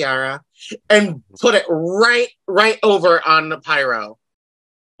new tiara and put it right over on the Pyro.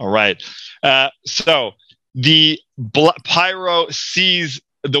 All right. So the Pyro sees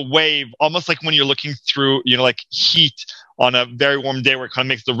the wave almost like when you're looking through, like heat on a very warm day where it kind of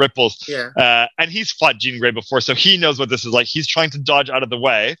makes the ripples. Yeah. And he's fought Jean Grey before, so he knows what this is like. He's trying to dodge out of the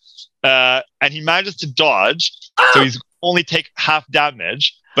way, and he manages to dodge. So he's only take half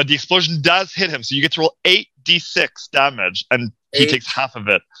damage, but the explosion does hit him. So you get to roll 8d6 damage, and he takes half of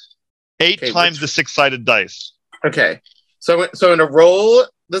it. 8 times the 6-sided dice. Okay. So I'm going to roll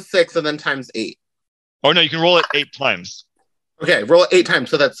the 6 and then times 8. Oh, no, you can roll it 8 times. Okay, roll it 8 times.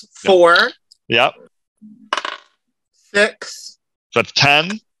 So that's 4. Yep. 6. So that's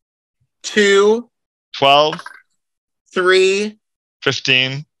 10. 2. 12. 3.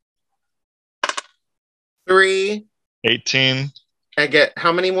 15. 3. 18. I get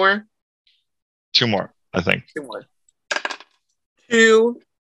how many more? 2 more, I think. 2 more. 2.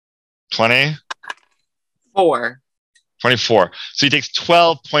 20. 4. 24. So he takes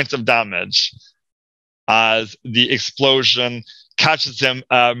 12 points of damage as the explosion catches him.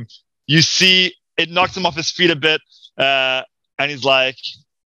 You see it knocks him off his feet a bit, and he's like,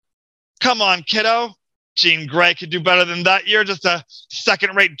 come on, kiddo. Jean Grey could do better than that. You're just a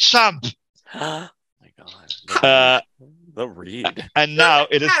second-rate chump. Oh my God. The read. And now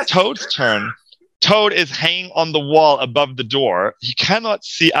it is Toad's turn. Toad is hanging on the wall above the door. He cannot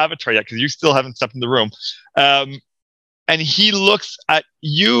see Avatar yet because you still haven't stepped in the room. And he looks at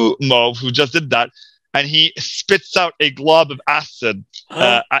you, Mauve, who just did that, and he spits out a glob of acid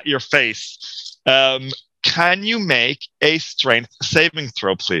at your face. Can you make a strength saving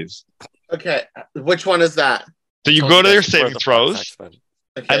throw, please? Okay, which one is that? So you go to your saving throws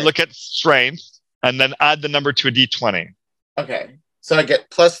Okay. and look at strength, and then add the number to a d20. Okay, so I get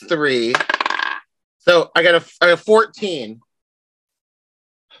 +3. So I got a 14.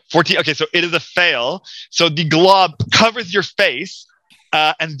 14. Okay, so it is a fail. So the glob covers your face,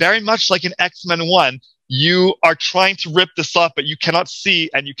 and very much like in X-Men 1, you are trying to rip this off, but you cannot see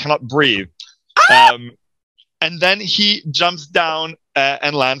and you cannot breathe. And then he jumps down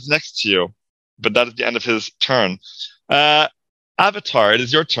and lands next to you. But that is the end of his turn. Avatar, it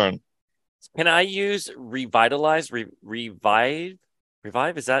is your turn. Can I use revitalize? Revive?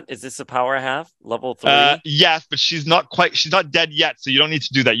 Is this a power I have? Level 3? Yes, but she's not dead yet, so you don't need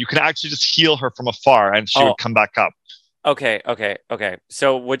to do that. You can actually just heal her from afar and she would come back up. Okay.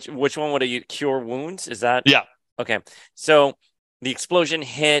 So which one would you cure wounds? Is that? Yeah. Okay. So the explosion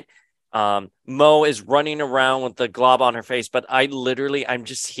hit. Mo is running around with the glob on her face, but I'm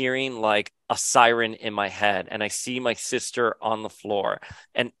just hearing like a siren in my head, and I see my sister on the floor,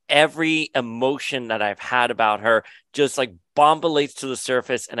 and every emotion that I've had about her just like bombulates to the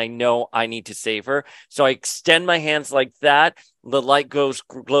surface, and I know I need to save her. So I extend my hands like that. The light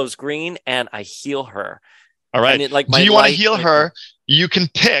glows green, and I heal her. All right. Like, do you want to heal her? You can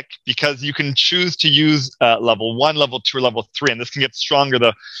pick, because you can choose to use level 1, level 2, or level 3, and this can get stronger.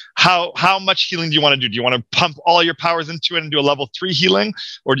 Though, how much healing do you want to do? Do you want to pump all your powers into it and do a level 3 healing,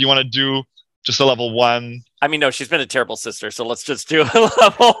 or do you want to do just a level 1? I mean, no, she's been a terrible sister, so let's just do a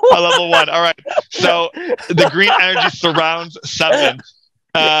level 1. A level 1. All right. So the green energy surrounds 7.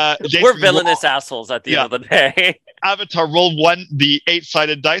 Jason, we're villainous assholes at the end of the day. Avatar, roll 1, the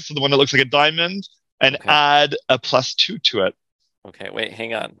 8-sided dice, so the one that looks like a diamond, and add a +2 to it. Okay, wait,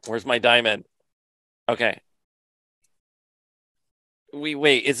 hang on. Where's my diamond? Okay.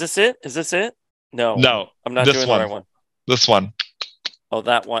 Wait, is this it? Is this it? No. I'm not doing the right one. This one. Oh,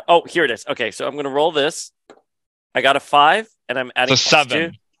 that one. Oh, here it is. Okay, so I'm going to roll this. I got a 5, and I'm adding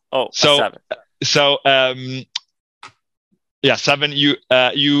 7. 2. Oh, so 7. So, 7. You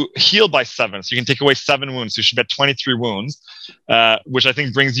heal by 7, so you can take away 7 wounds. So you should get 23 wounds, which I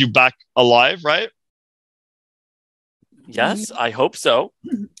think brings you back alive, right? Yes, I hope so.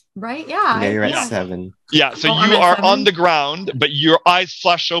 Right? Yeah. Yeah, you're at 7. Yeah, so you are on the ground, but your eyes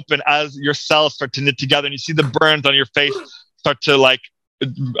flash open as your cells start to knit together, and you see the burns on your face start to like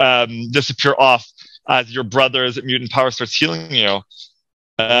disappear off as your brother's mutant power starts healing you.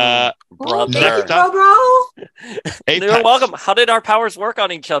 Brother. Next up, bro. You're welcome. How did our powers work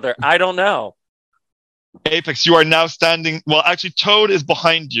on each other? I don't know. Apex, you are now standing. Well, actually, Toad is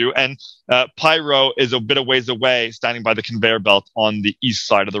behind you, and Pyro is a bit of ways away, standing by the conveyor belt on the east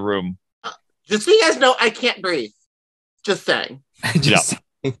side of the room. Just so you guys know, I can't breathe. Just saying.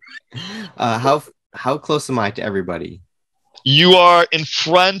 How close am I to everybody? You are in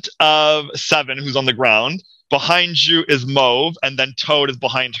front of 7, who's on the ground. Behind you is Mauve, and then Toad is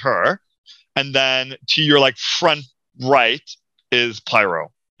behind her. And then to your like front right is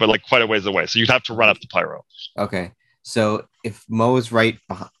Pyro, but like quite a ways away. So you'd have to run up to Pyro. Okay. So if Mo is right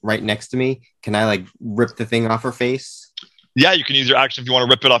next to me, can I like rip the thing off her face? Yeah, you can use your action if you want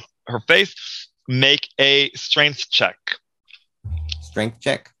to rip it off her face. Make a strength check. Strength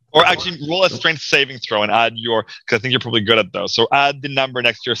check? Or actually roll a strength saving throw and add your, because I think you're probably good at those. So add the number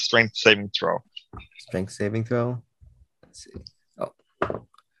next to your strength saving throw. Strength saving throw? Let's see. Oh.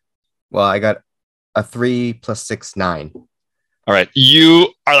 Well, I got a 3 + 6, 9. All right.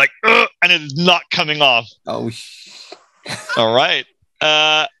 You are like, and it is not coming off. Oh, all right.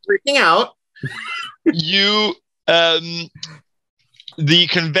 Freaking out. You, the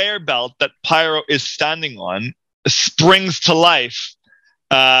conveyor belt that Pyro is standing on springs to life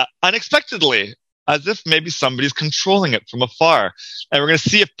unexpectedly, as if maybe somebody's controlling it from afar. And we're going to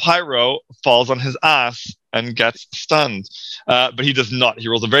see if Pyro falls on his ass and gets stunned. But he does not. He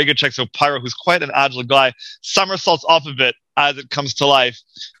rolls a very good check. So Pyro, who's quite an agile guy, somersaults off of it as it comes to life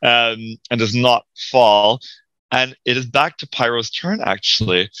and does not fall. And it is back to Pyro's turn,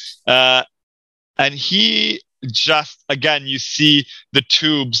 actually. And he just, again, you see the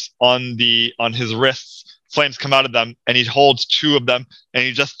tubes on his wrists. Flames come out of them, and he holds 2 of them, and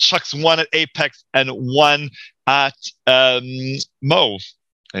he just chucks one at Apex and one at Mauve.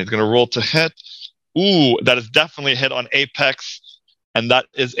 And he's going to roll to hit. Ooh, that is definitely a hit on Apex, and that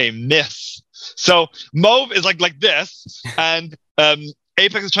is a miss. So Mauve is like this, and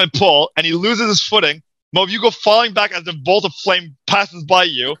Apex is trying to pull, and he loses his footing. Mauve, you go falling back as the bolt of flame passes by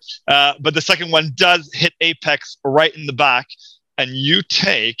you, but the second one does hit Apex right in the back, and you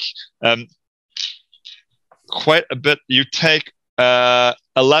take quite a bit. You take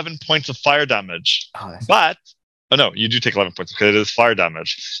 11 points of fire damage. No, you do take 11 points because it is fire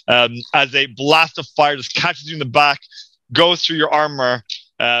damage. As a blast of fire just catches you in the back, goes through your armor,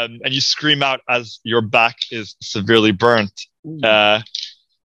 and you scream out as your back is severely burnt.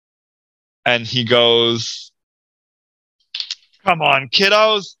 And he goes, "Come on,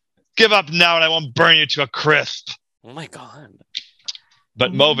 kiddos. Give up now and I won't burn you to a crisp." Oh my God.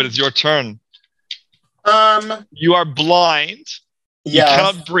 But Mauve, it is your turn. You are blind. Yes. You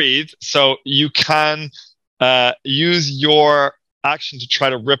cannot breathe, so you can use your action to try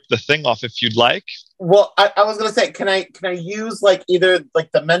to rip the thing off if you'd like. Well, I was gonna say, can I use like either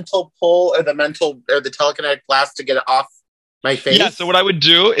like the mental pull or the telekinetic blast to get it off my face? Yeah, so what I would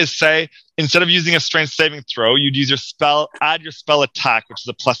do is say, instead of using a strength saving throw, you'd use your spell, add your spell attack, which is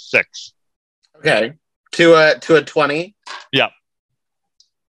a +6. Okay. To a 20? Yeah.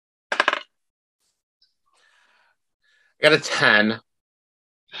 I got a 10.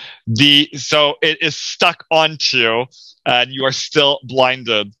 So it is stuck onto you, and you are still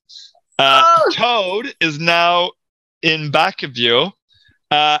blinded. Toad is now in back of you,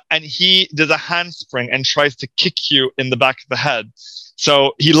 and he does a handspring and tries to kick you in the back of the head.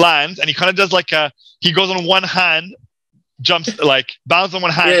 So he lands, and he kind of does he goes on one hand, jumps bounds on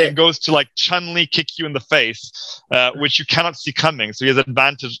one hand, and goes to Chun-Li kick you in the face, which you cannot see coming. So he has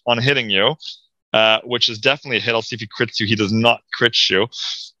advantage on hitting you, which is definitely a hit. I'll see if he crits you. He does not crit you.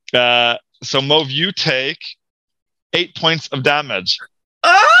 So Mauve, you take 8 points of damage.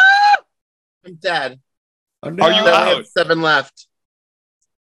 I'm dead. Oh, no. Are you I out? have 7 left.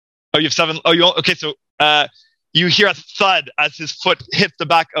 Oh, you have 7. Oh, okay. So you hear a thud as his foot hits the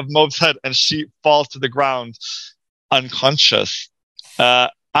back of Mauve's head, and she falls to the ground, unconscious.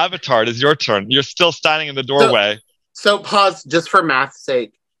 Avatar, it is your turn. You're still standing in the doorway. So pause just for math's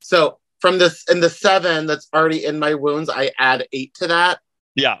sake. So from this in the 7 that's already in my wounds, I add 8 to that.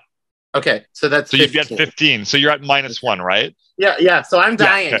 Yeah. Okay, so that's so 15. you get 15. So you're at -1, right? Yeah. So I'm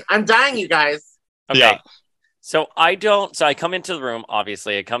dying. Yeah, okay. I'm dying, you guys. Okay. Yeah. So I come into the room,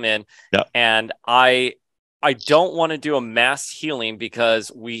 obviously. I come in, Yeah. and I don't want to do a mass healing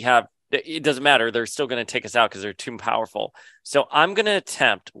because it doesn't matter. They're still going to take us out because they're too powerful. So I'm going to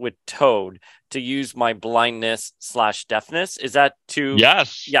attempt with Toad to use my blindness/deafness. Is that too?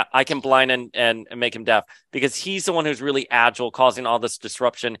 Yes. Yeah, I can blind and make him deaf because he's the one who's really agile, causing all this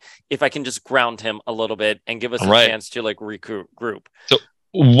disruption. If I can just ground him a little bit and give us a chance to regroup. So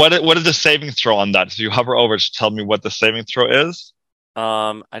what is the saving throw on that? So you hover over to tell me what the saving throw is.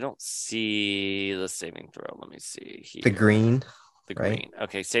 I don't see the saving throw. Let me see here. The green. The right? green.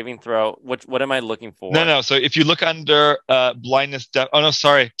 Okay, saving throw. What am I looking for? No. So if you look under blindness, oh no,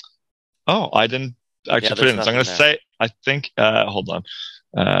 sorry. Oh, I didn't actually put it in. So I'm going to say, I think. Hold on.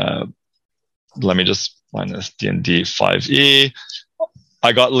 Let me just blindness D&D 5e.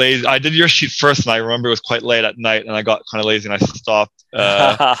 I got lazy. I did your sheet first, and I remember it was quite late at night, and I got kind of lazy, and I stopped.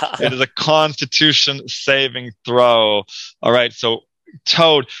 It is a Constitution saving throw. All right, so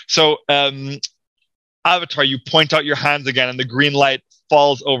Toad. So Avatar, you point out your hands again, and the green light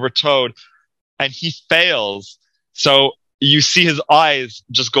falls over Toad, and he fails. So you see his eyes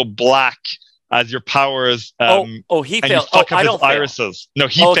just go black as your powers. He failed. I don't irises. No,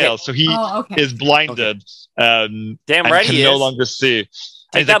 he fails. So he is blinded. Damn and right can he no is. longer see.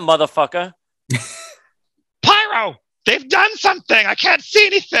 Take that, motherfucker. Pyro, they've done something. I can't see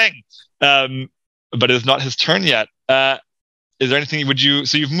anything. But it's not his turn yet. Is there anything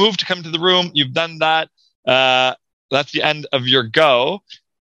so you've moved to come to the room. You've done that. That's the end of your go.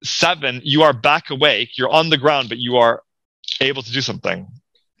 7, you are back awake. You're on the ground, but you are able to do something.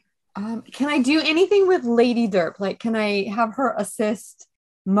 Can I do anything with Lady Derp? Like, can I have her assist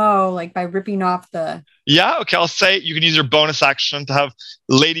Mo, like by ripping off the... Yeah, okay, I'll say you can use your bonus action to have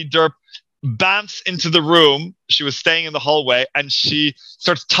Lady Derp bounce into the room. She was staying in the hallway, and she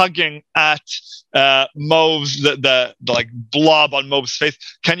starts tugging at Mauve's, the like blob on Mauve's face.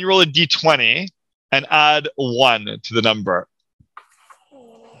 Can you roll a d20 and add 1 to the number?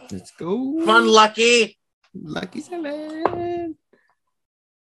 Let's go. Come on, Lucky. Lucky 7.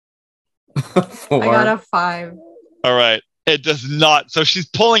 I got a 5. All right. It does not. So she's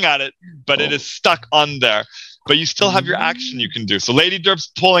pulling at it, but it is stuck on there. But you still have your action you can do. So Lady Derp's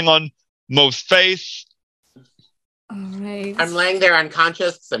pulling on Mo's face. All right. I'm laying there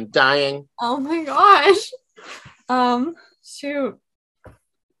unconscious because I'm dying. Oh my gosh. Shoot.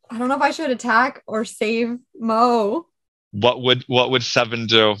 I don't know if I should attack or save Mo. What would 7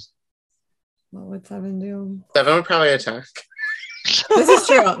 do? What would 7 do? 7 would probably attack. This is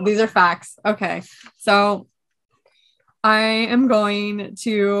true. These are facts. Okay. So I am going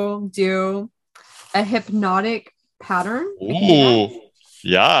to do a hypnotic pattern. Ooh.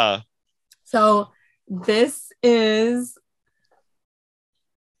 Yeah. So this is...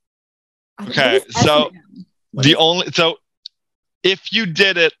 Okay. So if you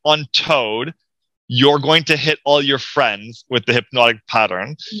did it on Toad, you're going to hit all your friends with the hypnotic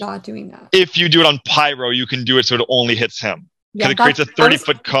pattern. Not doing that. If you do it on Pyro, you can do it so it only hits him. Because it creates a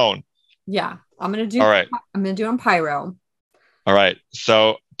 30-foot cone. Yeah. I'm going to do it on Pyro. All right.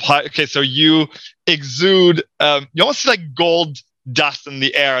 So, so you exude, you almost see like gold dust in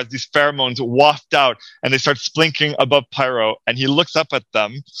the air as these pheromones waft out, and they start splinking above Pyro, and he looks up at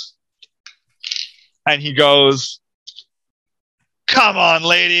them, and he goes, "Come on,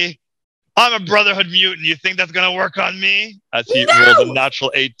 lady. I'm a Brotherhood mutant. You think that's going to work on me?" As he rolls a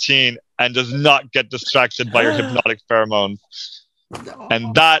natural 18 and does not get distracted by your hypnotic pheromones. No.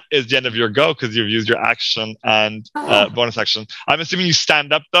 And that is the end of your go because you've used your action and bonus action. I'm assuming you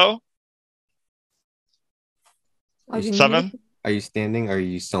stand up, though? 7? Are you standing or are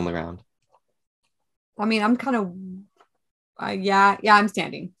you still on the ground? I mean, I'm kind of, yeah, I'm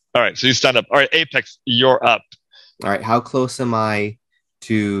standing. All right, so you stand up. All right, Apex, you're up. All right. How close am I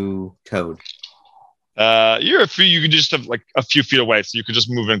to Toad? You're a few. You could just have like a few feet away, so you could just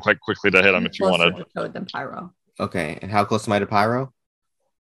move in quite quickly to hit him if you Closer wanted. to Toad than Pyro. Okay. And how close am I to Pyro?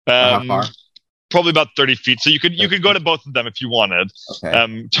 How far? Probably about 30 feet. So you could go to both of them if you wanted.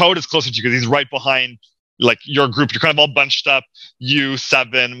 Okay. Toad is closer to you because he's right behind like your group. You're kind of all bunched up. You,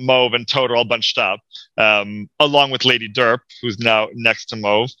 Seven, Mauve, and Toad are all bunched up, along with Lady Derp, who's now next to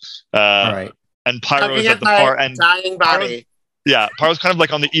Mauve. All right. And Pyro Looking is at at the my far end. dying body. Pyro's kind of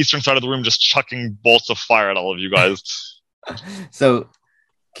like on the eastern side of the room, just chucking bolts of fire at all of you guys. So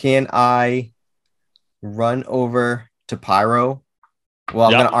can I run over to Pyro? Well,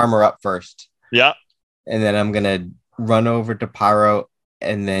 I'm Yeah. going to armor up first. Yeah. And then I'm going to run over to Pyro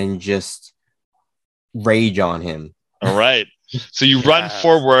and then just rage on him. All right. So you run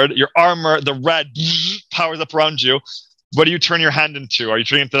forward. Your armor, the red, powers up around you. What do you turn your hand into? Are you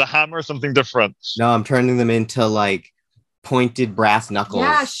turning into the hammer or something different? No, I'm turning them into like pointed brass knuckles.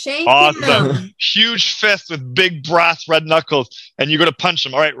 Yeah, shake Awesome. him. Huge fist with big brass red knuckles. And you go to punch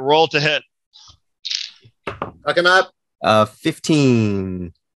him. All right, roll to hit. Fuck him up.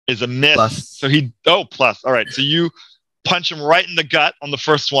 15. Is a miss. Plus. So plus. All right. So you punch him right in the gut on the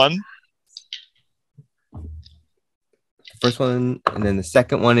first one. First one, and then the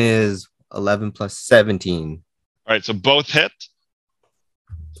second one is 11 plus 17. All right. So both hit.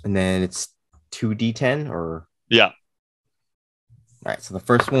 And then it's 2d10 or? Yeah. All right. So the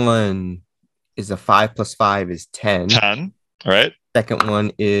first one is a 5 plus 5 is 10. 10. All right. Second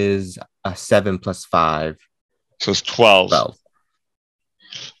one is a 7 plus 5. So it's 12. 12.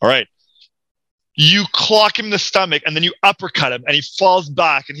 All right. You clock him in the stomach and then you uppercut him and he falls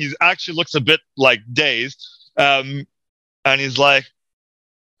back and he actually looks a bit like dazed. And he's like,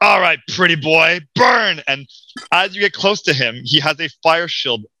 all right, pretty boy, burn. And as you get close to him, he has a fire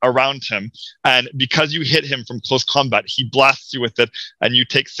shield around him. And because you hit him from close combat, he blasts you with it and you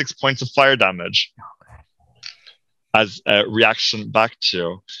take 6 points of fire damage as a reaction back to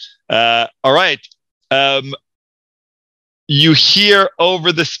you. All right. You hear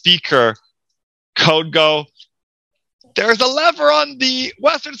over the speaker Code go, there's a lever on the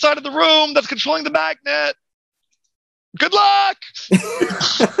western side of the room that's controlling the magnet. Good luck.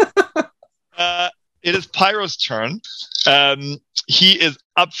 It is Pyro's turn. He is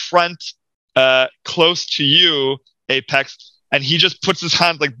up front, close to you, Apex, and he just puts his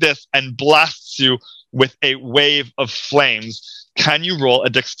hand like this and blasts you with a wave of flames. Can you roll a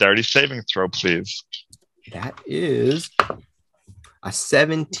dexterity saving throw, please? That is a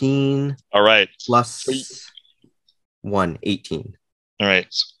 17 All right. plus 1, 18. All right.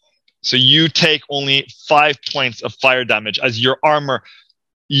 So you take only 5 points of fire damage as your armor,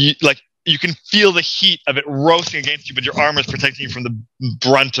 you can feel the heat of it roasting against you, but your armor is protecting you from the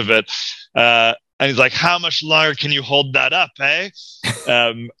brunt of it. And he's like, how much longer can you hold that up, eh?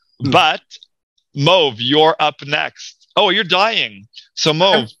 But Mauve, you're up next. Oh, you're dying. So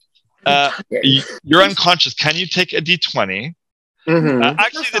Mauve, you're unconscious. Can you take a D20? Mm-hmm.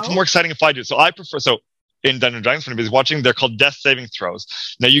 Actually, it's more exciting if I do. So I prefer. So in Dungeons & Dragons, for anybody's watching, they're called death saving throws.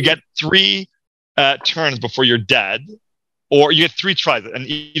 Now you get 3 turns before you're dead, or you get 3 tries, and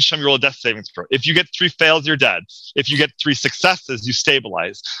each time you roll a death saving throw. If you get 3 fails, you're dead. If you get 3 successes, you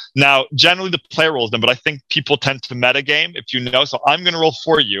stabilize. Now, generally the player rolls them, but I think people tend to metagame, if you know. So I'm going to roll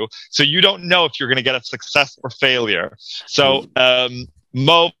for you, so you don't know if you're going to get a success or failure. So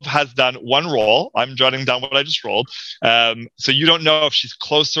Mauve has done 1 roll. I'm jotting down what I just rolled. So you don't know if she's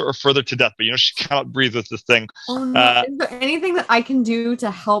closer or further to death, but you know she cannot breathe with this thing. Oh, no. Is there anything that I can do to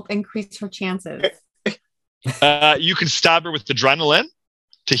help increase her chances? You can stab her with adrenaline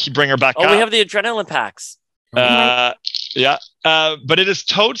to bring her back up. Oh, we have the adrenaline packs. Yeah. But it is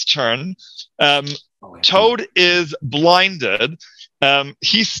Toad's turn. Toad is blinded.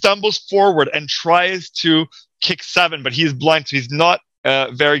 He stumbles forward and tries to kick Seven, but he's blind, so he's not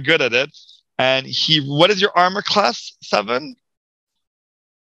very good at it. And what is your armor class, Seven?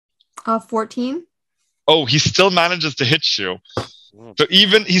 14. Oh, he still manages to hit you. So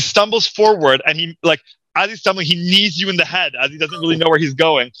even he stumbles forward and as he's stumbling, he knees you in the head as he doesn't really know where he's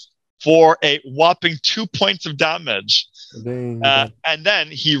going for a whopping 2 points of damage. And then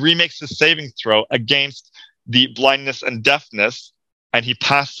he remakes his saving throw against the blindness and deafness, and he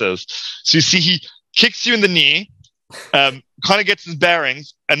passes. So you see, he kicks you in the knee, kind of gets his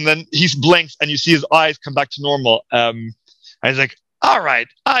bearings, and then he blinks, and you see his eyes come back to normal. And he's like, all right,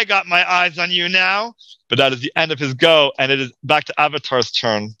 I got my eyes on you now. But that is the end of his go, and it is back to Avatar's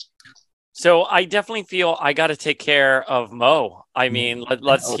turn. So I definitely feel I got to take care of Mo. I mean,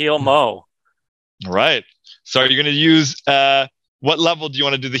 let's heal Mo. All right. So are you going to use what level do you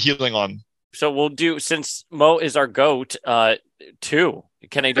want to do the healing on? So we'll do, since Mo is our goat, 2.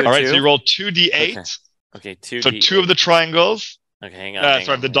 Can I do it? All right. 2? So you roll 2d8. Okay, 2. So 2 of the triangles. Okay, hang on.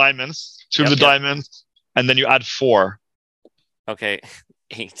 Sorry, the diamonds. 2 of the diamonds, and then you add 4. Okay,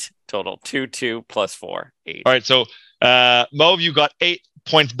 8 total. 2, 2 plus 4, 8. All right. So Mo, you got 8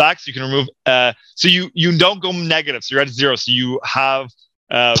 points back, so you can remove. So you don't go negative, so you're at 0. So you have.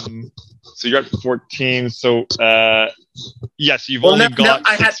 So you're at 14. So yes, you've only got.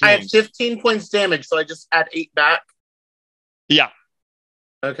 I had 15 points damage, so I just add 8 back. Yeah.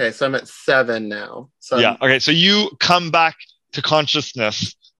 Okay, so I'm at 7 now. So yeah. Okay, so you come back to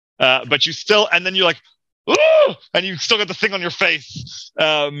consciousness, but you still, and then you're like, oh, and you still got the thing on your face.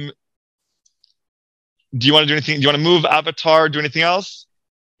 Do you want to do anything? Do you want to move Avatar? Do anything else?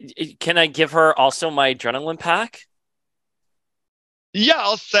 Can I give her also my adrenaline pack? Yeah,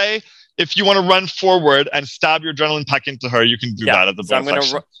 I'll say if you want to run forward and stab your adrenaline pack into her, you can do that at the bonus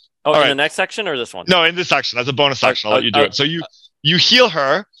section. In the next section or this one? No, in this section as a bonus section. I'll let you do it. So you heal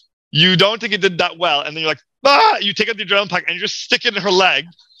her. You don't think it did that well, and then you're like, ah! You take out the adrenaline pack and you just stick it in her leg,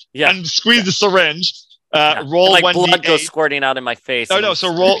 and squeeze the syringe. Roll like 1d8. Blood goes squirting out in my face. Oh no!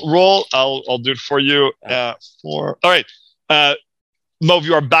 So roll. I'll do it for you. 4. All right, Mauve,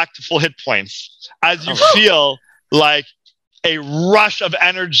 you are back to full hit points as you feel like a rush of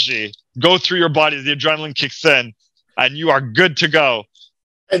energy go through your body as the adrenaline kicks in, and you are good to go.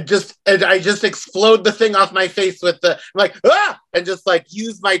 And I just explode the thing off my face with the, I'm like, and just like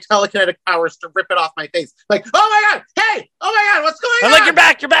use my telekinetic powers to rip it off my face. Like, oh my God, hey, oh my God, what's going on? I'm like,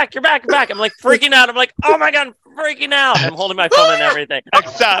 you're back. I'm like freaking out. I'm like, oh my God, I'm freaking out. I'm holding my phone and everything.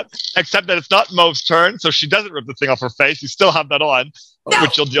 Except that it's not Mauve's turn, so she doesn't rip the thing off her face. You still have that on,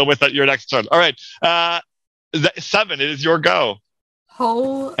 which you'll deal with at your next turn. All right, 7, it is your go.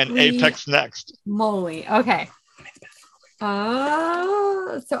 Holy and Apex next. Moly. Okay.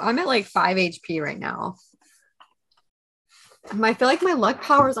 So I'm at like 5 HP right now. I feel like my luck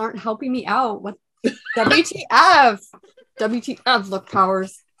powers aren't helping me out. What? WTF? WTF luck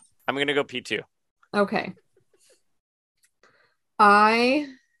powers. I'm gonna go P2. Okay.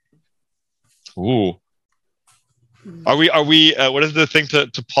 Ooh. Are we what is the thing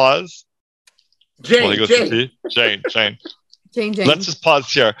to pause? Jane. Let's just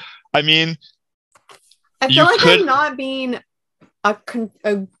pause here. I mean, I feel like I'm not being a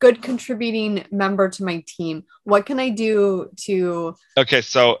good contributing member to my team. What can I do to Okay,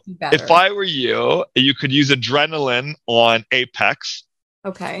 so if I were you, you could use adrenaline on Apex.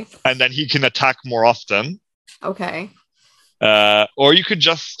 Okay. And then he can attack more often. Okay. Or you could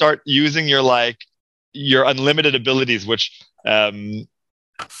just start using your unlimited abilities, which let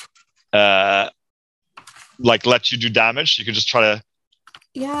you do damage. You could just try to.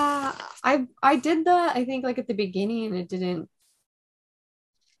 Yeah, I did that. I think like at the beginning, and it didn't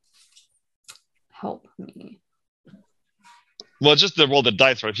help me. Well, just to roll the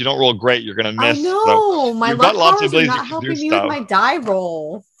dice, right? If you don't roll great, you're gonna miss. I know so my luck powers are not helping me with my die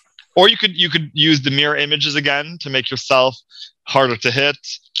roll. Or you could use the mirror images again to make yourself harder to hit.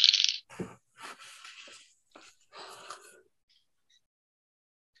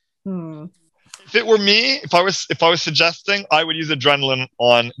 If it were me, if I was suggesting, I would use adrenaline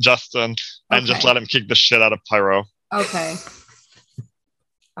on Justin and just let him kick the shit out of Pyro. Okay.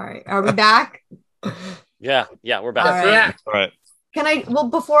 All right. Are we back? Yeah, we're back. All right.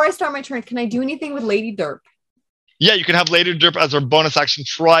 Before I start my turn, can I do anything with Lady Derp? Yeah, you can have Lady Derp as her bonus action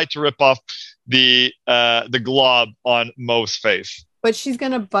try to rip off the glob on Mo's face. But she's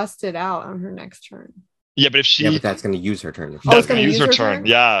gonna bust it out on her next turn. Yeah, but if she... Yeah, but that's going to use her turn. That's going to use her turn.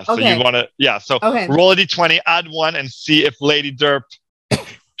 Yeah, so you want to... Yeah, so roll a d20, add 1, and see if Lady Derp...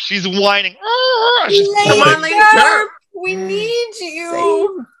 She's whining. Come on, Lady Derp! We need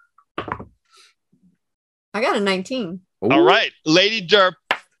you! I got a 19. Ooh. All right. Lady Derp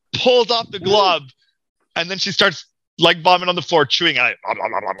pulls off the glove, and then she starts bombing on the floor, chewing on it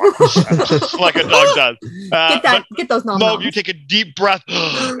like a dog does. Get those noms. Mo, you take a deep breath,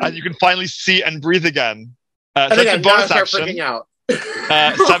 and you can finally see and breathe again. So that's a bonus action. 7,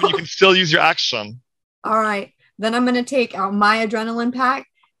 you can still use your action. All right. Then I'm going to take out my adrenaline pack,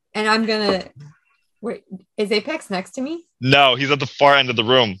 and I'm going to... Wait, is Apex next to me? No, he's at the far end of the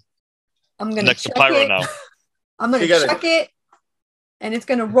room. I'm going to check Pyro now. I'm going to check it, and it's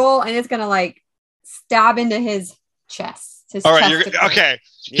going to roll, and it's going to stab into his chest. All right, okay.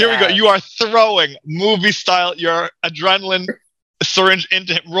 Here we go. You are throwing movie style your adrenaline syringe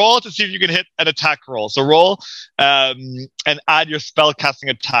into him. Roll to see if you can hit an attack roll. So roll and add your spell casting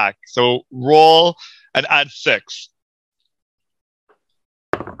attack. So roll and add 6.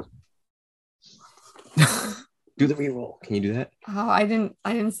 Do the reroll. Can you do that? Oh, I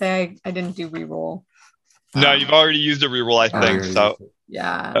didn't say I didn't do reroll. No, you've already used a reroll, I think. So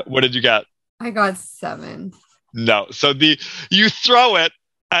Yeah. what did you get? I got 7. No. So you throw it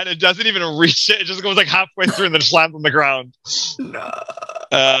and it doesn't even reach it. It just goes like halfway through and then slams on the ground. No.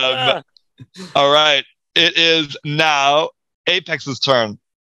 All right. It is now Apex's turn.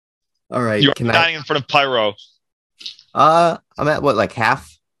 All right. You're standing in front of Pyro. I'm at what, like half?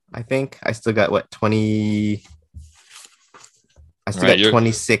 I think I still got what 20. I still got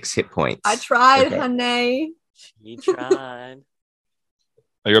 26 hit points. I tried, honey. You tried.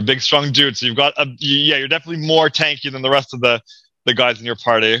 You're a big, strong dude, so you've got you're definitely more tanky than the rest of the guys in your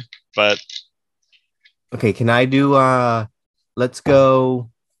party. But okay, can I do? Let's go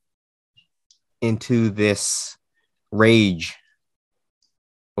into this rage,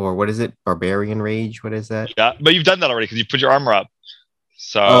 or what is it? Barbarian rage. What is that? Yeah, but you've done that already because you put your armor up.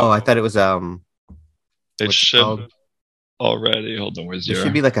 So I thought it was it should already. Hold on, where's There your?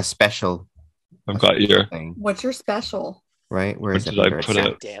 should be like a special. I've got your thing, What's your special? right? Where Where is it? did I Under put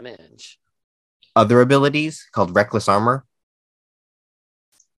attack. it? Damage. Other abilities called Reckless Armor.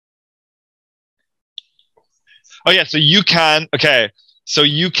 Oh yeah, so you can. Okay, so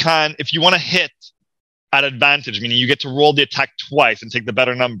you can if you want to hit at advantage, meaning you get to roll the attack twice and take the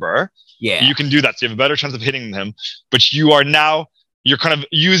better number. Yeah. You can do that, so you have a better chance of hitting him. But you're kind of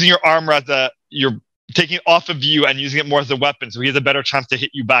using your armor you're taking it off of you and using it more as a weapon, so he has a better chance to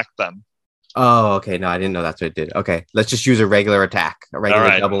hit you back then. Oh, okay. No, I didn't know that's what it did. Okay, let's just use a regular attack, a regular All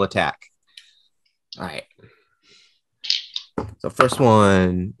right. double attack. All right. So first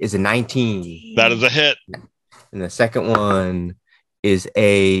one is a 19, That is a hit. and the second one is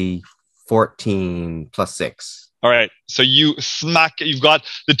a 14 plus 6. All right, so you smack. You've got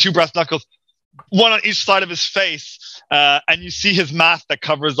the 2 brass knuckles, one on each side of his face, and you see his mask that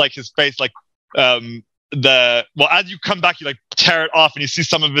covers like his face, like as you come back, you like tear it off, and you see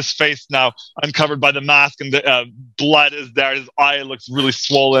some of his face now uncovered by the mask, and the blood is there. His eye looks really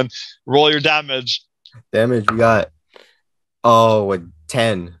swollen. Roll your damage. Damage we got. Oh, a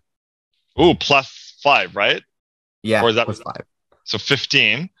 10. Ooh, plus 5, right? Yeah, Or is that- plus 5. So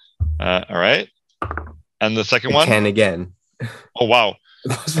 15. All right, and the second And one. 10 again. Oh wow.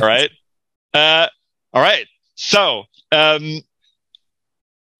 All right. All right. So,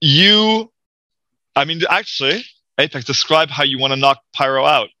 actually, Apex, describe how you want to knock Pyro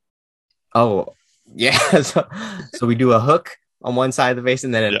out. Oh, yeah. So we do a hook on one side of the face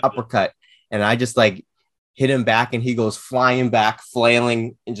and then an uppercut. And I just like hit him back and he goes flying back,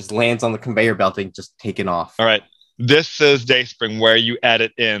 flailing, and just lands on the conveyor belt and just taking off. All right. This is Dayspring where you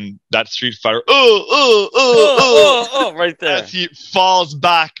edit in that Street Fighter. Right there. As he falls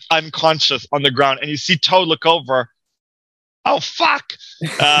back unconscious on the ground, and you see Toad look over. Oh fuck!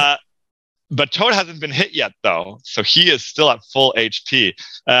 But Toad hasn't been hit yet, though, so he is still at full HP.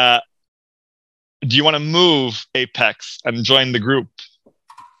 Do you want to move Apex and join the group?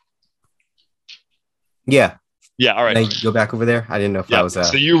 Yeah. Yeah. All right. Can I go back over there? I didn't know if that was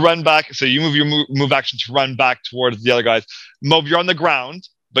So you run back. So you move your move action to run back towards the other guys. Mob, you're on the ground,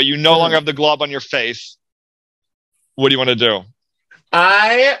 but you no longer have the glob on your face. What do you want to do?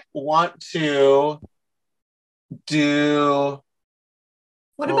 I want to do.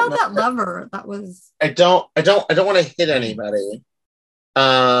 What about that lever? That was. I don't want to hit anybody.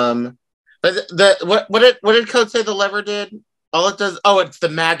 But what did Code say the lever did? All it does. Oh, it's the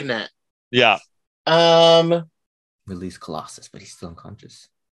magnet. Yeah. Release Colossus, but he's still unconscious.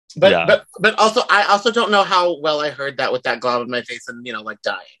 But also I also don't know how well I heard that with that glob in my face and like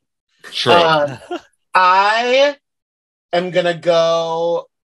dying. True. I am gonna go.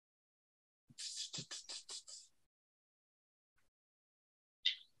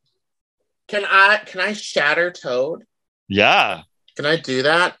 Can I shatter Toad? Yeah. Can I do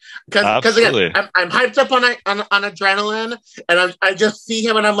that? Because again, I'm hyped up on adrenaline, and I just see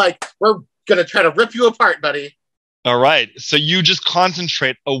him, and I'm like, we're gonna try to rip you apart, buddy. All right. So you just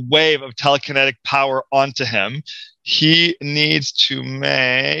concentrate a wave of telekinetic power onto him. He needs to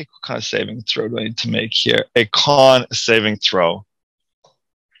make what kind of saving throw do I need to make here? A con saving throw,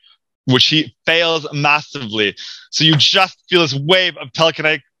 which he fails massively. So you just feel this wave of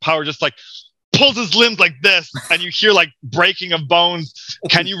telekinetic power just like pulls his limbs like this, and you hear like breaking of bones.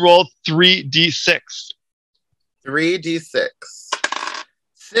 Can you roll 3d6? 3d6.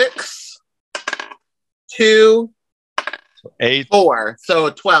 6, 2, 8, 4. So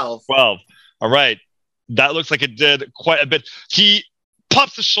 12. 12. All right. That looks like it did quite a bit. He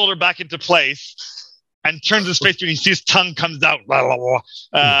pops his shoulder back into place and turns his face to, and he sees tongue comes out.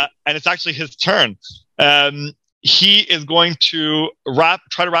 And it's actually his turn. He is going to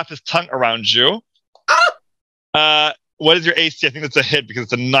try to wrap his tongue around you. What is your AC? I think that's a hit because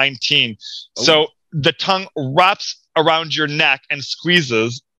it's a 19. Oh. So the tongue wraps around your neck and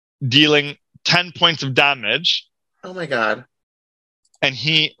squeezes, dealing 10 points of damage. Oh my god. And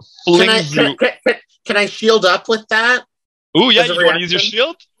he flings you. Can I shield up with that? Ooh, yeah, you want to use your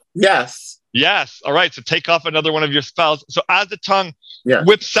shield? Yes. Yes. All right, so take off another one of your spells. So as the tongue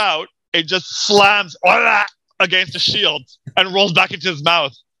whips out, it just slams against the shield and rolls back into his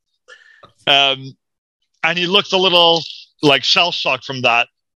mouth. And he looks a little like shell-shocked from that.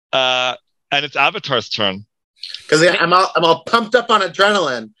 And it's Avatar's turn. Because I'm all pumped up on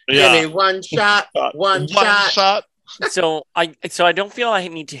adrenaline. Give me one shot, one shot. So I don't feel I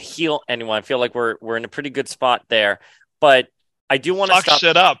need to heal anyone. I feel like we're in a pretty good spot there. But I do want to stop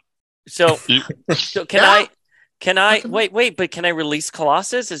shit up. So can I wait, but can I release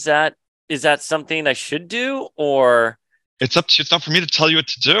Colossus? Is that something I should do, or it's up to you? It's not for me to tell you what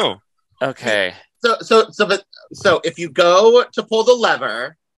to do. Okay. So if you go to pull the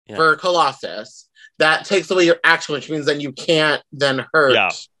lever for Colossus, that takes away your action, which means then you can't then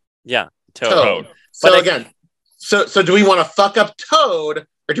hurt. Yeah. Toad. So do we want to fuck up Toad,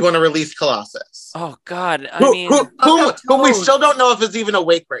 or do you want to release Colossus? Oh God! Who we still don't know if is even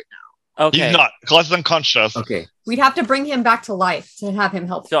awake right now. Okay, he's not. Colossus is unconscious. Okay, we'd have to bring him back to life to have him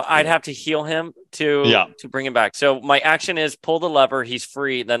help. So I'd have to heal him to bring him back. So my action is pull the lever. He's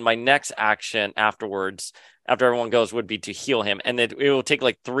free. Then my next action afterwards, after everyone goes, would be to heal him, and it will take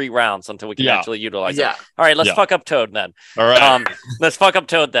like 3 rounds until we can actually utilize it. All right, let's fuck up Toad then. All right, let's fuck up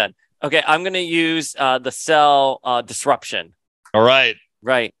Toad then. Okay, I'm gonna use the cell disruption. All right.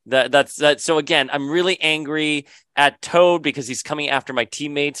 Right. That's that. So again, I'm really angry at Toad because he's coming after my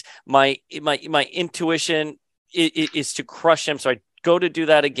teammates. My intuition is to crush him. So I go to do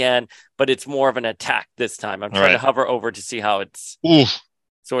that again, but it's more of an attack this time. I'm trying to hover over to see how it's. Oof.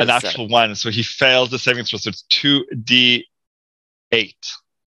 An actual 1. So he fails the saving throw. So it's 2d8.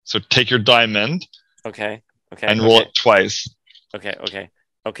 So take your diamond. Okay. And roll it twice.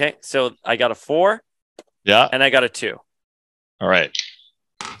 Okay. So I got a 4. Yeah. And I got a 2. All right.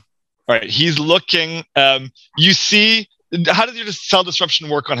 He's looking. You see, how does your cell disruption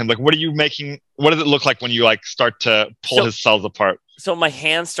work on him? Like, what are you making? What does it look like when you start to pull his cells apart? So my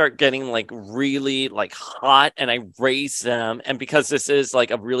hands start getting really hot, and I raise them. And because this is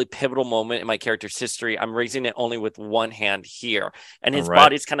a really pivotal moment in my character's history, I'm raising it only with one hand here, and his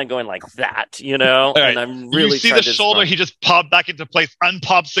body's kind of going like that, And I'm really. You see the shoulder; he just popped back into place,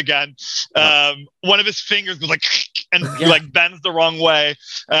 unpops again. One of his fingers goes and bends the wrong way.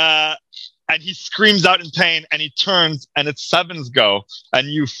 And he screams out in pain, and he turns, and it's Seven's go. And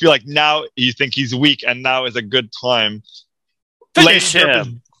you feel like now you think he's weak, and now is a good time. Finish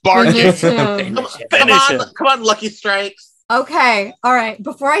him. Finish him. Come on, Lucky Strikes. Okay. All right.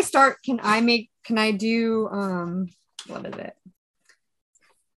 Before I start, can I do, what is it?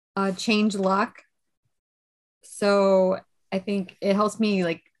 Change luck. So I think it helps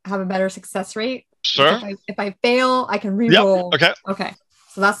me have a better success rate. Sure. If I fail, I can reroll. Yep. Okay.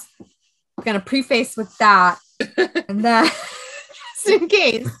 So that's going to preface with that. And then just in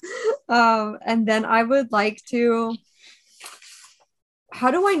case. And then I would like to, how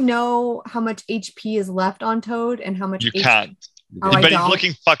do I know how much HP is left on Toad and how much you HP? Can't. Oh, but he's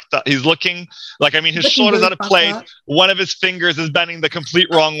looking fucked up. He's looking his shoulder's out of place. One of his fingers is bending the complete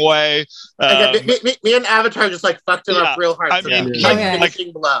wrong way. Me and Avatar just fucked him up real hard.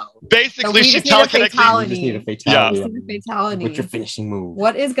 Finishing blow. Basically, she telekinetically. You just need a fatality. Yeah. Fatality. What's your finishing move?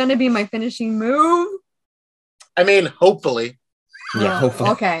 What is going to be my finishing move? I mean, hopefully. Yeah, hopefully.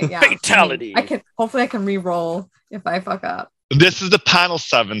 Okay. Yeah. Fatality. Hopefully I can re-roll if I fuck up. This is the panel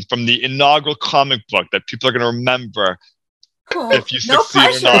 7 from the inaugural comic book that people are going to remember. If you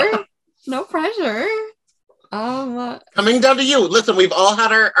succeed or not. No pressure. Coming down to you. Listen, we've all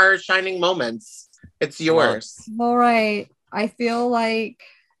had our shining moments. It's yours. All right. I feel like.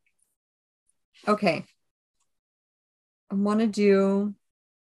 Okay. I want to do.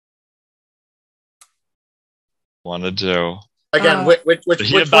 Again, which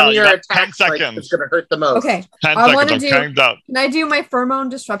one of your attacks is going to hurt the most? Okay. 10 seconds. Can I do my Pheromone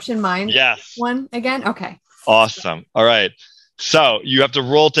Disruption Mind? Yes. One again? Okay. Awesome. All right. So you have to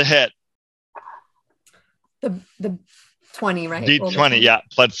roll to hit. The 20, right? D20, yeah.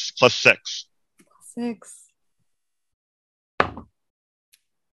 Plus 6. 6.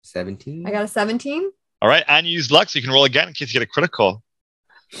 17. I got a 17. All right. And you use luck, so you can roll again in case you get a critical.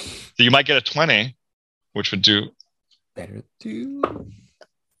 So you might get a 20. which would do. Better do.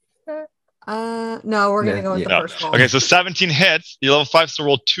 No, we're gonna go with the No. first roll. Okay, so 17 hits. You level 5, so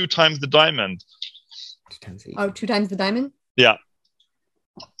roll 2 times the diamond. 2 times 8. Oh, 2 times the diamond? Yeah.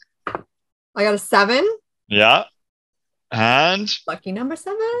 I got a 7. Yeah. And Lucky number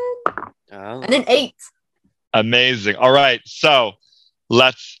 7. Oh. And an 8. amazing. All right, so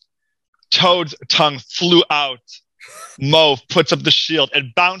let's. Toad's tongue flew out. Mauve puts up the shield.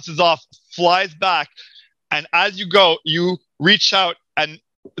 It bounces off, flies back, and as you go, you reach out, and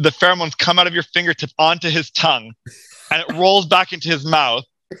the pheromones come out of your fingertip onto his tongue, and it rolls back into his mouth,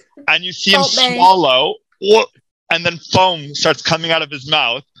 and you see him swallow, and then foam starts coming out of his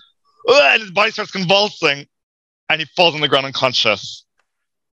mouth, and his body starts convulsing, and he falls on the ground unconscious.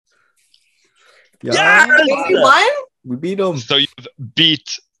 Yeah. We won? We beat him. So you've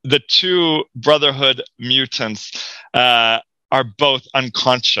beat the 2 Brotherhood mutants, are both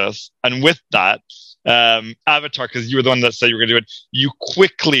unconscious, and with that, Avatar, because you were the one that said you were going to do it, you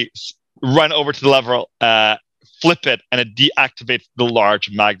quickly run over to the lever, flip it, and it deactivates the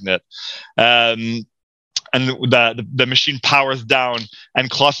large magnet. And the machine powers down, and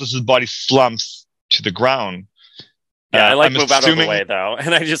Colossus's body slumps to the ground. Yeah, I I'm move out of the way though,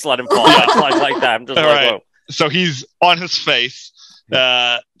 and I just let him fall. like that. I'm just All like, right. whoa. So he's on his face.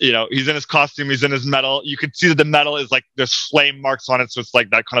 He's in his costume. He's in his metal. You could see that the metal is like there's flame marks on it, so it's like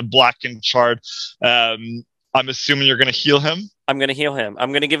that kind of black and charred. I'm assuming you're going to heal him. I'm going to heal him.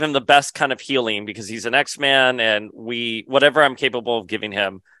 I'm going to give him the best kind of healing because he's an X-Man, and whatever I'm capable of giving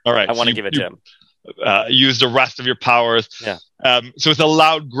him, All right, I want to give it to him. Use the rest of your powers. Yeah. So with a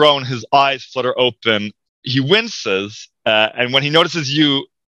loud groan, his eyes flutter open. He winces, and when he notices you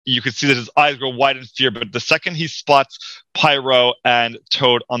can see that his eyes grow wide in fear. But the second he spots Pyro and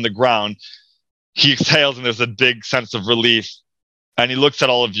Toad on the ground, he exhales, and there's a big sense of relief. And he looks at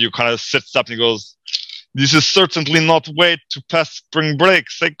all of you, kind of sits up, and he goes, "This is certainly not way to pass spring break,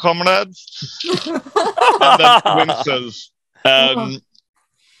 say comrades." And then winces.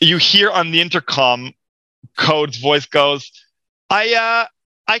 You hear on the intercom, Code's voice goes, I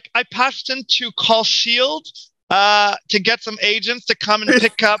patched in to call SHIELD to get some agents to come and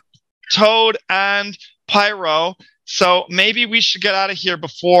pick up Toad and Pyro. So maybe we should get out of here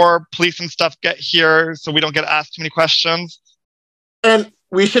before police and stuff get here so we don't get asked too many questions. And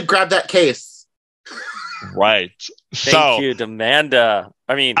we should grab that case. Right. Thank you, Demanda.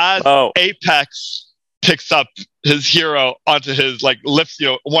 I mean, as Apex picks up his hero onto his, lifts,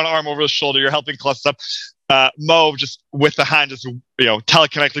 one arm over his shoulder, you're helping Colossus up. Mauve just with the hand just,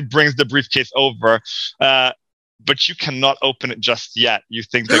 telekinetically brings the briefcase over. But you cannot open it just yet. You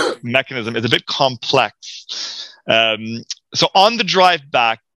think the mechanism is a bit complex. So on the drive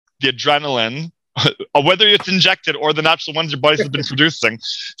back, the adrenaline, whether it's injected or the natural ones your body has been producing,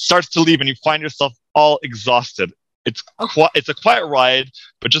 starts to leave, and you find yourself all exhausted. It's a quiet ride,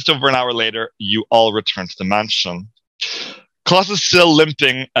 but just over an hour later, you all return to the mansion. Colossus is still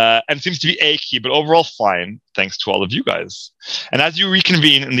limping and seems to be achy, but overall fine, thanks to all of you guys. And as you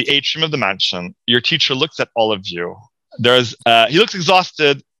reconvene in the atrium of the mansion, your teacher looks at all of you. He looks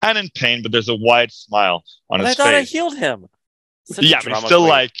exhausted and in pain, but there's a wide smile on his face. I thought I healed him. But he's still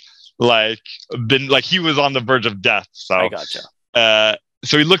he was on the verge of death. So I gotcha.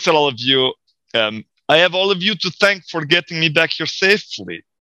 So he looks at all of you. I have all of you to thank for getting me back here safely.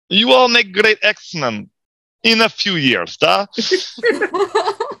 You all make great X-Men. In a few years,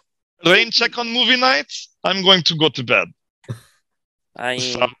 Rain check on movie nights. I'm going to go to bed.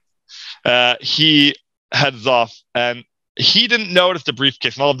 So, he heads off, and he didn't notice the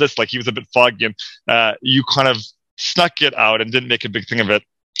briefcase and all of this. He was a bit foggy, and you kind of snuck it out and didn't make a big thing of it.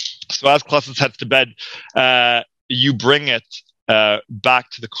 So as Colossus heads to bed, you bring it back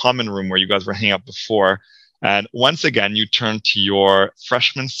to the common room where you guys were hanging out before. And once again, you turn to your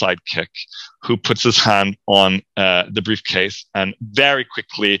freshman sidekick, who puts his hand on the briefcase, and very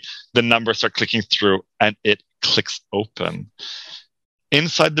quickly the numbers start clicking through, and it clicks open.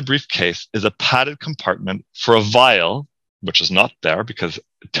 Inside the briefcase is a padded compartment for a vial, which is not there because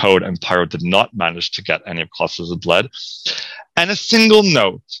Toad and Pyro did not manage to get any of Colossus' blood, and a single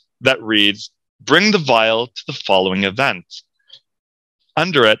note that reads, "Bring the vial to the following event."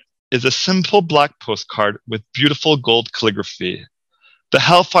 Under it is a simple black postcard with beautiful gold calligraphy. The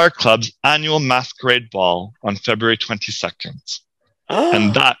Hellfire Club's annual masquerade ball on February 22nd.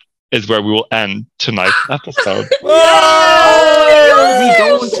 And that is where we will end tonight's episode. We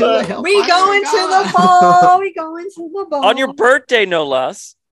go into the Hellfire. We go into the ball. We go into the ball. On your birthday, no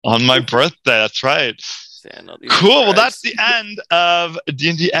less. On my birthday, that's right. Cool. Well, that's the end of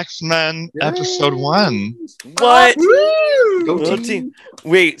D&D X-Men episode 1. What? Go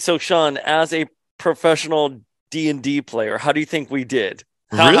Wait, so Sean, as a professional D&D player. How do you think we did?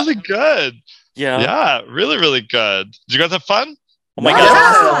 Really good. Yeah. Yeah, really, really good. Did you guys have fun? Oh my Yeah,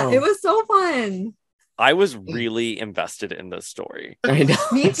 God. it was so fun. I was really invested in this story. I know.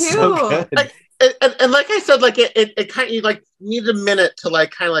 Me It's so too. good. And like I said, like it kind of like needed a minute to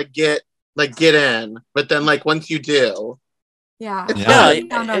like kind of like get in, but then like once you do, Yeah. Yeah, We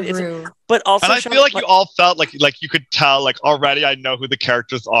found our groove. But also, And I feel like you all felt like you could tell like already I know who the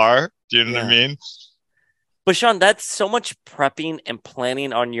characters are. Do you know what I mean? But Sean, that's so much prepping and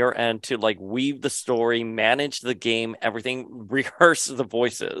planning on your end to like weave the story, manage the game, everything, rehearse the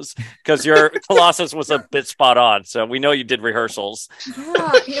voices, because your Colossus was a bit spot on. So we know you did rehearsals.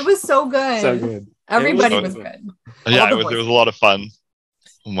 Yeah, it was so good. So good. Everybody It was was- good. Yeah, All it the was a lot of fun.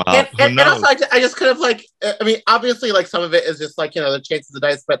 Wow. and also I just kind of like, I mean, obviously like some of it is just like, you know, the chance of the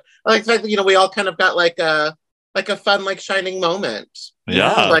dice, but I like the fact that, you know, we all kind of got like a fun like shining moment.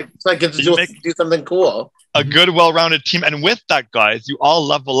 Yeah. Like get to You do something cool. A good, well-rounded team. And with that, guys, you all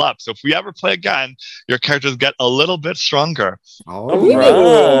level up. So if we ever play again, your characters get a little bit stronger. Oh, You Right.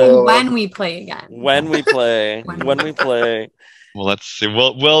 mean when we play again. When we play, When we Well, let's see.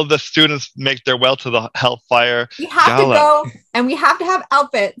 Will the students make their way to the Hellfire? We have Gala. to go, and we have to have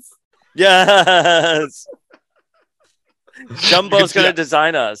outfits. yes. Jumbo's Yeah. gonna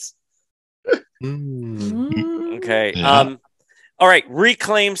design us. Mm. Okay. Yeah. All right.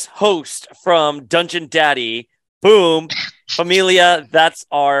 Reclaims host from Dungeon Daddy. Boom. Familia. That's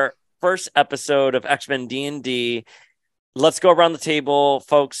our first episode of X-Men D&D. Let's go around the table,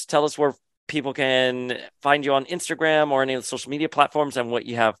 folks. Tell us where people can find you on Instagram or any of the social media platforms and what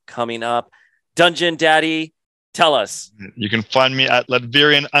you have coming up. Dungeon Daddy, tell us. You can find me at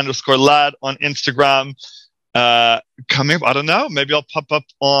Ladverian_lad on Instagram. Coming up, I don't know. Maybe I'll pop up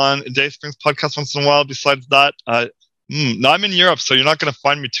on Dayspring's podcast once in a while. Besides that, no, I'm in Europe, so you're not going to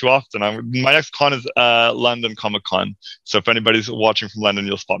find me too often. My next con is London Comic Con. So if anybody's watching from London,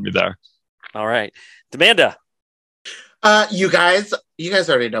 you'll spot me there. All right. Demanda. You guys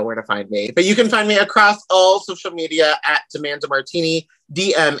already know where to find me, but you can find me across all social media at Demanda Martini,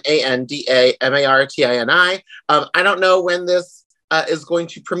 DMANDAMARTINI. I don't know when this is going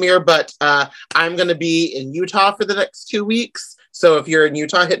to premiere, but I'm going to be in Utah for the next 2 weeks. So if you're in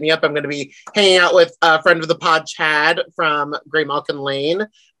Utah, hit me up. I'm going to be hanging out with a friend of the pod, Chad from Grey Malkin Lane.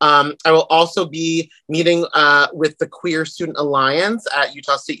 I will also be meeting with the Queer Student Alliance at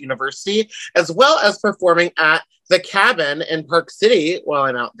Utah State University, as well as performing at the Cabin in Park City while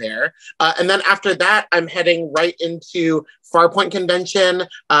I'm out there. And then after that, I'm heading right into Farpoint Convention.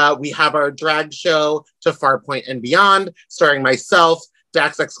 We have our drag show to Farpoint and Beyond, starring myself,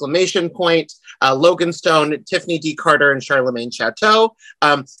 Dax Exclamation Point, Logan Stone, Tiffany D. Carter, and Charlemagne Chateau.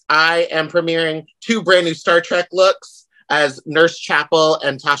 I am premiering 2 brand new Star Trek looks as Nurse Chapel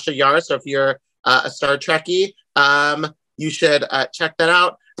and Tasha Yar. So if you're a Star Trekkie, you should check that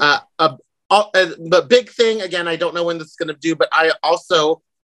out. But big thing, again, I don't know when this is going to do, but I also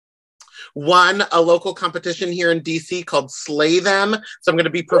won a local competition here in DC called Slay Them. So I'm going to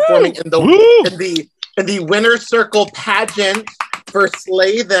be performing in the Winner Circle pageant for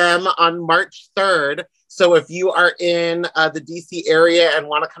Slay Them on March 3rd. So if you are in the DC area and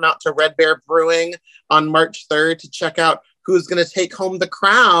want to come out to Red Bear Brewing on March 3rd to check out who's going to take home the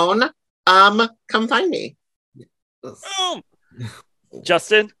crown, come find me. Boom.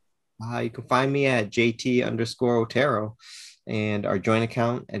 Justin. You can find me at JT_Otero and our joint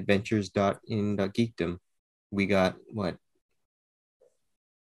account, adventures.in.geekdom. We got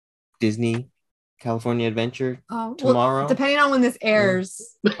Disney California Adventure tomorrow. Well, depending on when this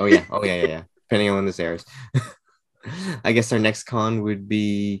airs. Oh yeah. Depending on when this airs. I guess our next con would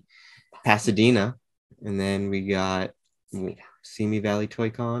be Pasadena, and then we got Simi Valley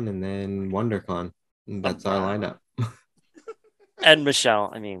Toy Con, and then WonderCon. And that's our lineup. And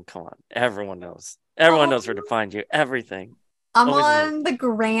Michelle, I mean, come on. Everyone knows. Everyone knows where to find you. Everything. I'm Always on the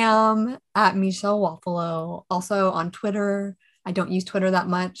gram at Michelle Waffalo. Also on Twitter. I don't use Twitter that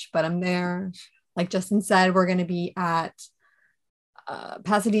much, but I'm there. Like Justin said, we're going to be at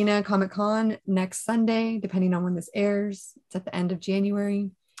Pasadena Comic Con next Sunday, depending on when this airs. It's at the end of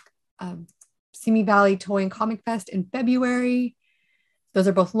January. Simi Valley Toy and Comic Fest in February. Those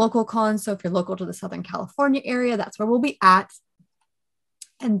are both local cons. So if you're local to the Southern California area, that's where we'll be at.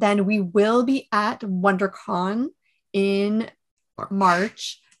 And then we will be at WonderCon in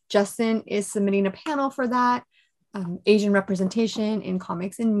March. Justin is submitting a panel for that. Asian representation in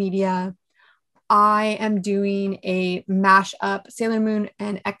comics and media. I am doing a mashup, Sailor Moon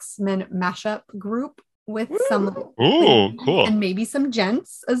and X-Men mashup group with some cool. and maybe some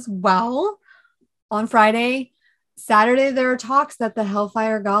gents as well on Friday. Saturday, there are talks that the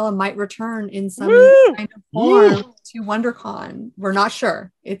Hellfire Gala might return in some Woo! kind of form to WonderCon. We're not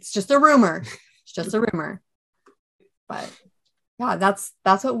sure. It's just a rumor. It's just a rumor. But yeah, that's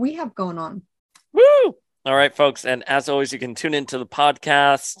what we have going on. Woo! All right, folks. And as always, you can tune into the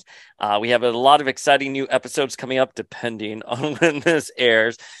podcast. We have a lot of exciting new episodes coming up, depending on when this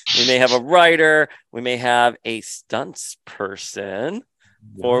airs. We may have a writer. We may have a stunts person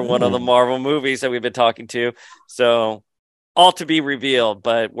for one of the Marvel movies that we've been talking to. So all to be revealed,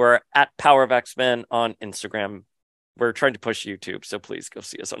 but we're at Power of X-Men on Instagram. We're trying to push YouTube, so please go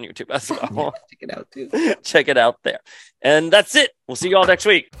see us on YouTube as well. Check it out too. Check it out there. And that's it. We'll see you all next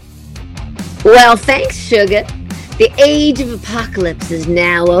week. Well, thanks, Sugar. The age of apocalypse is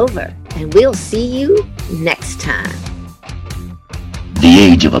now over, and we'll see you next time. The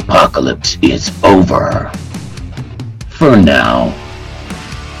age of apocalypse is over. For now.